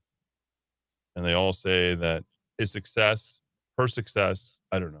team. And they all say that his success, her success,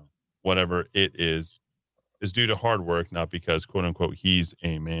 I don't know, whatever it is due to hard work, not because, quote unquote, he's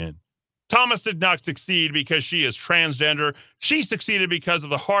a man. Thomas did not succeed because she is transgender. She succeeded because of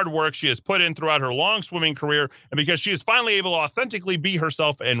the hard work she has put in throughout her long swimming career and because she is finally able to authentically be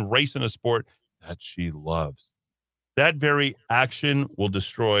herself and race in a sport that she loves. That very action will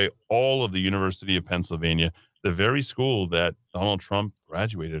destroy all of the University of Pennsylvania, the very school that Donald Trump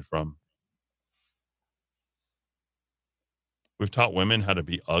graduated from. We've taught women how to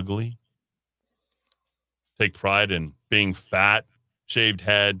be ugly, take pride in being fat, shaved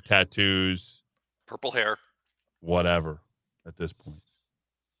head, tattoos, purple hair, whatever at this point.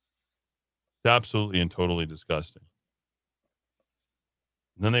 It's absolutely and totally disgusting.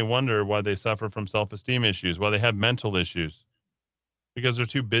 And then they wonder why they suffer from self-esteem issues, why they have mental issues, because they're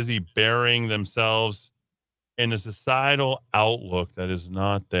too busy burying themselves in a societal outlook that is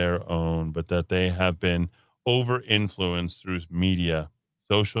not their own, but that they have been over-influenced through media,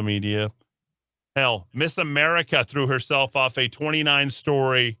 social media. Hell, Miss America threw herself off a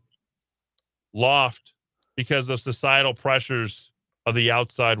 29-story loft because of societal pressures of the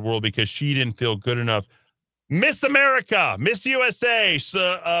outside world because she didn't feel good enough. Miss America, Miss USA,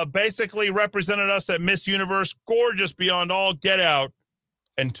 basically represented us at Miss Universe, gorgeous beyond all get out,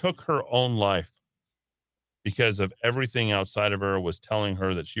 and took her own life because of everything outside of her was telling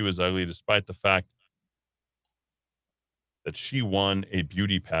her that she was ugly, despite the fact that she won a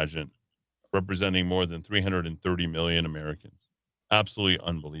beauty pageant representing more than 330 million Americans. Absolutely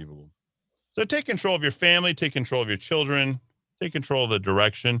unbelievable. So take control of your family, take control of your children, take control of the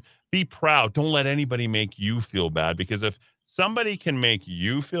direction. Be proud. Don't let anybody make you feel bad, because if somebody can make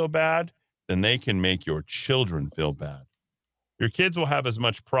you feel bad, then they can make your children feel bad. Your kids will have as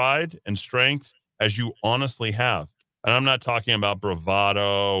much pride and strength as you honestly have. And I'm not talking about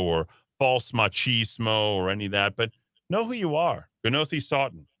bravado or false machismo or any of that, but know who you are. Gnothe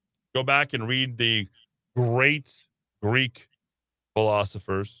Sauton. Go back and read the great Greek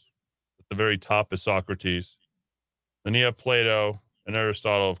philosophers. At the very top is Socrates. Then you have Plato and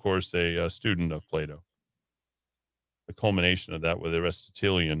Aristotle, of course, a student of Plato. The culmination of that with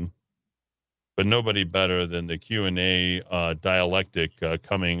Aristotelian. But nobody better than the Q&A dialectic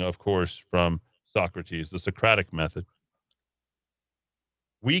coming, of course, from Socrates, the Socratic method.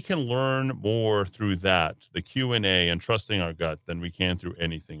 We can learn more through that, the Q&A and trusting our gut, than we can through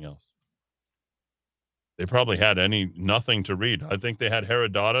anything else. They probably had nothing to read. I think they had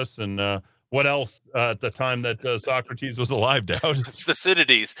Herodotus and what else at the time that Socrates was alive, Dowd?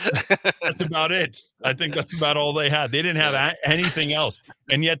 Thucydides. That's about it. I think that's about all they had. They didn't have anything else.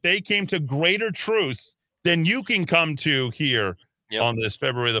 And yet they came to greater truths than you can come to here on this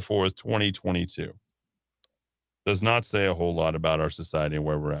February the 4th, 2022. Does not say a whole lot about our society and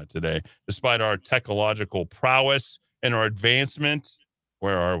where we're at today. Despite our technological prowess and our advancement,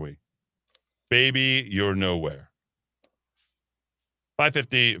 where are we? Baby, you're nowhere.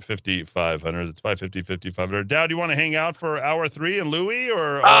 550, 500. It's 550, 500. Dowd, do you want to hang out for hour 3 and Louis?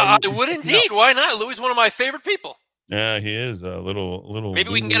 Or I would indeed. Why not? Louis is one of my favorite people. Yeah, he is a little. Maybe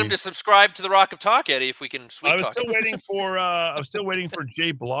we can get him to subscribe to the Rock of Talk, Eddie, if we can sweet talk. I was still waiting for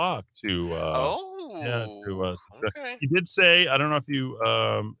Jay Block to. Okay. He did say, I don't know if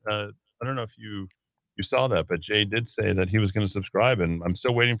you you saw that, but Jay did say that he was going to subscribe, and I'm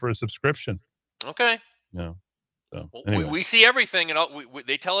still waiting for a subscription. Okay. No. So anyway. we see everything, and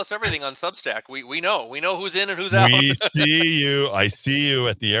they tell us everything on Substack. We know who's in and who's out. We see you. I see you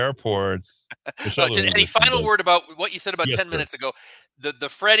at the airports. Any final word about what you said about 10 minutes ago? The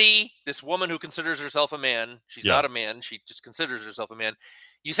Freddie, this woman who considers herself a man. She's not a man. She just considers herself a man.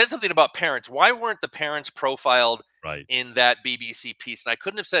 You said something about parents. Why weren't the parents profiled in that BBC piece? And I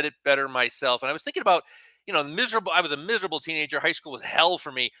couldn't have said it better myself. And I was thinking about, I was a miserable teenager. High school was hell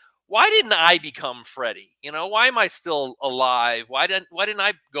for me. Why didn't I become Freddie? Why am I still alive? Why didn't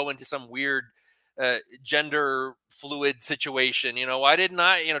I go into some weird gender fluid situation? Why didn't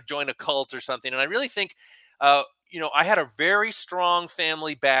I, join a cult or something? And I really think, I had a very strong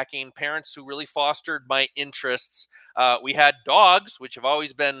family backing, parents who really fostered my interests. We had dogs, which have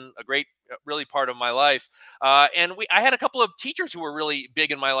always been a great, really part of my life. And I had a couple of teachers who were really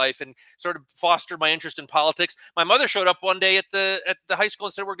big in my life and sort of fostered my interest in politics. My mother showed up one day at the high school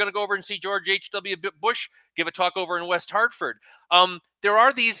and said, we're going to go over and see George H.W. Bush give a talk over in West Hartford. There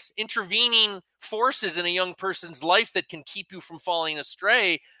are these intervening forces in a young person's life that can keep you from falling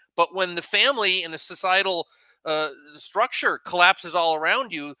astray. But when the family and the societal structure collapses all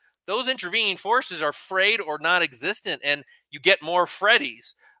around you, those intervening forces are frayed or non-existent, and you get more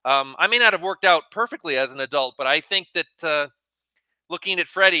Freddies. I may not have worked out perfectly as an adult, but I think that looking at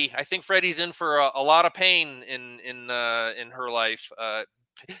Freddie, I think Freddie's in for a lot of pain in her life,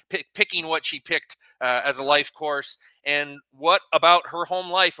 picking what she picked as a life course. And what about her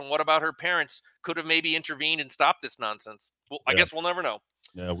home life and what about her parents could have maybe intervened and stopped this nonsense? Well, I guess we'll never know.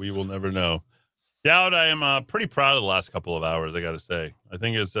 Yeah, we will never know. Dowd, I am pretty proud of the last couple of hours, I got to say. I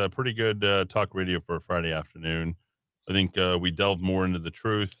think it's pretty good talk radio for a Friday afternoon. I think we delved more into the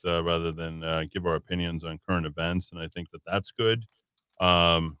truth rather than give our opinions on current events, and I think that that's good.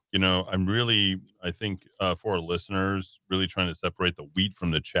 I'm really, I think for our listeners, really trying to separate the wheat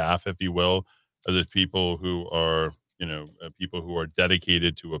from the chaff, if you will, of the people who are, people who are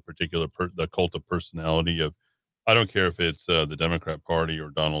dedicated to a particular the cult of personality of, I don't care if it's the Democrat Party or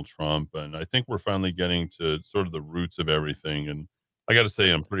Donald Trump. And I think we're finally getting to sort of the roots of everything. And I got to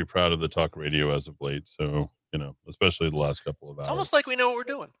say, I'm pretty proud of the talk radio as of late. So, especially the last couple of hours. It's almost like we know what we're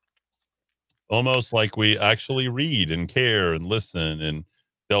doing. Almost like we actually read and care and listen and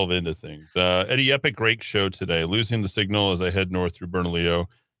delve into things. Eddie, epic great show today. Losing the signal as I head north through Bernalillo.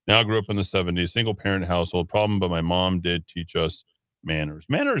 Now grew up in the 70s, single parent household. Problem, but my mom did teach us manners.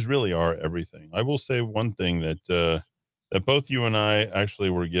 Manners really are everything. I will say one thing that both you and I actually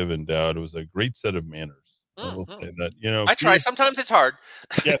were given, Dowd. It was a great set of manners. I will say that, I try. Sometimes it's hard.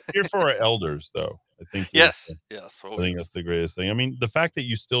 Yeah, fear for our elders, though. I think. Yes. I think that's the greatest thing. I mean, the fact that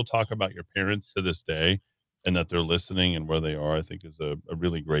you still talk about your parents to this day and that they're listening and where they are, I think is a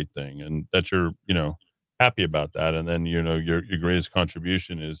really great thing. And that you're, happy about that. And then, your greatest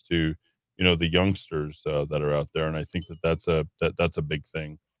contribution is to, the youngsters that are out there. And I think that's a big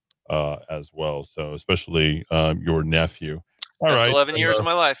thing as well. So especially your nephew. All Best right. 11 years of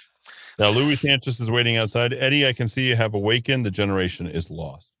my life. Now, Louis Sanchez is waiting outside. Eddie, I can see you have awakened. The generation is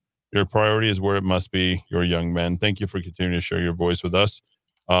lost. Your priority is where it must be. You're a young man. Thank you for continuing to share your voice with us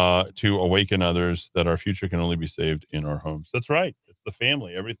to awaken others that our future can only be saved in our homes. That's right. It's the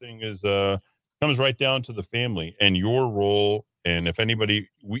family. Everything is comes right down to the family and your role. And if anybody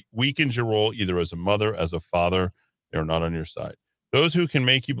weakens your role, either as a mother, as a father, they're not on your side. Those who can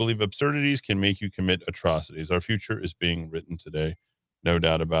make you believe absurdities can make you commit atrocities. Our future is being written today. No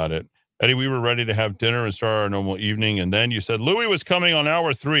doubt about it. Eddie, we were ready to have dinner and start our normal evening. And then you said Louis was coming on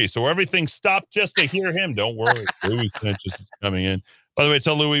hour 3. So everything stopped just to hear him. Don't worry. Louis Sanchez is coming in. By the way,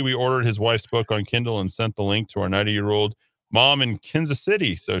 tell Louis we ordered his wife's book on Kindle and sent the link to our 90-year-old mom in Kansas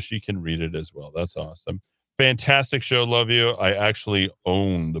City so she can read it as well. That's awesome. Fantastic show. Love you. I actually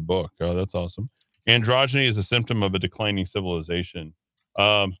own the book. Oh, that's awesome. Androgyny is a symptom of a declining civilization.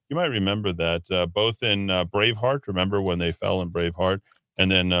 You might remember that both in Braveheart, remember when they fell in Braveheart, and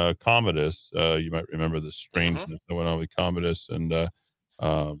then Commodus, you might remember the strangeness that went on with Commodus and,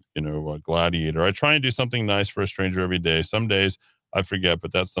 Gladiator. I try and do something nice for a stranger every day. Some days I forget,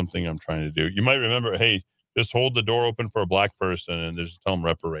 but that's something I'm trying to do. You might remember, hey, just hold the door open for a black person and just tell them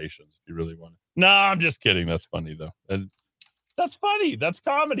reparations if you really want to. No, I'm just kidding. That's funny, though. That's funny. That's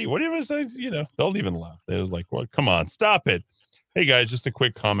comedy. What do you even say? They'll even laugh. They're like, well, come on, stop it. Hey, guys, just a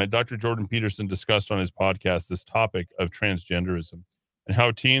quick comment. Dr. Jordan Peterson discussed on his podcast this topic of transgenderism and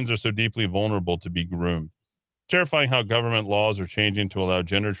how teens are so deeply vulnerable to be groomed. Terrifying how government laws are changing to allow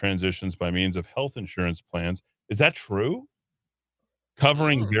gender transitions by means of health insurance plans. Is that true?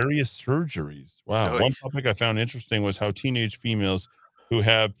 Covering various surgeries. Wow. One topic I found interesting was how teenage females who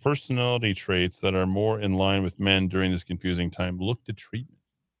have personality traits that are more in line with men during this confusing time look to treatment.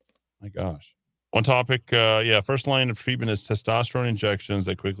 My gosh. One topic, first line of treatment is testosterone injections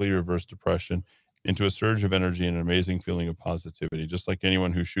that quickly reverse depression into a surge of energy and an amazing feeling of positivity. Just like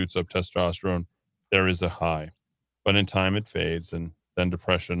anyone who shoots up testosterone, there is a high. But in time, it fades, and then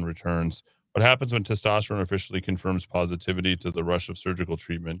depression returns. What happens when testosterone officially confirms positivity to the rush of surgical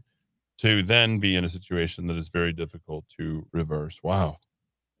treatment to then be in a situation that is very difficult to reverse? Wow.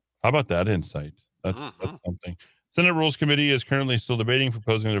 How about that insight? That's something. Senate Rules Committee is currently still debating,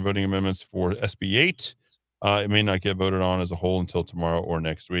 proposing their voting amendments for SB 8. It may not get voted on as a whole until tomorrow or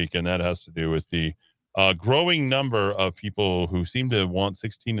next week, and that has to do with the growing number of people who seem to want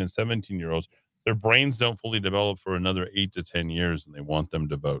 16 and 17-year-olds. Their brains don't fully develop for another 8 to 10 years, and they want them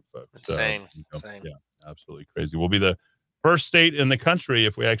to vote, folks. Insane. Yeah, absolutely crazy. We'll be the first state in the country,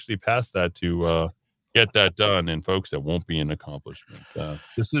 if we actually pass that, to get that done. And, folks, it won't be an accomplishment.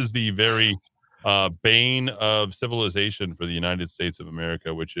 This is the very bane of civilization for the United States of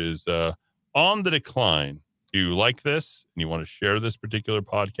America, which is on the decline. If you like this and you want to share this particular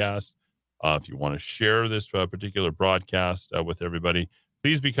podcast, if you want to share this particular broadcast with everybody,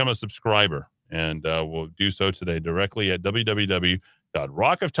 please become a subscriber. And we'll do so today directly at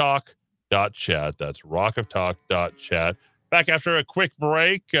www.rockoftalk.chat. That's rockoftalk.chat. Back after a quick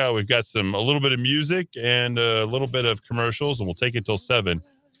break. We've got a little bit of music and a little bit of commercials, and we'll take it till 7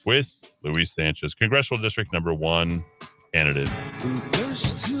 with Luis Sanchez, Congressional District number 1 candidate. We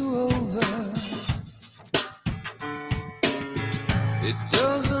pushed you over. It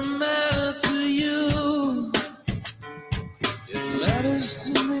doesn't matter to you. It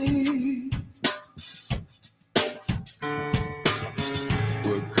matters to me.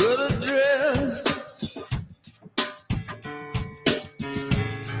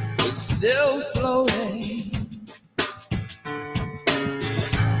 it's still floating.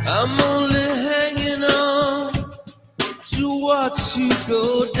 I'm only hanging on to watch you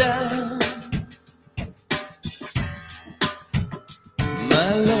go down,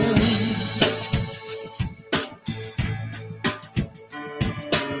 my love.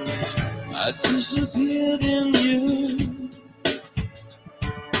 I disappeared in you.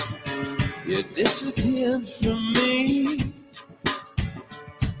 You disappeared from me.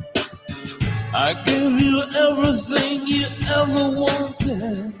 I gave you everything you ever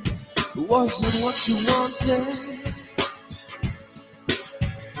wanted. It wasn't what you wanted.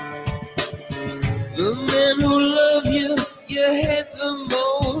 The men who love you, you hate the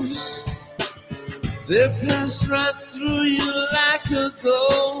most. They pass right through you like a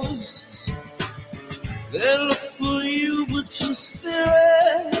ghost. They look for you, but your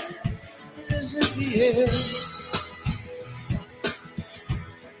spirit is in the air.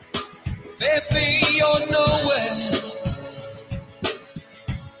 Baby, you're nowhere.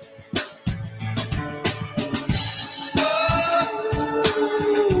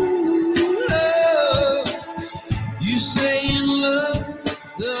 You say in love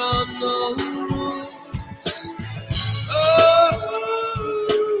there are no rules. Oh,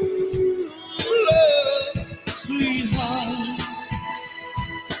 love, sweetheart,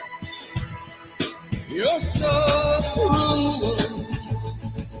 you're so cruel.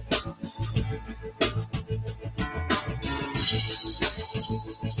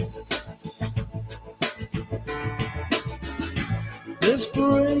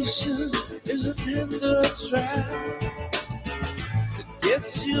 Desperation is a tender trap. It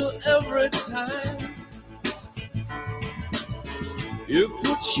gets you every time. You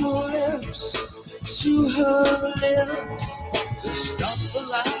put your lips to her lips to stop the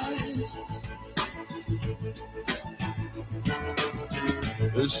light.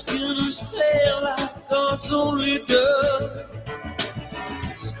 Her skin is pale like God's only dove.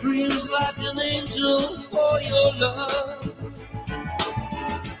 Screams like an angel for your love.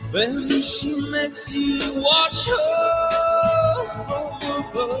 When she makes you watch her from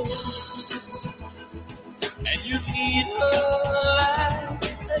above, and you need her like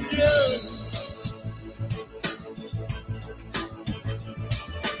a girl.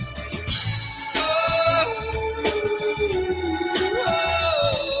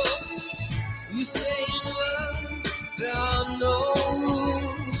 You say in love there are no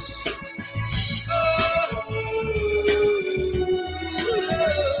rules.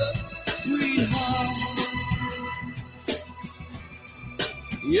 Sweetheart,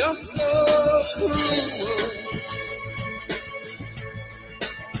 you're so cruel.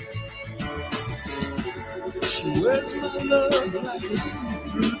 She wears my love like a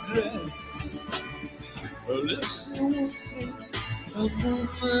see-through dress. Her lips are walking, her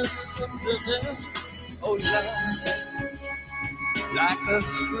movement something else. Oh, love, like a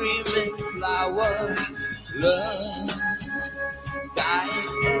screaming flower. Love,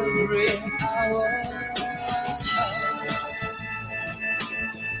 dying every hour.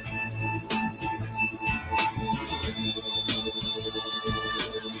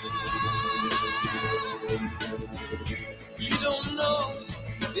 You don't know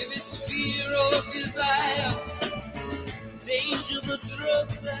if it's fear or desire. Danger, the drug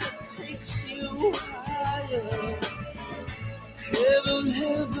that takes you higher. Heaven,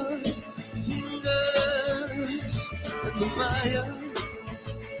 heaven, fingers in the mire.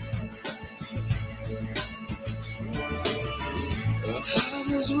 The heart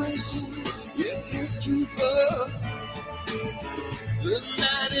is racing, you can't keep up. The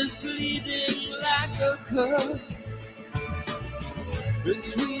night is bleeding like a cup.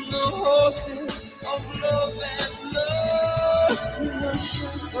 Between the horses of love and lust, in the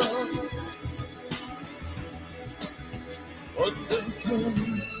shadow, wonderful.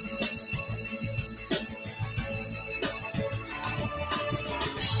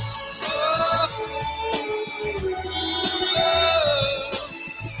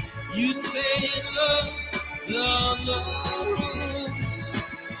 You say in love there are no rules.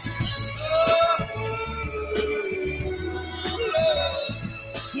 Love,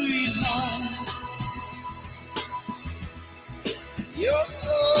 sweetheart, you're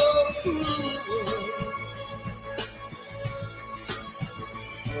so cruel.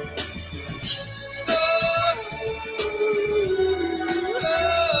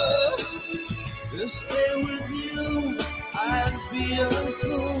 To stay with you, I'd be a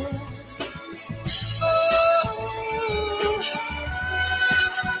fool.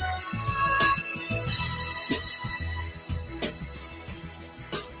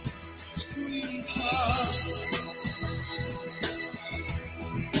 Sweetheart,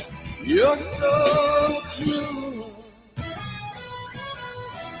 You're so cruel.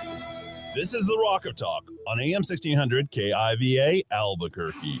 This is the Rock of Talk on AM 1600 KIVA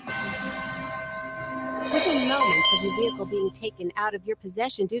Albuquerque. Within moments of your vehicle being taken out of your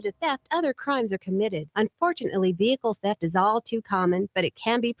possession due to theft, other crimes are committed. Unfortunately, vehicle theft is all too common, but it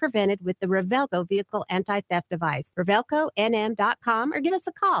can be prevented with the Revelco Vehicle Anti-Theft Device. RevelcoNM.com or give us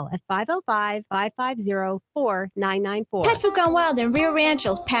a call at 505-550-4994. Pet Food Gone Wild in Rio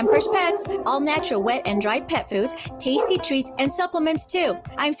Rancho, Pampers Pets, all natural wet and dry pet foods, tasty treats, and supplements too.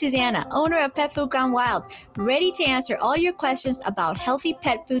 I'm Susanna, owner of Pet Food Gone Wild, ready to answer all your questions about healthy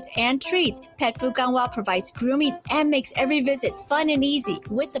pet foods and treats. Pet Food Gone Wild provides grooming and makes every visit fun and easy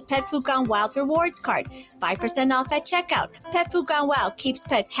with the Pet Food Gone Wild Rewards Card. 5% off at checkout. Pet Food Gone Wild keeps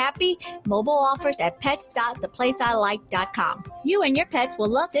pets happy. Mobile offers at pets.theplaceilike.com. You and your pets will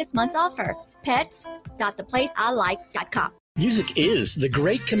love this month's offer. Pets.theplaceilike.com. Music is the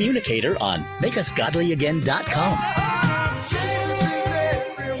great communicator on MakeUsGodlyAgain.com.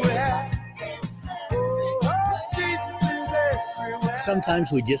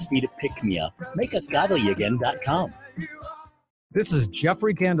 Sometimes we just need a pick-me-up. MakeUsGodlyAgain.com. This is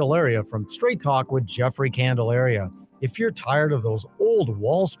Jeffrey Candelaria from Straight Talk with Jeffrey Candelaria. If you're tired of those old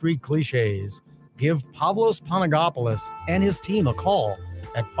Wall Street cliches, give Pavlos Panagopoulos and his team a call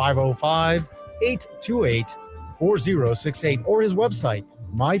at 505-828-4068 or his website,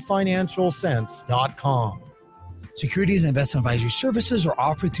 myfinancialsense.com. Securities and investment advisory services are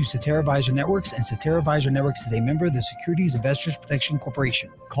offered through Cetera Advisor Networks, and Cetera Advisor Networks is a member of the Securities Investors Protection Corporation.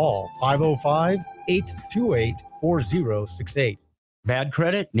 Call 505-828-4068. Bad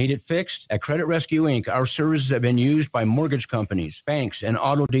credit? Need it fixed? At Credit Rescue Inc., our services have been used by mortgage companies, banks, and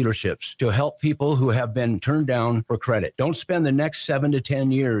auto dealerships to help people who have been turned down for credit. Don't spend the next 7 to 10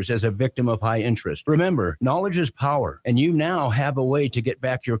 years as a victim of high interest. Remember, knowledge is power, and you now have a way to get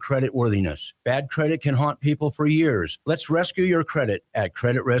back your credit worthiness. Bad credit can haunt people for years. Let's rescue your credit at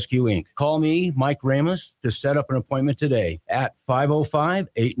Credit Rescue Inc. Call me, Mike Ramos, to set up an appointment today at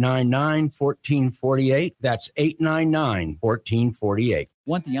 505-899-1448. That's 899-1448.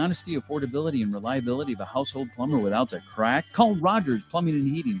 Want the honesty, affordability, and reliability of a household plumber without the crack? Call Rogers Plumbing and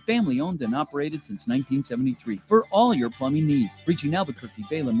Heating, family owned and operated since 1973 for all your plumbing needs. Reaching Albuquerque,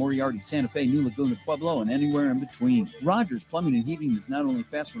 Balen, Moriarty, Santa Fe, New Laguna, Pueblo, and anywhere in between. Rogers Plumbing and Heating is not only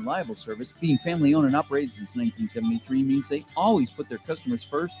fast and reliable service, being family owned and operated since 1973 means they always put their customers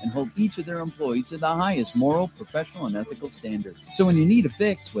first and hold each of their employees to the highest moral, professional, and ethical standards. So when you need a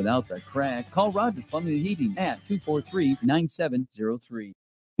fix without the crack, call Rogers Plumbing and Heating at 243-9703.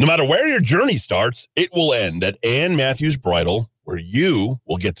 No matter where your journey starts, it will end at Ann Matthews Bridal, where you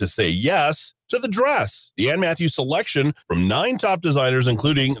will get to say yes to the dress. The Ann Matthews selection from 9 top designers,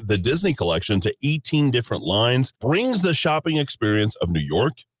 including the Disney collection, to 18 different lines, brings the shopping experience of New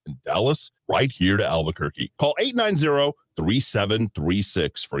York and Dallas right here to Albuquerque. Call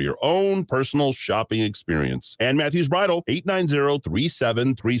 890-3736 for your own personal shopping experience. Ann Matthews Bridal,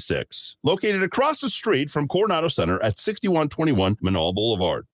 890-3736. Located across the street from Coronado Center at 6121 Manal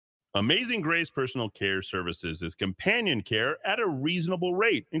Boulevard. Amazing Grace Personal Care Services is companion care at a reasonable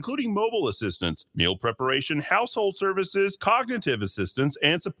rate, including mobile assistance, meal preparation, household services, cognitive assistance,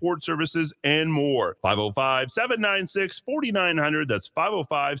 and support services, and more. 505-796-4900. That's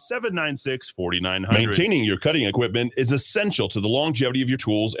 505-796-4900. Maintaining your cutting equipment is essential to the longevity of your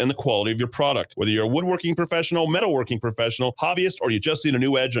tools and the quality of your product. Whether you're a woodworking professional, metalworking professional, hobbyist, or you just need a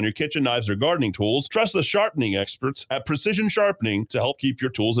new edge on your kitchen knives or gardening tools, trust the sharpening experts at Precision Sharpening to help keep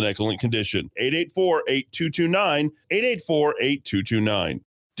your tools in excellent condition. 884-8229, 884-8229.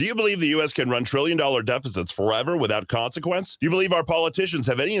 Do you believe the U.S. can run trillion-dollar deficits forever without consequence? Do you believe our politicians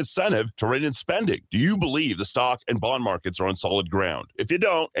have any incentive to rein in spending? Do you believe the stock and bond markets are on solid ground? If you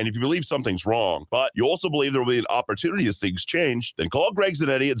don't, and if you believe something's wrong, but you also believe there will be an opportunity as things change, then call Greg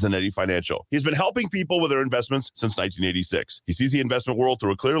Zanetti at Zanetti Financial. He's been helping people with their investments since 1986. He sees the investment world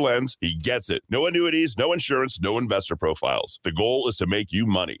through a clear lens. He gets it. No annuities, no insurance, no investor profiles. The goal is to make you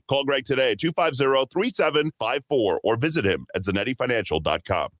money. Call Greg today at 250-3754 or visit him at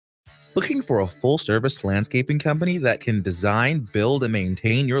ZanettiFinancial.com. Looking for a full-service landscaping company that can design, build, and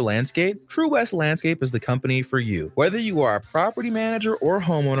maintain your landscape? True West Landscape is the company for you. Whether you are a property manager or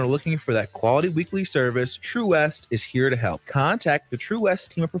homeowner looking for that quality weekly service, True West is here to help. Contact the True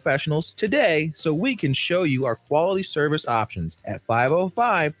West team of professionals today so we can show you our quality service options at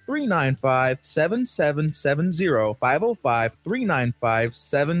 505-395-7770,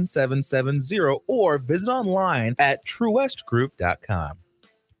 505-395-7770, or visit online at truewestgroup.com.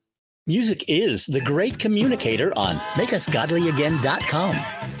 Music is the great communicator on MakeUsGodlyAgain.com.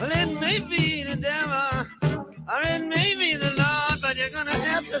 Well, it may be the devil, or it may be the Lord, but you're gonna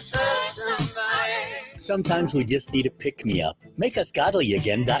have got to serve somebody. Sometimes we just need a pick-me-up.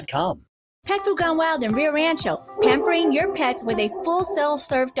 MakeUsGodlyAgain.com. Pet Food Gone Wild in Rio Rancho, pampering your pets with a full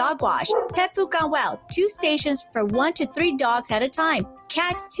self-serve dog wash. Pet Food Gone Wild, 2 stations for 1 to 3 dogs at a time.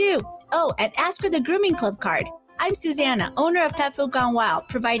 Cats too. Oh, and ask for the Grooming Club card. I'm Susanna, owner of Pet Food Gone Wild,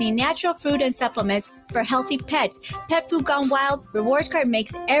 providing natural food and supplements for healthy pets. Pet Food Gone Wild rewards card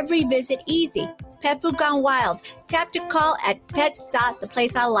makes every visit easy. Pet Food Gone Wild. Tap to call at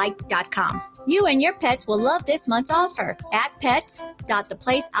pets.theplaceilike.com. You and your pets will love this month's offer at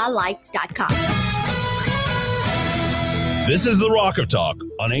pets.theplaceilike.com. This is the Rock of Talk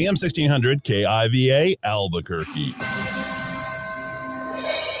on AM 1600 KIVA Albuquerque.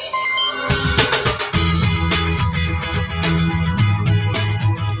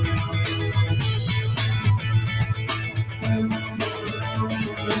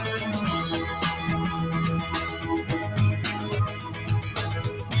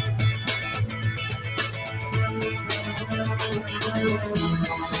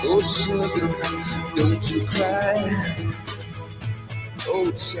 Oh, sugar, don't you cry. Oh,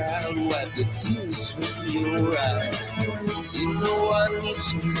 child, wipe the tears from your eye. You know I need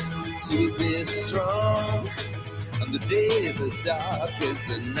you to be strong. And the day is as dark as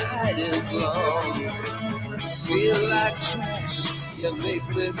the night is long. Feel like trash, you make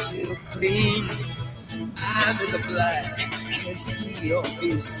me feel clean. I'm in the black, can't see or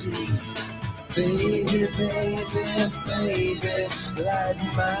be seen. Baby, baby, baby, light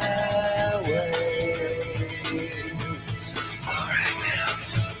my way. All right now.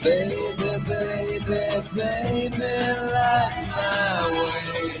 Baby, baby, baby, light my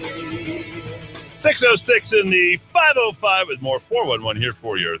way. 6:06 in the 5:05 with more 411 here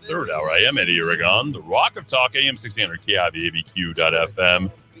for your third hour. I am Eddie Aragon, the Rock of Talk, AM 1600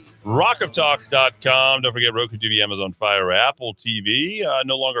 KIVABQ.FM. rockoftalk.com. Don't forget Roku TV, Amazon Fire, Apple TV.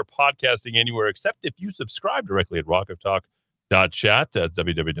 No longer podcasting anywhere except if you subscribe directly at rockoftalk.chat. That's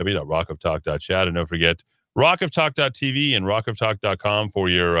www.rockoftalk.chat. And don't forget rockoftalk.tv and rockoftalk.com for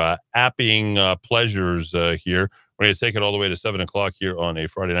your apping pleasures here. We're going to take it all the way to 7 o'clock here on a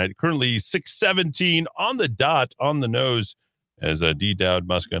Friday night. Currently 6:17 on the dot, on the nose, as D. Dowd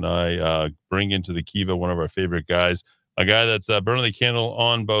Muska and I bring into the Kiva one of our favorite guys. A guy that's burning the candle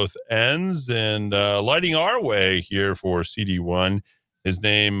on both ends and lighting our way here for CD1. His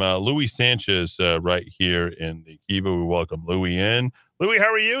name, Louis Sanchez, right here in the Kiva. We welcome Louis in. Louis,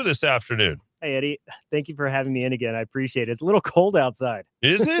 how are you this afternoon? Hey, Eddie. Thank you for having me in again. I appreciate it. It's a little cold outside.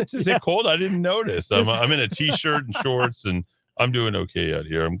 Is it? Is it cold? I didn't notice. I'm in a T-shirt and shorts, and I'm doing okay out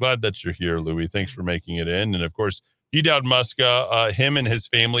here. I'm glad that you're here, Louis. Thanks for making it in. And, of course, D. Dowd Muska, him and his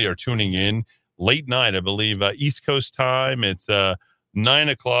family are tuning in. Late night, I believe, East Coast time. It's 9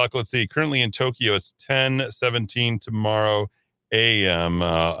 o'clock. Let's see. Currently in Tokyo, it's 10:17 tomorrow a.m.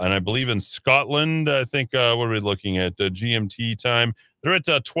 And I believe in Scotland, I think, what are we looking at? GMT time. They're at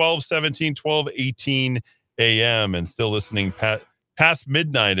 12:17, 12:18 a.m. and still listening past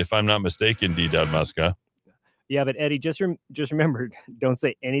midnight, if I'm not mistaken, D. Dowd Muska. Yeah, but Eddie, just remember, don't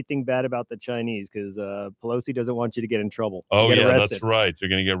say anything bad about the Chinese because Pelosi doesn't want you to get in trouble. Oh, yeah, that's right. You're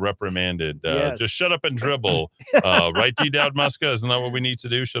going to get reprimanded. Yes. Just shut up and dribble. Right, D. Dowd Muska? Isn't that what we need to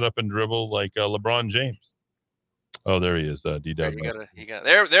do? Shut up and dribble like LeBron James. Oh, there he is, D. Dowd Muska.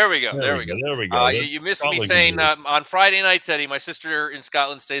 There we go. There we go. There we go. You missed me saying on Friday nights, Eddie, my sister in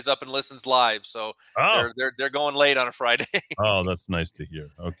Scotland stays up and listens live. So they're going late on a Friday. Oh, that's nice to hear.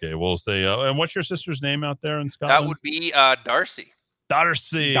 Okay, we'll say, and what's your sister's name out there in Scotland? That would be Darcy.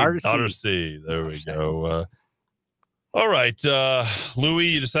 Darcy. There we go. All right, Louis,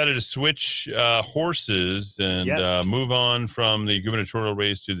 you decided to switch horses and move on from the gubernatorial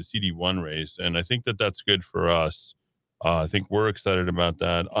race to the CD1 race, and I think that that's good for us. I think we're excited about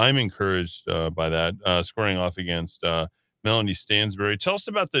that. I'm encouraged by that, squaring off against Melanie Stansbury. Tell us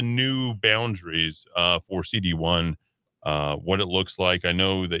about the new boundaries for CD1, what it looks like. I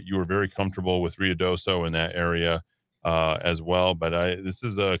know that you were very comfortable with Ruidoso in that area as well, but this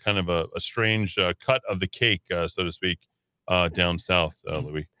is a kind of a strange cut of the cake, so to speak, down south,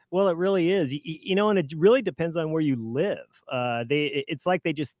 Louis. Well, it really is, and it really depends on where you live. It's like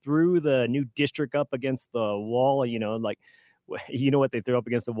they just threw the new district up against the wall, like, what they threw up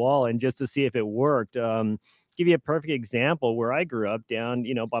against the wall, and just to see if it worked. Give you a perfect example where I grew up down,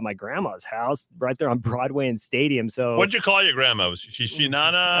 by my grandma's house, right there on Broadway and Stadium. So, what'd you call your grandma? Was she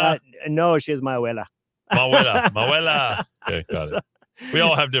Nana? No, she is my abuela. My abuela. Okay, got it. We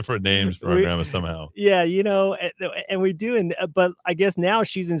all have different names for our grandma somehow. Yeah, and we do, but I guess now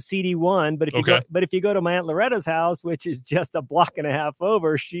she's in CD1. But if you go to my Aunt Loretta's house, which is just a block and a half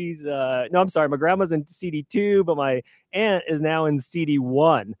over, she's no, I'm sorry, my grandma's in CD2, but my aunt is now in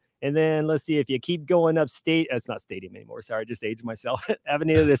CD1. And then let's see, if you keep going upstate, it's not Stadium anymore. Sorry, I just aged myself.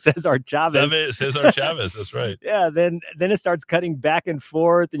 Avenida de Cesar Chavez. Cesar Chavez, that's right. Yeah, then it starts cutting back and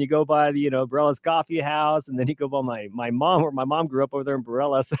forth, and you go by the Barelas Coffee House, and then you go by my mom, where my mom grew up over there in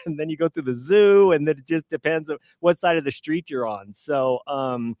Barelas, and then you go through the zoo, and then it just depends on what side of the street you're on. So,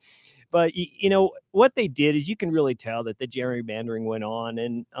 but what they did is you can really tell that the gerrymandering went on,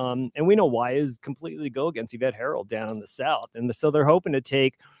 and we know why is completely go against Yvette Herald down in the South, and so they're hoping to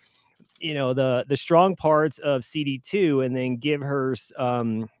take the strong parts of CD2 and then give her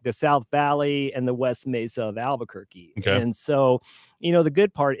the South Valley and the West Mesa of Albuquerque. Okay. And so, the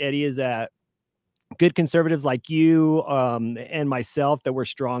good part, Eddie, is that good conservatives like you and myself that were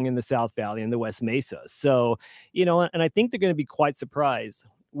strong in the South Valley and the West Mesa. So, and I think they're going to be quite surprised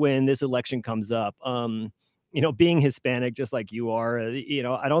when this election comes up. Being Hispanic, just like you are,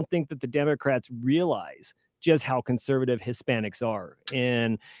 I don't think that the Democrats realize just how conservative Hispanics are.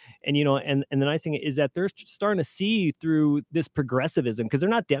 And the nice thing is that they're starting to see through this progressivism, because they're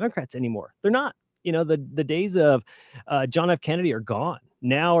not Democrats anymore. They're not. The days of John F. Kennedy are gone.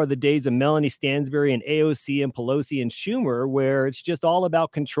 Now are the days of Melanie Stansbury and AOC and Pelosi and Schumer, where it's just all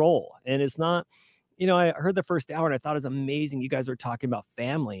about control. And it's not, I heard the first hour and I thought it was amazing. You guys were talking about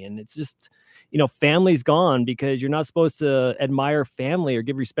family, and it's just, family's gone, because you're not supposed to admire family or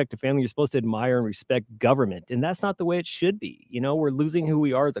give respect to family. You're supposed to admire and respect government. And that's not the way it should be. We're losing who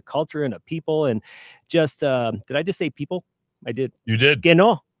we are as a culture and a people. And just, did I just say people? I did. You did.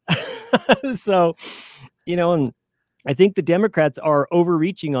 So, and I think the Democrats are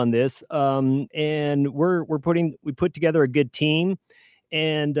overreaching on this. And we put together a good team.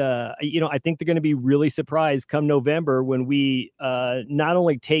 And, I think they're going to be really surprised come November when we not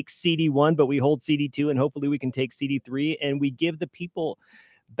only take CD1, but we hold CD2, and hopefully we can take CD3, and we give the people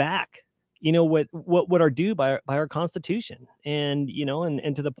back, what are due by our Constitution. And,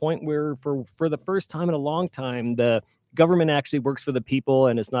 and to the point where for the first time in a long time, the government actually works for the people,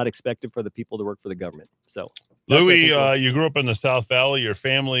 and it's not expected for the people to work for the government. So, Louis, you grew up in the South Valley. Your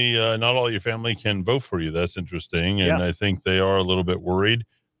family, not all your family can vote for you. That's interesting. And Yeah. I think they are a little bit worried.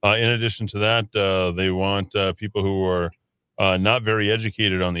 In addition to that, they want people who are not very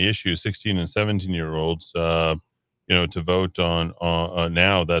educated on the issue, 16 and 17-year-olds, to vote on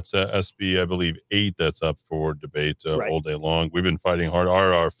now. That's SB, I believe, 8 that's up for debate all day long. We've been fighting hard.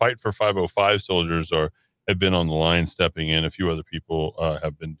 Our Fight for 505 soldiers have been on the line stepping in. A few other people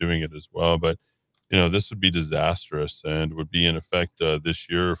have been doing it as well. But this would be disastrous and would be in effect this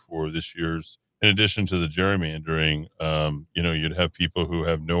year for this year's, in addition to the gerrymandering. You'd have people who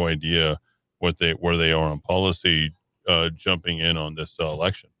have no idea where they are on policy jumping in on this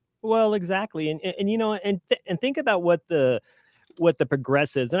election. Well, exactly. And think about what the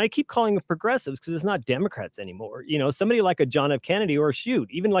progressives, and I keep calling them progressives because it's not Democrats anymore. Somebody like a John F. Kennedy, or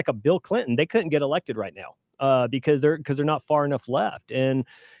even like a Bill Clinton, they couldn't get elected right now because they're not far enough left. And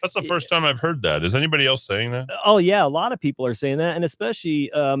that's the first time I've heard that. Is anybody else saying that? Oh yeah, a lot of people are saying that, and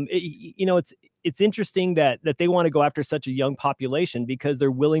especially it's interesting that they want to go after such a young population because they're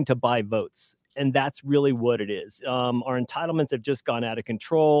willing to buy votes. And that's really what it is. Our entitlements have just gone out of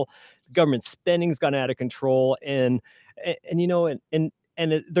control. Government spending's gone out of control, and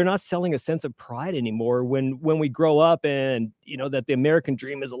they're not selling a sense of pride anymore when we grow up and that the American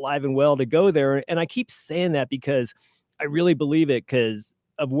dream is alive and well to go there. And I keep saying that because I really believe it, because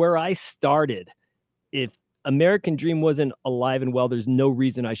of where I started. If American dream wasn't alive and well, there's no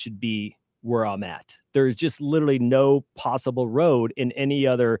reason I should be where I'm at. There's just literally no possible road in any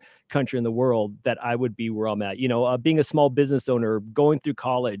other country in the world that I would be where I'm at. Being a small business owner, going through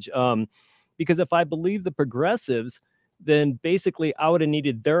college, because if I believe the progressives, then basically I would have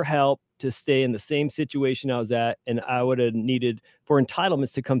needed their help to stay in the same situation I was at, and I would have needed for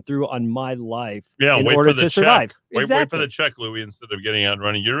entitlements to come through on my life in wait order for the to check. survive. Wait Exactly. for the check, Louis, instead of getting out and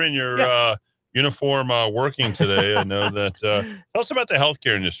running. You're in your uniform working today. I know that. Tell us about the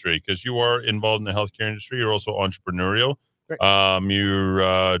healthcare industry, because you are involved in the healthcare industry. You're also entrepreneurial.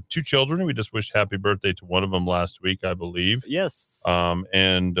 You're 2 children. We just wished happy birthday to one of them last week, I believe. Yes.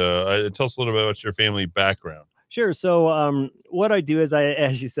 And tell us a little bit about your family background. Sure. So what I do is,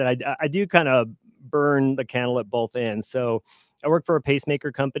 as you said, I do kind of burn the candle at both ends. So I work for a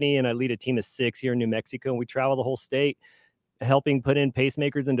pacemaker company, and I lead a team of 6 here in New Mexico, and we travel the whole state helping put in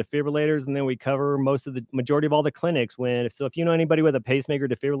pacemakers and defibrillators, and then we cover the majority of all the clinics. If you know anybody with a pacemaker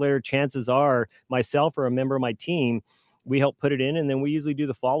defibrillator, chances are myself or a member of my team we help put it in, and then we usually do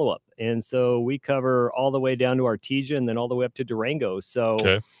the follow-up. And so we cover all the way down to Artesia and then all the way up to Durango.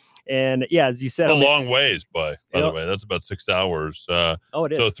 So, and yeah, as you said, a long ways, by the way, that's about 6 hours. It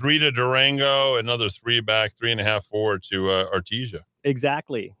is. So 3 to Durango, another 3 back, 3.5 forward to Artesia.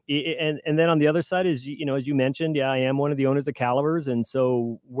 Exactly. And then on the other side is, as you mentioned, I am one of the owners of Calibers. And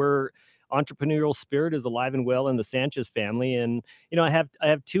so entrepreneurial spirit is alive and well in the Sanchez family. And, I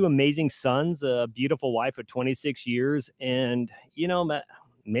have 2 amazing sons, a beautiful wife of 26 years. And,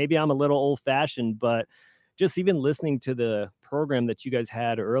 maybe I'm a little old fashioned, but just even listening to the program that you guys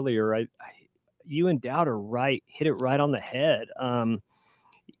had earlier, you and Dowd are hit it right on the head.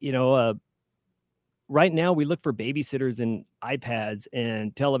 Right now we look for babysitters and iPads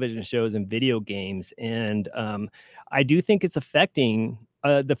and television shows and video games. And I do think it's affecting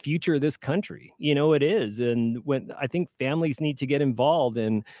the future of this country. It is. And when I think families need to get involved.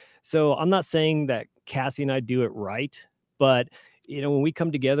 And so I'm not saying that Cassie and I do it right, but when we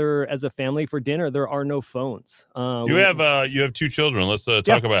come together as a family for dinner, there are no phones. You have 2 children. Let's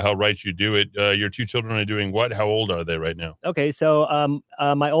talk about how right you do it. Your 2 children are doing what? How old are they right now? Okay, so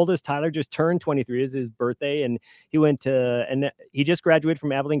my oldest Tyler just turned 23. Is his birthday, and he just graduated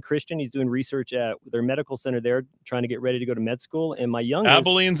from Abilene Christian. He's doing research at their medical center there, trying to get ready to go to med school. And my youngest,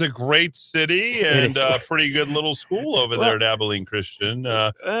 Abilene's a great city and a pretty good little school over there at Abilene Christian.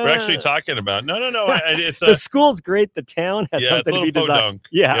 We're actually talking about it's the school's great. The town has something to be designed. Podunk.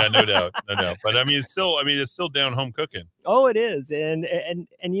 Yeah, no doubt. But it's still down home cooking. Oh, it is, and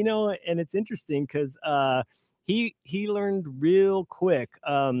it's interesting because he learned real quick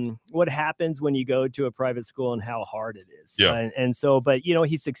what happens when you go to a private school and how hard it is. Yeah, and so, but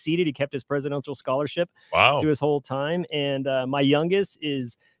he succeeded. He kept his presidential scholarship. Wow. Through his whole time. And my youngest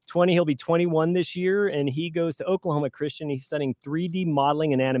is 20. He'll be 21 this year, and he goes to Oklahoma Christian. He's studying 3D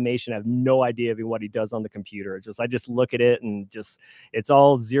modeling and animation. I have no idea what he does on the computer. I just look at it and it's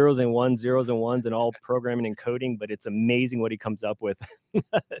all zeros and ones, and all programming and coding, but it's amazing what he comes up with.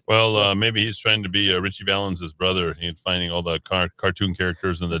 Well, maybe he's trying to be Richie Valens' brother. He's finding all the cartoon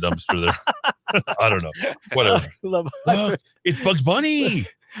characters in the dumpster there. I don't know. Whatever. Look, it's Bugs Bunny.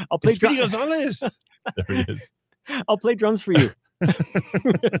 I'll play Speedy Gonzalez. There he is. I'll play drums for you.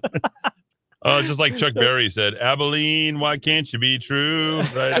 Just like Chuck Berry said, Abilene, why can't you be true?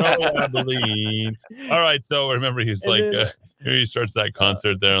 Right? Oh, Abilene. All right. So remember, he's here he starts that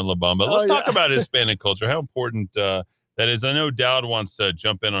concert there in La Bamba. Let's talk about Hispanic culture, how important that is. I know Dowd wants to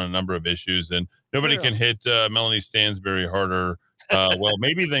jump in on a number of issues, and nobody can hit Melanie Stansberry harder.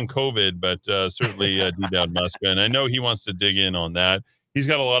 Maybe than COVID, but certainly D. Dowd Muska. And I know he wants to dig in on that. He's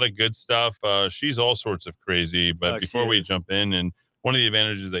got a lot of good stuff. She's all sorts of crazy. But before we jump in, and one of the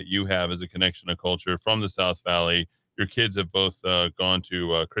advantages that you have is a connection to culture from the South Valley. Your kids have both gone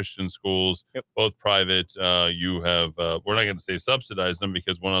to Christian schools, both private. You have, we're not going to say subsidized them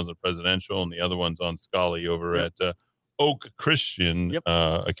because one is a presidential and the other one's on Scully over at Oak Christian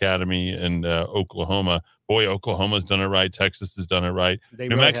Academy in Oklahoma. Boy, Oklahoma's done it right. Texas has done it right.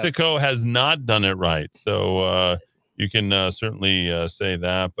 New Mexico has not done it right. So you can certainly say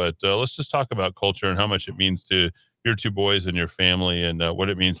that. But let's just talk about culture and how much it means to your 2 boys and your family and what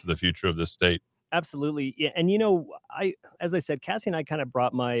it means to the future of this state. Absolutely. Yeah. And, as I said, Cassie and I kind of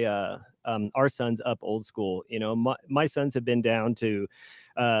brought our sons up old school. My sons have been down to,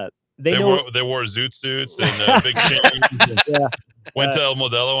 they wore zoot suits and big chains. Went to El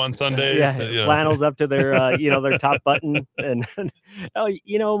Modelo on Sundays. Flannels up to their, their top button. And,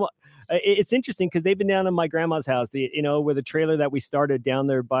 it's interesting because they've been down in my grandma's house, where the trailer that we started down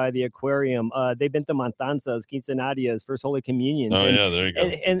there by the aquarium. They've been to Matanzas, Quinceanarias, First Holy Communions. Oh, there you go.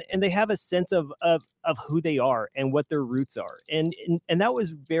 And they have a sense of who they are and what their roots are. And that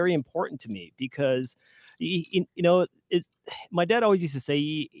was very important to me because, my dad always used to say,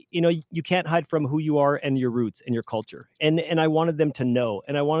 you can't hide from who you are and your roots and your culture. And I wanted them to know,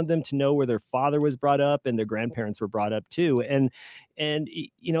 where their father was brought up and their grandparents were brought up too. And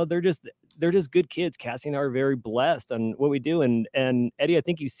they're just good kids. Cassie and I are very blessed on what we do. And Eddie, I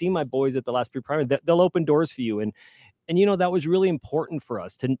think you see my boys at the last pre-primary, they'll open doors for you. And that was really important for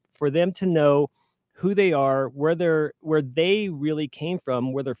us for them to know who they are, where they really came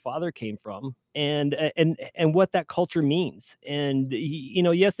from, where their father came from, and what that culture means. And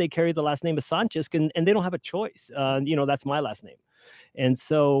yes, they carry the last name of Sanchez, and they don't have a choice. That's my last name, and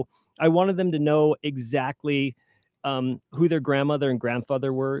so I wanted them to know exactly who their grandmother and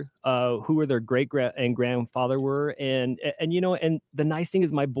grandfather were, who their great and grandfather were. And the nice thing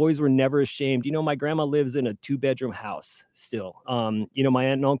is my boys were never ashamed. My grandma lives in a 2-bedroom house still. My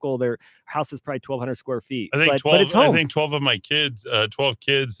aunt and uncle, their house is probably 1,200 square feet. I think 12, but it's home. I think 12 of my kids, 12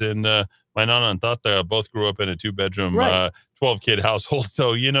 kids, and my nana and tata both grew up in a 2-bedroom, Right. 12-kid household.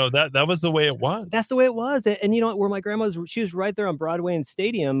 So, that was the way it was. That's the way it was. And where my grandma was, she was right there on Broadway and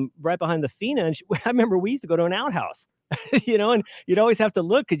Stadium, right behind the Fina. And I remember we used to go to an outhouse, and you'd always have to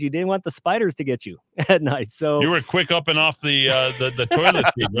look because you didn't want the spiders to get you at night. So You were quick up and off the toilet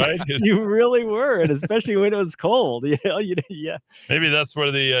seat, right? you really were, and especially when it was cold. Yeah. Maybe that's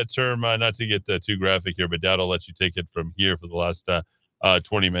where the term, not to get too graphic here, but Dad, I'll let you take it from here for the last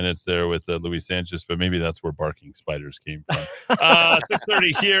 20 minutes there with Luis Sanchez, but maybe that's where barking spiders came from.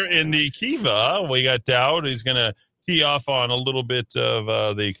 6:30 here in the Kiva. We got Dowd. He's going to tee off on a little bit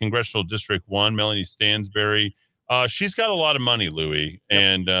of the Congressional District 1, Melanie Stansbury. She's got a lot of money, Louis,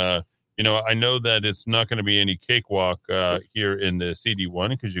 and I know that it's not going to be any cakewalk here in the CD1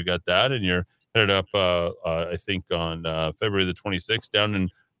 because you got that, and you're headed up, I think, on February the 26th down in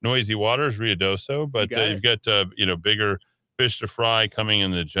Noisy Waters, Ruidoso, but you've got bigger fish to fry coming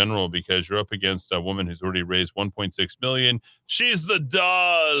in the general because you're up against a woman who's already raised $1.6 million. She's the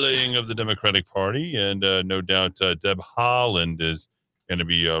darling of the Democratic Party, and no doubt Deb Haaland is going to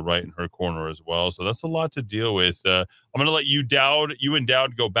be right in her corner as well. So that's a lot to deal with. I'm going to let you and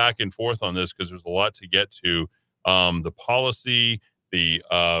Dowd go back and forth on this because there's a lot to get to. The policy, the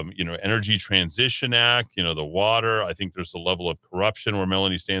Energy Transition Act, the water. I think there's a level of corruption where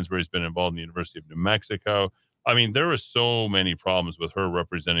Melanie Stansbury's been involved in the University of New Mexico. I mean, there are so many problems with her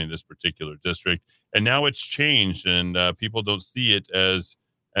representing this particular district, and now it's changed, and people don't see it as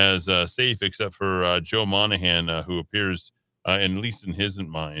safe, except for Joe Monahan, who appears, at least in his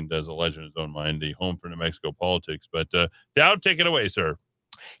mind, as a legend in his own mind, the home for New Mexico politics. But Dowd, take it away, sir.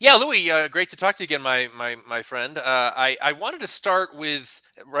 Yeah, Louis, great to talk to you again, my friend. I wanted to start with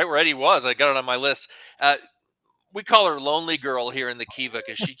right where Eddie was. I got it on my list. We call her Lonely Girl here in the Kiva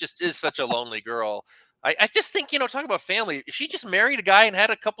because she just is such a lonely girl. I just think, talk about family. If she just married a guy and had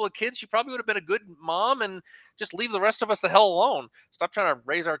a couple of kids, she probably would have been a good mom and just leave the rest of us the hell alone. Stop trying to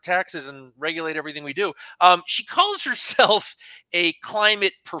raise our taxes and regulate everything we do. She calls herself a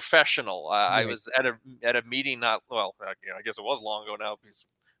climate professional. I was at a meeting I guess it was long ago now because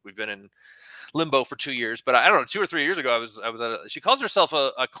we've been in limbo for 2 years, but I don't know, 2 or 3 years ago, she calls herself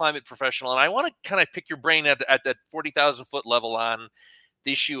a climate professional. And I want to kind of pick your brain at that 40,000 foot level on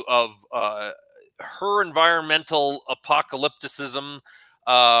the issue of, her environmental apocalypticism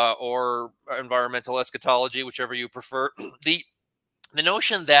or environmental eschatology, whichever you prefer. The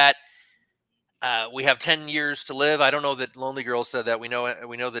notion that we have 10 years to live. I don't know that Lonely Girl said that. We know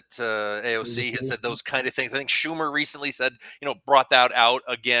that AOC has said those kind of things. I think Schumer recently said, brought that out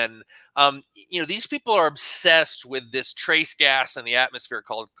again. These people are obsessed with this trace gas in the atmosphere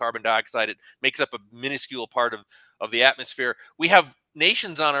called carbon dioxide. It makes up a minuscule part of the atmosphere. We have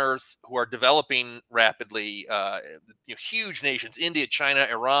nations on Earth who are developing rapidly, huge nations: India, China,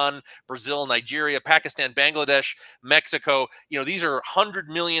 Iran, Brazil, Nigeria, Pakistan, Bangladesh, Mexico. These are 100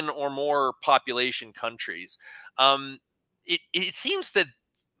 million or more population countries. It seems that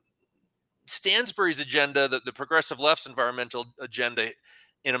Stansbury's agenda, the progressive left's environmental agenda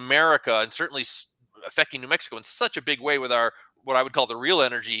in America, and certainly affecting New Mexico in such a big way with what I would call the real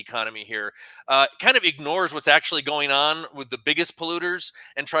energy economy here, kind of ignores what's actually going on with the biggest polluters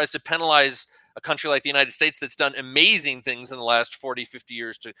and tries to penalize a country like the United States that's done amazing things in the last 40, 50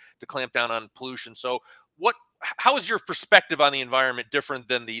 years to clamp down on pollution. So how is your perspective on the environment different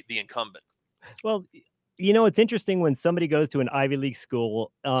than the incumbent? Well, it's interesting when somebody goes to an Ivy League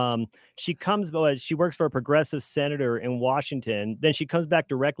school, she works for a progressive senator in Washington, then she comes back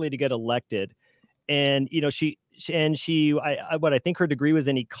directly to get elected. And, what I think her degree was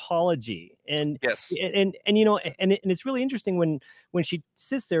in ecology. And yes. And it's really interesting when she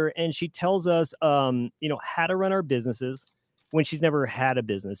sits there and she tells us, how to run our businesses when she's never had a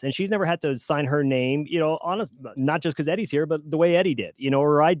business and she's never had to sign her name, not just because Eddie's here, but the way Eddie did,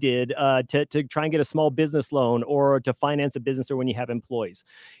 or I did, to try and get a small business loan or to finance a business or when you have employees.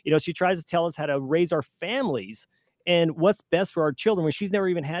 She tries to tell us how to raise our families and what's best for our children when she's never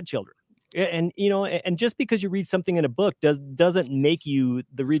even had children. And just because you read something in a book doesn't make you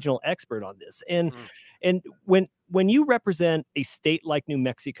the regional expert on this. And when you represent a state like New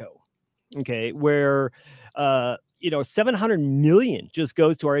Mexico, okay, where 700 million just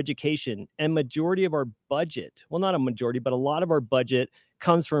goes to our education, and majority of our budget, well, not a majority, but a lot of our budget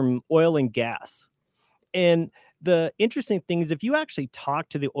comes from oil and gas. And the interesting thing is, if you actually talk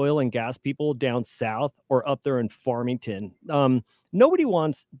to the oil and gas people down south or up there in Farmington, nobody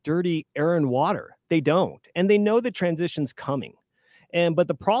wants dirty air and water. They don't. And they know the transition's coming. But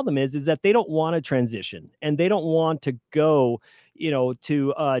the problem is that they don't want to transition, and they don't want to go,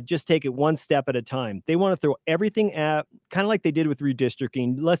 to just take it one step at a time. They want to throw everything at, kind of like they did with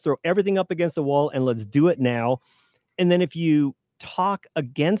redistricting. Let's throw everything up against the wall and let's do it now. And then if you talk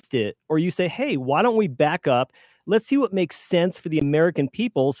against it, or you say, hey, why don't we back up? Let's see what makes sense for the American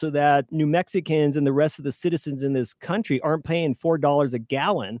people so that New Mexicans and the rest of the citizens in this country aren't paying $4 a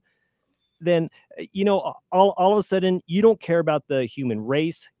gallon. Then, all of a sudden you don't care about the human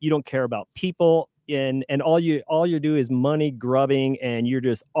race. You don't care about people. And all you do is money grubbing, and you're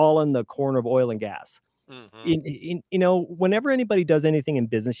just all in the corner of oil and gas. Whenever anybody does anything in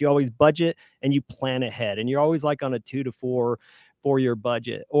business, you always budget and you plan ahead, and you're always like on a 2 to 4-year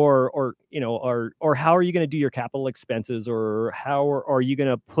budget, or how are you going to do your capital expenses, or how are you going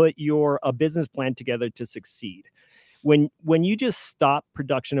to put a business plan together to succeed? When you just stop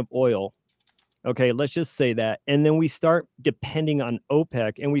production of oil, okay, let's just say that, and then we start depending on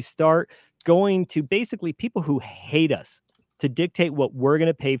OPEC, and we start going to basically people who hate us to dictate what we're going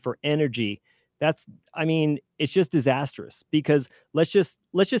to pay for energy. It's just disastrous, because let's just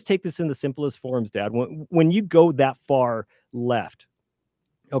take this in the simplest forms, Dad. When you go that far left,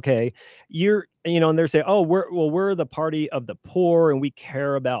 okay, and they're saying, oh, we're the party of the poor and we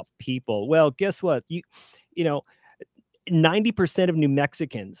care about people. Well, guess what? 90% of New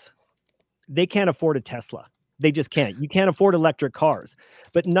Mexicans, they can't afford a Tesla. They just can't. You can't afford electric cars.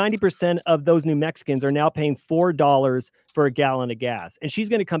 But 90% of those New Mexicans are now paying $4 for a gallon of gas. And she's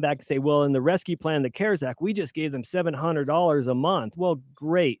going to come back and say, well, in the rescue plan, the CARES Act, we just gave them $700 a month. Well,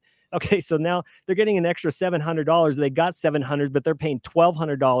 great. Okay, so now they're getting an extra $700. They got $700, but they're paying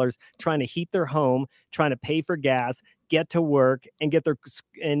 $1,200 trying to heat their home, trying to pay for gas, get to work, and get their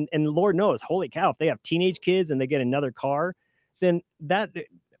and Lord knows, holy cow, if they have teenage kids and they get another car, then that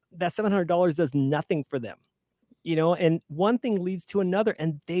 $700 does nothing for them. And one thing leads to another,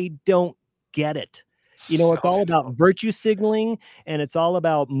 and they don't get it. It's all about virtue signaling, and it's all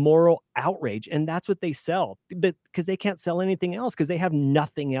about moral outrage. And that's what they sell, but because they can't sell anything else, because they have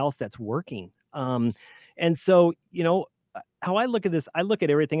nothing else that's working. And so, how I look at this, I look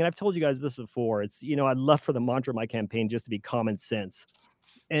at everything, and I've told you guys this before. It's, I'd love for the mantra of my campaign just to be common sense.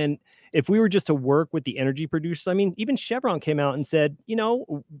 And if we were just to work with the energy producers, even Chevron came out and said,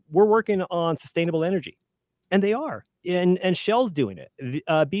 we're working on sustainable energy. And they are, and Shell's doing it.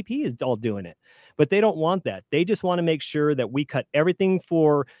 BP is all doing it, but they don't want that. They just want to make sure that we cut everything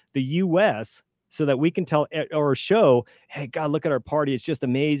for the U.S. so that we can tell or show, hey, God, look at our party. It's just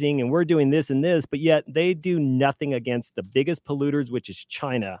amazing. And we're doing this and this, but yet they do nothing against the biggest polluters, which is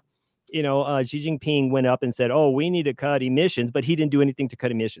China. Xi Jinping went up and said, oh, we need to cut emissions, but he didn't do anything to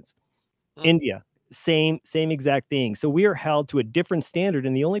cut emissions. India, same exact thing. So we are held to a different standard.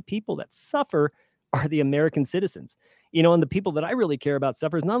 And the only people that suffer are the American citizens, and the people that I really care about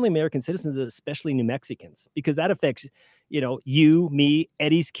suffer is not only American citizens, especially New Mexicans, because that affects, you, me,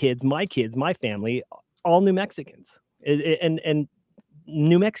 Eddie's kids, my family, all New Mexicans, and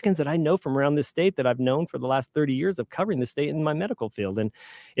New Mexicans that I know from around this state that I've known for the last 30 years of covering the state in my medical field. And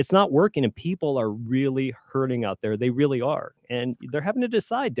it's not working, and people are really hurting out there. They really are. And they're having to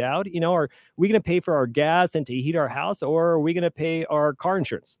decide, Dowd, are we going to pay for our gas and to heat our house, or are we going to pay our car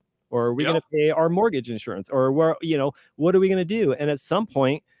insurance? Or are we going to pay our mortgage insurance? Or what are we going to do? And at some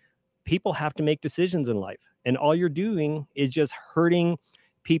point, people have to make decisions in life. And all you're doing is just hurting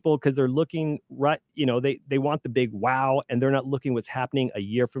people, because they're looking right. They want the big wow, and they're not looking what's happening a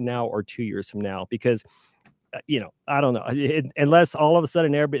year from now or 2 years from now. Because, I don't know, unless all of a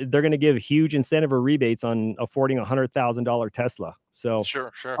sudden they're going to give huge incentive or rebates on affording $100,000 Tesla. So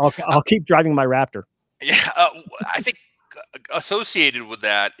sure. I'll keep driving my Raptor. Yeah, I think associated with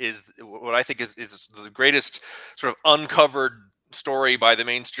that is what I think is the greatest sort of uncovered story by the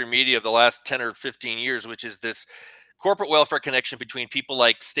mainstream media of the last 10 or 15 years, which is this corporate welfare connection between people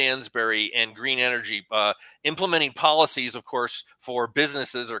like Stansberry and green energy, implementing policies, of course, for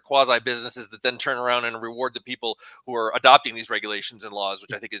businesses or quasi-businesses that then turn around and reward the people who are adopting these regulations and laws,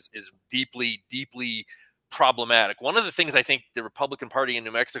 which I think is deeply, deeply problematic. One of the things I think the Republican Party in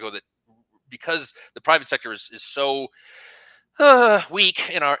New Mexico, that because the private sector is so weak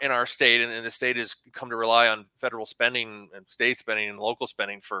in our state, and the state has come to rely on federal spending and state spending and local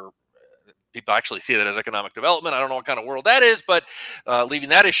spending for people actually see that as economic development. I don't know what kind of world that is, but leaving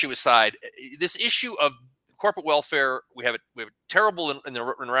that issue aside, this issue of corporate welfare, we have it terrible in the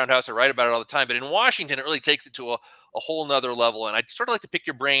Roundhouse. I write about it all the time, but in Washington, it really takes it to a whole nother level. And I'd sort of like to pick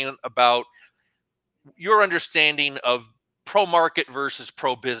your brain about your understanding of pro-market versus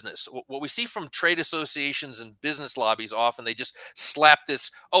pro-business. What we see from trade associations and business lobbies, often they just slap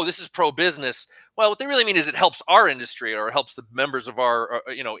this, oh, this is pro-business. Well, what they really mean is it helps our industry, or it helps the members of our,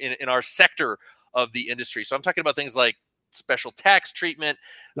 in our sector of the industry. So I'm talking about things like special tax treatment,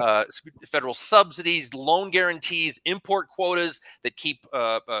 federal subsidies, loan guarantees, import quotas that keep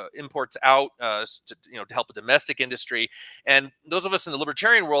imports out to help the domestic industry. And those of us in the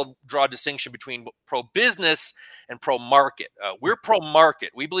libertarian world draw a distinction between pro-business and pro-market. We're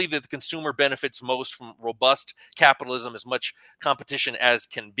pro-market. We believe that the consumer benefits most from robust capitalism, as much competition as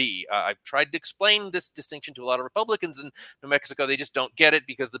can be. I've tried to explain this distinction to a lot of Republicans in New Mexico. They just don't get it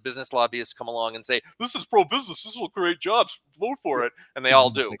because the business lobbyists come along and say, this is pro-business, this will create jobs, vote for it, and they all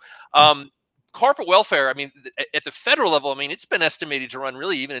do. Corporate welfare, I mean, at the federal level, I mean, it's been estimated to run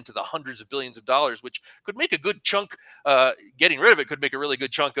really even into the hundreds of billions of dollars, which could make a good chunk, getting rid of it could make a really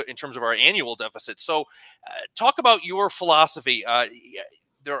good chunk in terms of our annual deficit. So talk about your philosophy.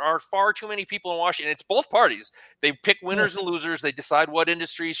 There are far too many people in Washington. It's both parties. They pick winners and losers. They decide what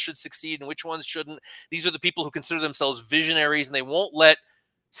industries should succeed and which ones shouldn't. These are the people who consider themselves visionaries, and they won't let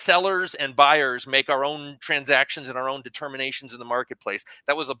sellers and buyers make our own transactions and our own determinations in the marketplace.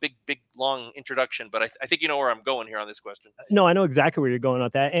 That was a big, long introduction, but I think you know where I'm going here on this question. No, I know exactly where you're going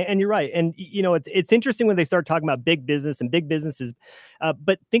with that. And you're right. And, it's interesting when they start talking about big business and big businesses,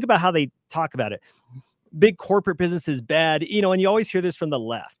 but think about how they talk about it. Big corporate business is bad, and you always hear this from the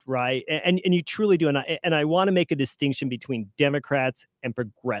left, right? And you truly do. And I want to make a distinction between Democrats and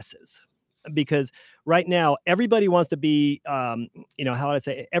progressives. Because right now, everybody wants to be, how would I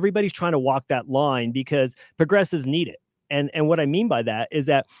say, everybody's trying to walk that line because progressives need it. And what I mean by that is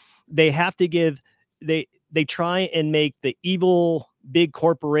that they have to give, they try and make the evil big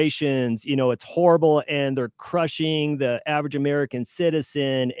corporations, it's horrible and they're crushing the average American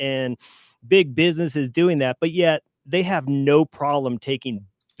citizen, and big business is doing that. But yet they have no problem taking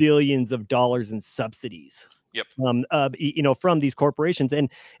billions of dollars in subsidies. Yep. From these corporations.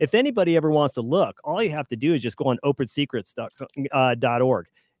 And if anybody ever wants to look, all you have to do is just go on opensecrets.org,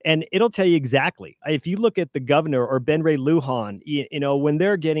 and it'll tell you exactly. If you look at the governor or Ben Ray Lujan, when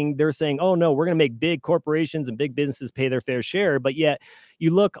they're saying, oh no, we're going to make big corporations and big businesses pay their fair share. But yet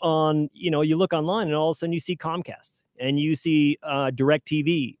you look online and all of a sudden you see Comcast and you see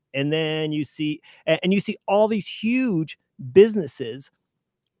DirecTV, and then you see all these huge businesses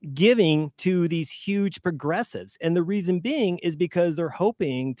giving to these huge progressives. And the reason being is because they're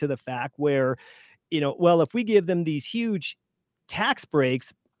hoping to the fact where, if we give them these huge tax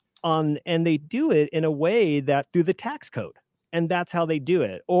breaks and they do it in a way that through the tax code, and that's how they do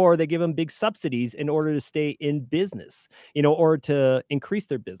it, or they give them big subsidies in order to stay in business, or to increase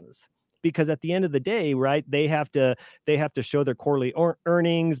their business. Because at the end of the day, right, they have to show their quarterly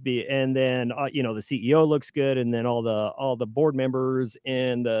earnings, and then the CEO looks good, and then all the board members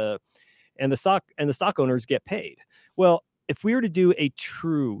and the stock owners get paid. Well, if we were to do a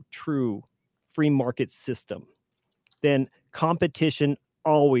true free market system, then competition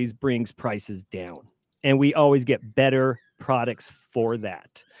always brings prices down, and we always get better products for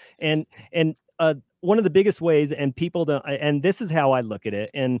that. And one of the biggest ways, and people don't, and this is how I look at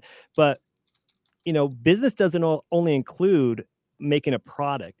it, but business doesn't only include making a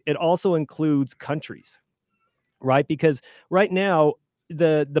product. It also includes countries, right? Because right now,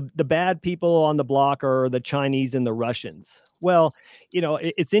 the bad people on the block are the Chinese and the Russians. Well,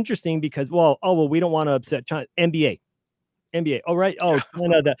 it's interesting because, we don't want to upset China. NBA. Oh, right. Oh,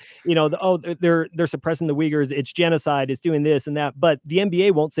 China, they're suppressing the Uyghurs. It's genocide. It's doing this and that. But the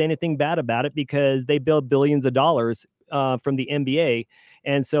NBA won't say anything bad about it because they build billions of dollars from the NBA.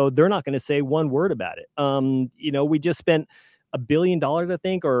 And so they're not going to say one word about it. We just spent $1 billion, I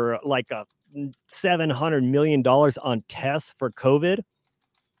think, or like $700 million on tests for COVID.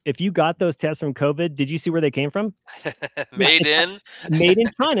 If you got those tests from COVID, did you see where they came from? Made in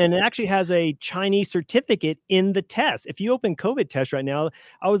China, and it actually has a Chinese certificate in the test. If you open COVID test right now,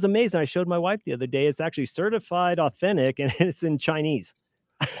 I was amazed. And I showed my wife the other day. It's actually certified authentic, and it's in Chinese.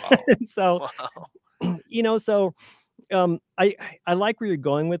 Wow. So, I like where you're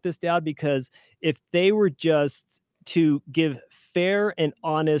going with this, Dad, because if they were just to give fair and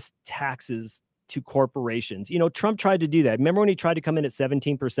honest taxes to corporations. Trump tried to do that. Remember when he tried to come in at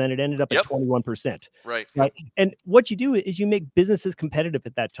 17%, it ended up at 21%. Right. And what you do is you make businesses competitive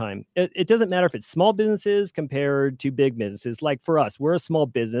at that time. It doesn't matter if it's small businesses compared to big businesses. Like for us, we're a small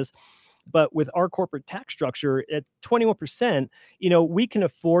business, but with our corporate tax structure at 21%, we can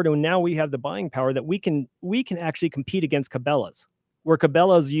afford, and now we have the buying power that we can actually compete against Cabela's. Where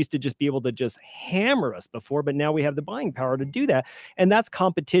Cabela's used to just be able to just hammer us before, but now we have the buying power to do that. And that's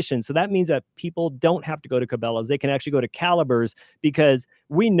competition. So that means that people don't have to go to Cabela's. They can actually go to Caliber's because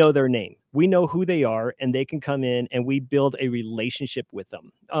we know their name. We know who they are, and they can come in and we build a relationship with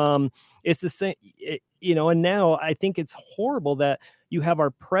them. It's the same, and now I think it's horrible that you have our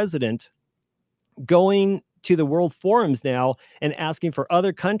president going to the world forums now and asking for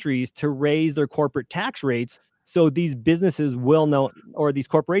other countries to raise their corporate tax rates so these businesses will know, or these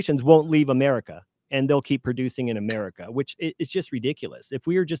corporations won't leave America and they'll keep producing in America, which is just ridiculous. If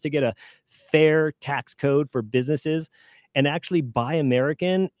we were just to get a fair tax code for businesses and actually buy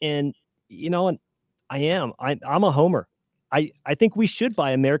American, and and I'm a homer. I think we should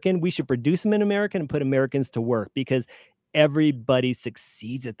buy American. We should produce them in America and put Americans to work, because everybody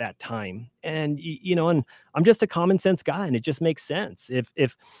succeeds at that time. And and I'm just a common sense guy, and it just makes sense.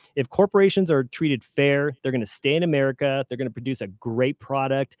 If corporations are treated fair, they're going to stay in America. They're going to produce a great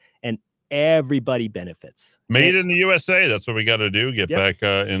product, and everybody benefits. Made in the USA. That's what we got to do. Get back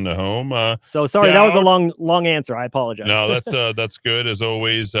in the home. So sorry, that was a long answer. I apologize. No, that's good as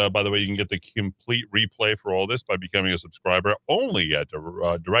always. By the way, you can get the complete replay for all this by becoming a subscriber only at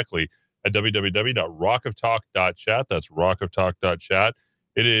directly at www.rockoftalk.chat. That's rockoftalk.chat.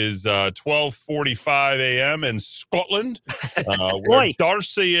 It is 12:45 a.m. in Scotland, where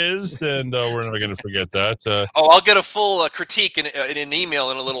Darcy is, and we're never going to forget that. I'll get a full critique in an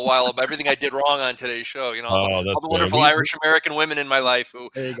email in a little while about everything I did wrong on today's show. All the wonderful Irish American women in my life who,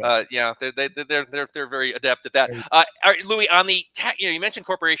 they're very adept at that. All right, Louis, on the you mentioned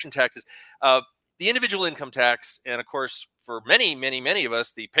corporation taxes. The individual income tax, and of course, for many of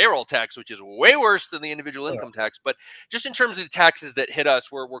us, the payroll tax, which is way worse than the individual income tax. But just in terms of the taxes that hit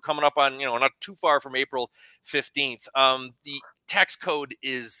us, we're coming up on, not too far from April 15th. The tax code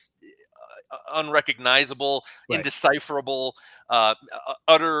is unrecognizable, indecipherable,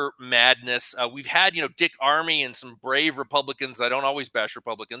 utter madness. We've had, Dick Armey and some brave Republicans. I don't always bash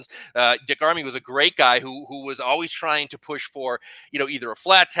Republicans. Dick Armey was a great guy who was always trying to push for, either a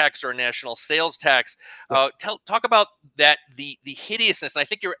flat tax or a national sales tax. Talk about that, the hideousness. And I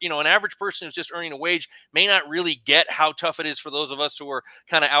think an average person who's just earning a wage may not really get how tough it is for those of us who are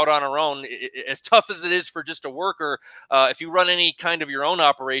kind of out on our own. As tough as it is for just a worker, if you run any kind of your own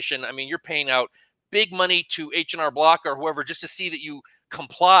operation, I mean, you're paying out big money to H&R Block or whoever just to see that you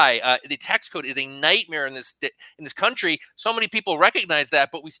comply. The tax code is a nightmare in this country. So many people recognize that,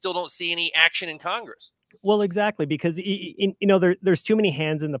 but we still don't see any action in Congress. Well, exactly, because there's too many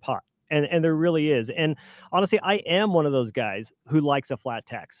hands in the pot. And there really is. And honestly, I am one of those guys who likes a flat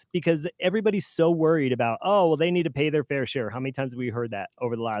tax, because everybody's so worried about, they need to pay their fair share. How many times have we heard that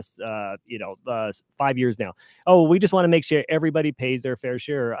over the last, 5 years now? We just want to make sure everybody pays their fair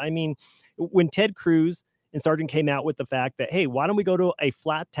share. I mean, when Ted Cruz and Sargent came out with the fact that, hey, why don't we go to a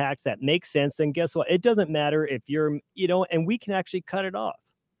flat tax that makes sense? Then guess what? It doesn't matter if you're, and we can actually cut it off.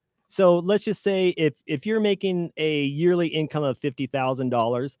 So let's just say if you're making a yearly income of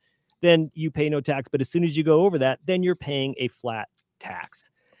 $50,000, then you pay no tax. But as soon as you go over that, then you're paying a flat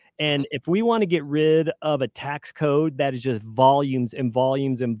tax. And if we want to get rid of a tax code that is just volumes and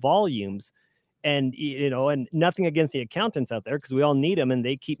volumes and volumes, and and nothing against the accountants out there, because we all need them and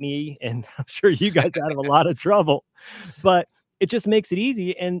they keep me and I'm sure you guys out of a lot of trouble, but it just makes it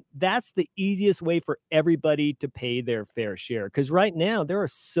easy. And that's the easiest way for everybody to pay their fair share. Because right now there are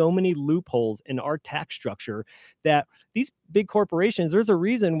so many loopholes in our tax structure that these big corporations, there's a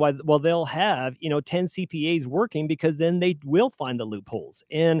reason why they'll have 10 CPAs working, because then they will find the loopholes.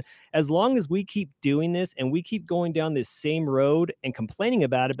 And as long as we keep doing this and we keep going down this same road and complaining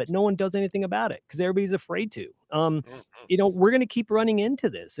about it, but no one does anything about it because everybody's afraid to, we're going to keep running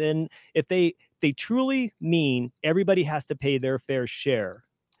into this. And if they truly mean everybody has to pay their fair share,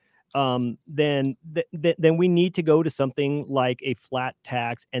 then we need to go to something like a flat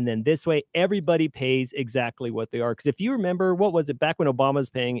tax. And then this way, everybody pays exactly what they are. Because if you remember, what was it back when Obama was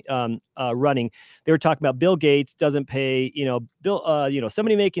running, they were talking about Bill Gates doesn't pay,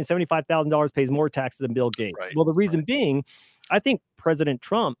 somebody making $75,000 pays more taxes than Bill Gates. Right. Well, the reason being, I think President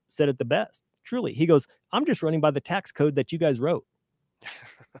Trump said it the best. Truly, he goes, I'm just running by the tax code that you guys wrote.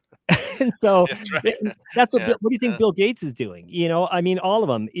 And so that's what do you think Bill Gates is doing? All of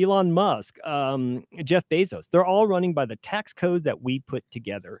them, Elon Musk, Jeff Bezos, they're all running by the tax codes that we put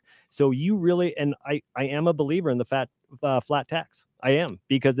together. So you really, and I am a believer in the flat tax. I am,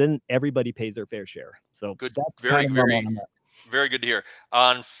 because then everybody pays their fair share. So good. That's very good to hear.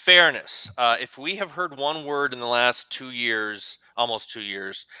 On fairness, if we have heard one word in the last 2 years, almost 2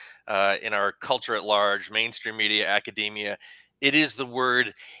 years, in our culture at large, mainstream media, academia, it is the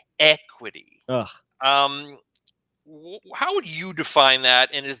word equity. How would you define that?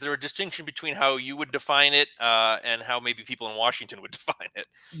 And is there a distinction between how you would define it and how maybe people in Washington would define it?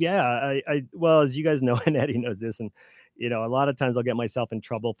 Yeah, well, as you guys know, and Eddie knows this, and a lot of times I'll get myself in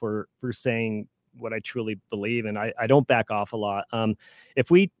trouble for saying what I truly believe, and I don't back off a lot. If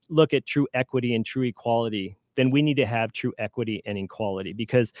we look at true equity and true equality, then we need to have true equity and equality,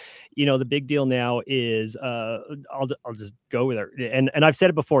 because, the big deal now is, I'll just go with it. And I've said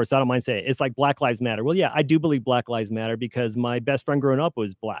it before, so I don't mind saying it. It's like Black Lives Matter. Well, yeah, I do believe Black Lives Matter because my best friend growing up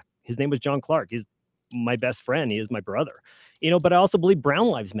was Black. His name was John Clark. He's my best friend. He is my brother, but I also believe Brown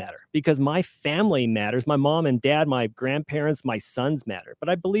Lives Matter because my family matters. My mom and dad, my grandparents, my sons matter. But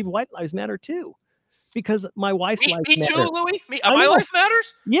I believe White Lives Matter too, because my wife's life Me matters. too, Louis. My life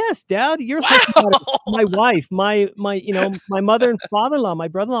matters. Yes, Dad, your life matters. My wife, my mother and father-in-law, my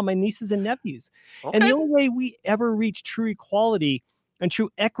brother-in-law, my nieces and nephews. And the only way we ever reach true equality and true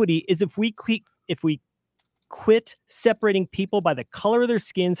equity is if we quit separating people by the color of their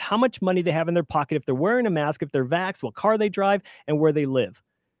skins, how much money they have in their pocket, if they're wearing a mask, if they're vaxxed, what car they drive, and where they live.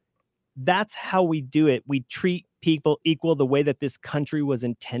 That's how we do it. We treat people equal the way that this country was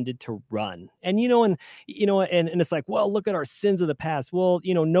intended to run. And, and it's like, well, look at our sins of the past. Well,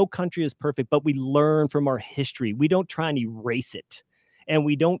 no country is perfect, but we learn from our history. We don't try and erase it. And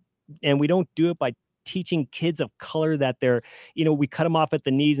we don't do it by teaching kids of color that they're, we cut them off at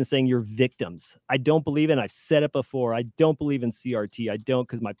the knees and saying you're victims. I don't believe in, I've said it before, I don't believe in CRT. I don't,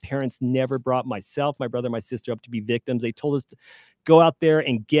 because my parents never brought myself, my brother, my sister up to be victims. They told us to go out there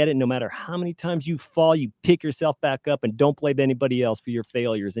and get it. No matter how many times you fall, you pick yourself back up and don't blame anybody else for your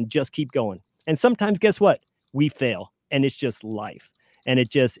failures and just keep going. And sometimes, guess what? We fail, and it's just life. And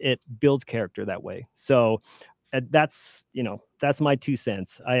it builds character that way. So that's my 2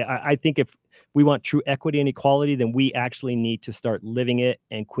 cents. I think if we want true equity and equality, then we actually need to start living it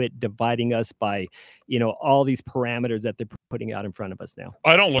and quit dividing us by, all these parameters that they're putting out in front of us now.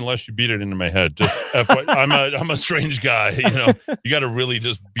 I don't unless you beat it into my head. Just I'm a strange guy. You got to really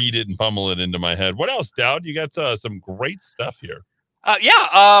just beat it and pummel it into my head. What else, Dowd? You got some great stuff here.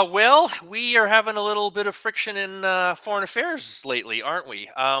 Well, we are having a little bit of friction in foreign affairs lately, aren't we?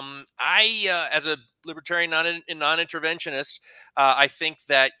 I, as a libertarian non-interventionist, I think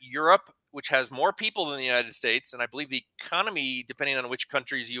that Europe, which has more people than the United States, and I believe the economy, depending on which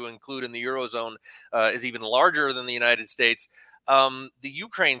countries you include in the Eurozone, is even larger than the United States. The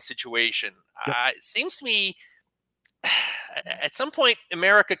Ukraine situation, it seems to me, at some point,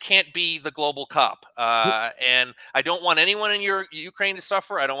 America can't be the global cop. And I don't want anyone in Ukraine to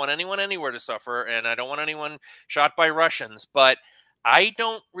suffer. I don't want anyone anywhere to suffer. And I don't want anyone shot by Russians. But I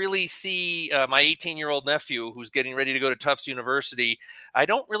don't really see my 18-year-old nephew who's getting ready to go to Tufts University. I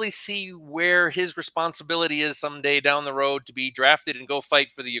don't really see where his responsibility is someday down the road to be drafted and go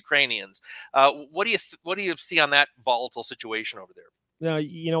fight for the Ukrainians. What do you see on that volatile situation over there? No,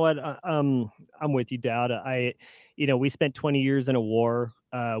 you know what? I'm with you, Dowd. We spent 20 years in a war.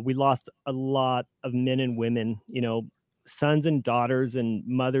 We lost a lot of men and women, sons and daughters and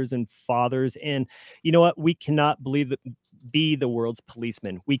mothers and fathers. And you know what? We cannot be the world's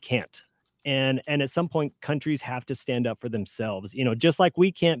policeman. We can't. And at some point, countries have to stand up for themselves. Just like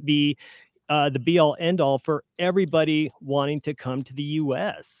we can't be the be all end all for everybody wanting to come to the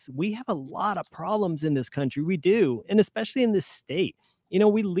U.S. We have a lot of problems in this country. We do, and especially in this state.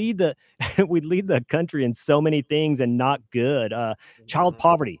 We lead the country in so many things and not good. Child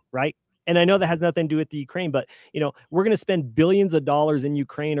poverty, right? And I know that has nothing to do with the Ukraine, but we're going to spend billions of dollars in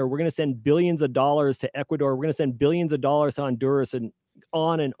Ukraine, or we're going to send billions of dollars to Ecuador. We're going to send billions of dollars to Honduras, and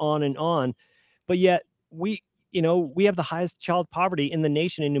on and on and on. But yet we have the highest child poverty in the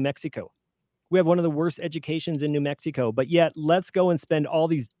nation in New Mexico. We have one of the worst educations in New Mexico, but yet let's go and spend all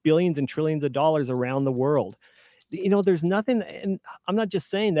these billions and trillions of dollars around the world. There's nothing, and I'm not just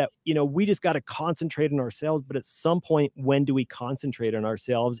saying that, we just got to concentrate on ourselves, but at some point, when do we concentrate on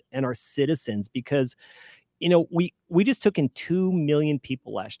ourselves and our citizens? Because, we just took in 2 million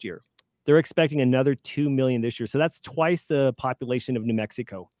people last year. They're expecting another 2 million this year. So that's twice the population of New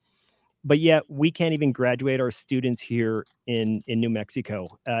Mexico. But yet we can't even graduate our students here in New Mexico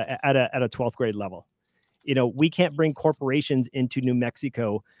at a 12th grade level. We can't bring corporations into New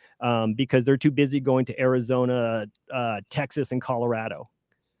Mexico because they're too busy going to Arizona, Texas, and Colorado.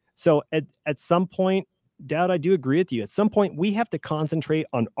 So at some point, Dowd, I do agree with you. At some point, we have to concentrate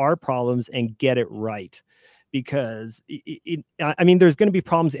on our problems and get it right, because there's going to be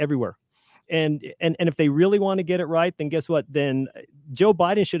problems everywhere. And if they really want to get it right, then guess what? Then Joe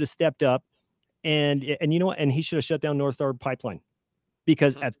Biden should have stepped up, and you know what? And he should have shut down North Star Pipeline.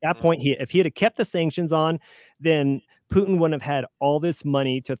 Because at that point, if he had kept the sanctions on, then Putin wouldn't have had all this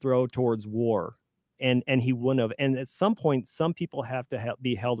money to throw towards war. and he wouldn't have. And at some point, some people have to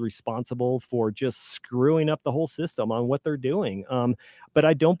be held responsible for just screwing up the whole system on what they're doing. But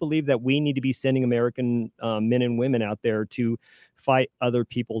I don't believe that we need to be sending American men and women out there to fight other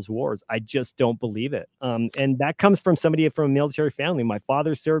people's wars. I just don't believe it. And that comes from somebody from a military family. My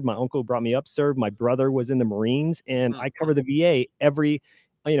father served, my uncle brought me up, served, my brother was in the Marines, and I cover the VA every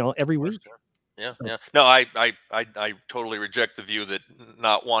week. Yeah, yeah. No, I totally reject the view that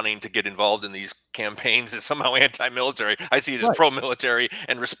not wanting to get involved in these campaigns is somehow anti-military. I see it as pro-military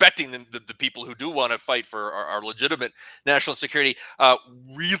and respecting the people who do want to fight for our legitimate national security.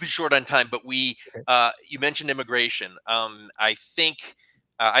 Really short on time, but you mentioned immigration. I think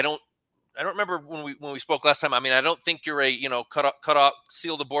I don't remember when we spoke last time. I mean, I don't think you're a cut off,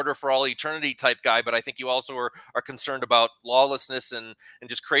 seal the border for all eternity type guy, but I think you also are concerned about lawlessness and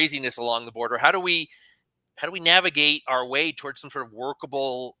just craziness along the border. How do we navigate our way towards some sort of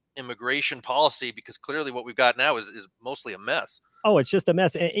workable immigration policy? Because clearly what we've got now is mostly a mess. Oh, it's just a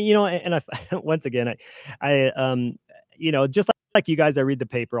mess. And I once again, I just like you guys, I read the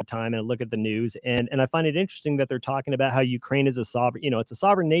paper all the time and look at the news, and I find it interesting that they're talking about how Ukraine is a sovereign, it's a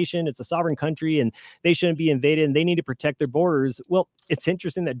sovereign nation, it's a sovereign country, and they shouldn't be invaded, and they need to protect their borders. Well, it's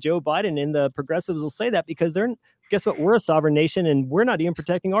interesting that Joe Biden and the progressives will say that, because guess what? We're a sovereign nation, and we're not even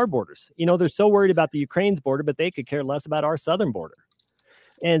protecting our borders. They're so worried about the Ukraine's border, but they could care less about our southern border.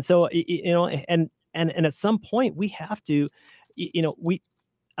 And so, and at some point we have to, you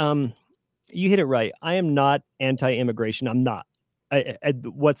hit it right. I am not anti-immigration. I'm not.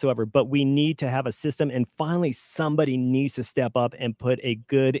 Whatsoever, but we need to have a system, and finally somebody needs to step up and put a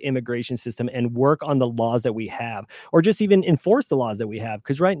good immigration system and work on the laws that we have, or just even enforce the laws that we have.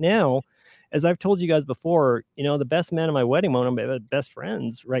 Because right now, as I've told you guys before, the best man at my wedding, one of my best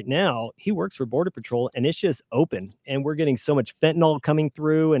friends right now, he works for Border Patrol, and it's just open, and we're getting so much fentanyl coming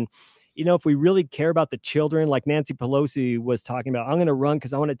through. And if we really care about the children, like Nancy Pelosi was talking about, I'm going to run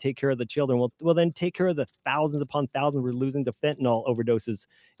because I want to take care of the children. Well, then take care of the thousands upon thousands we're losing to fentanyl overdoses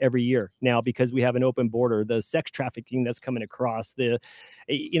every year now, because we have an open border, the sex trafficking that's coming across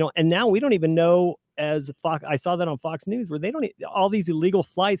and now we don't even know, as Fox, I saw that on Fox News, where they don't, all these illegal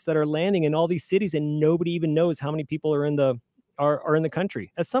flights that are landing in all these cities, and nobody even knows how many people are in the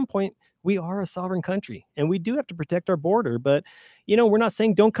country. At some point, we are a sovereign country, and we do have to protect our border, but we're not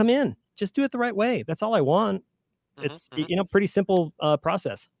saying don't come in. Just do it the right way. That's all I want. It's pretty simple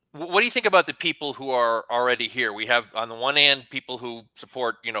process. What do you think about the people who are already here? We have, on the one hand, people who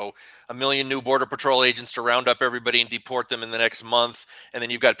support, 1 million new Border Patrol agents to round up everybody and deport them in the next month. And then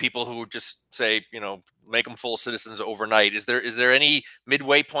you've got people who just say, make them full citizens overnight. Is there any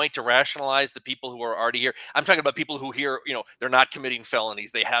midway point to rationalize the people who are already here? I'm talking about people who here, they're not committing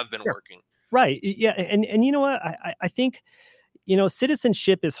felonies. They have been working. Right. Yeah. And you know what? I think,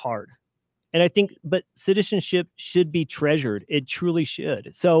 citizenship is hard. And I think, but citizenship should be treasured. It truly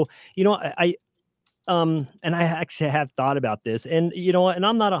should. So, I actually have thought about this, and, and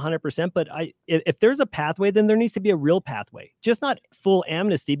I'm not 100%, but if there's a pathway, then there needs to be a real pathway, just not full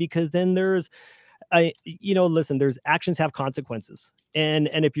amnesty, because then there's, listen, there's actions have consequences. And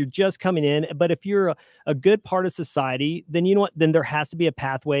if you're just coming in, but if you're a good part of society, then then there has to be a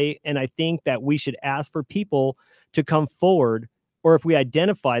pathway. And I think that we should ask for people to come forward, or if we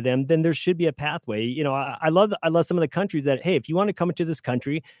identify them, then there should be a pathway. I love some of the countries that, hey, if you want to come into this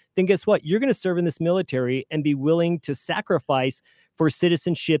country, then guess what? You're going to serve in this military and be willing to sacrifice for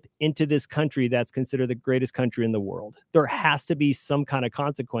citizenship into this country that's considered the greatest country in the world. There has to be some kind of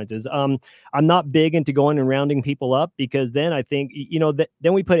consequences. I'm not big into going and rounding people up, because then I think,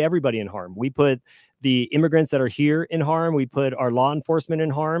 then we put everybody in harm. We put the immigrants that are here in harm. We put our law enforcement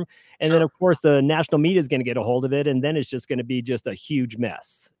in harm. And then, of course, the national media is going to get a hold of it. And then it's just going to be just a huge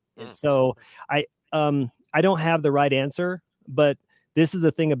mess. And so I don't have the right answer, but this is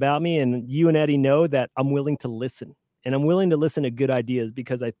the thing about me. And you and Eddie know that I'm willing to listen. And I'm willing to listen to good ideas,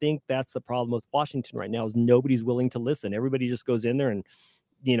 because I think that's the problem with Washington right now, is nobody's willing to listen. Everybody just goes in there and,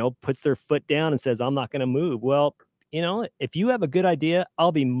 puts their foot down and says, I'm not going to move. Well, if you have a good idea,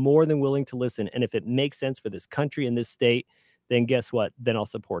 I'll be more than willing to listen. And if it makes sense for this country and this state, then guess what? Then I'll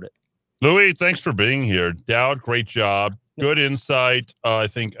support it. Louis, thanks for being here. Dowd, great job. Good insight. I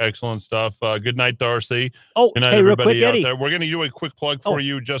think excellent stuff. Good night, Darcy. Oh, good night, hey, everybody real quick, out Eddie. there. We're going to do a quick plug for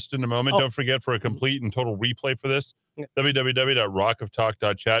you just in a moment. Don't forget, for a complete and total replay for this,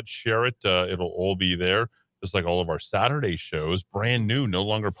 www.rockoftalk.chat. Share it. It'll all be there, just like all of our Saturday shows. Brand new, no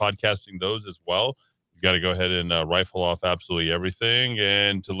longer podcasting those as well. You got to go ahead and rifle off absolutely everything.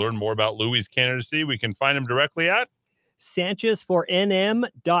 And to learn more about Louis' candidacy, we can find him directly at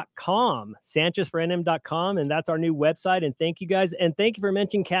SanchezforNM.com. SanchezforNM.com, and that's our new website. And thank you guys, and thank you for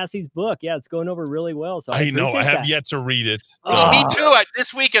mentioning Cassie's book. Yeah, it's going over really well. So I know. I appreciate have that. yet to read it. Me too.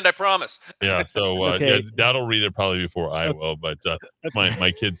 This weekend, I promise. Yeah, so Okay. Dad'll read it probably before I will, but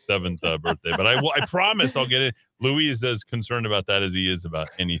my kid's 7th birthday. But I promise I'll get it. Louis is as concerned about that as he is about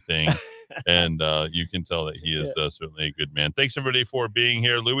anything, and you can tell that he is certainly a good man. Thanks, everybody, for being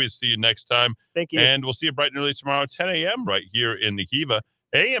here. Louis, see you next time. Thank you. And we'll see you bright and early tomorrow, 10 a.m. right here in the Kiva,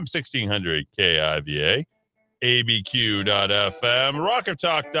 AM 1600 KIVA, ABQ.FM,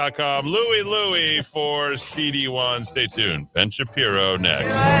 rockoftalk.com. Louis for CD1. Stay tuned. Ben Shapiro next.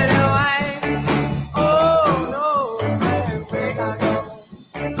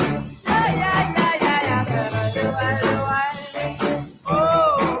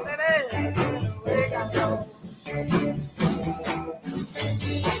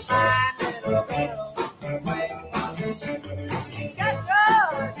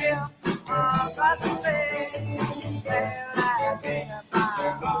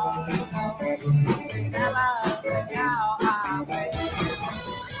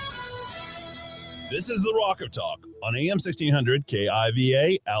 This is the Rock of Talk on AM 1600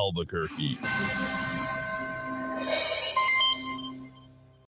 KIVA Albuquerque.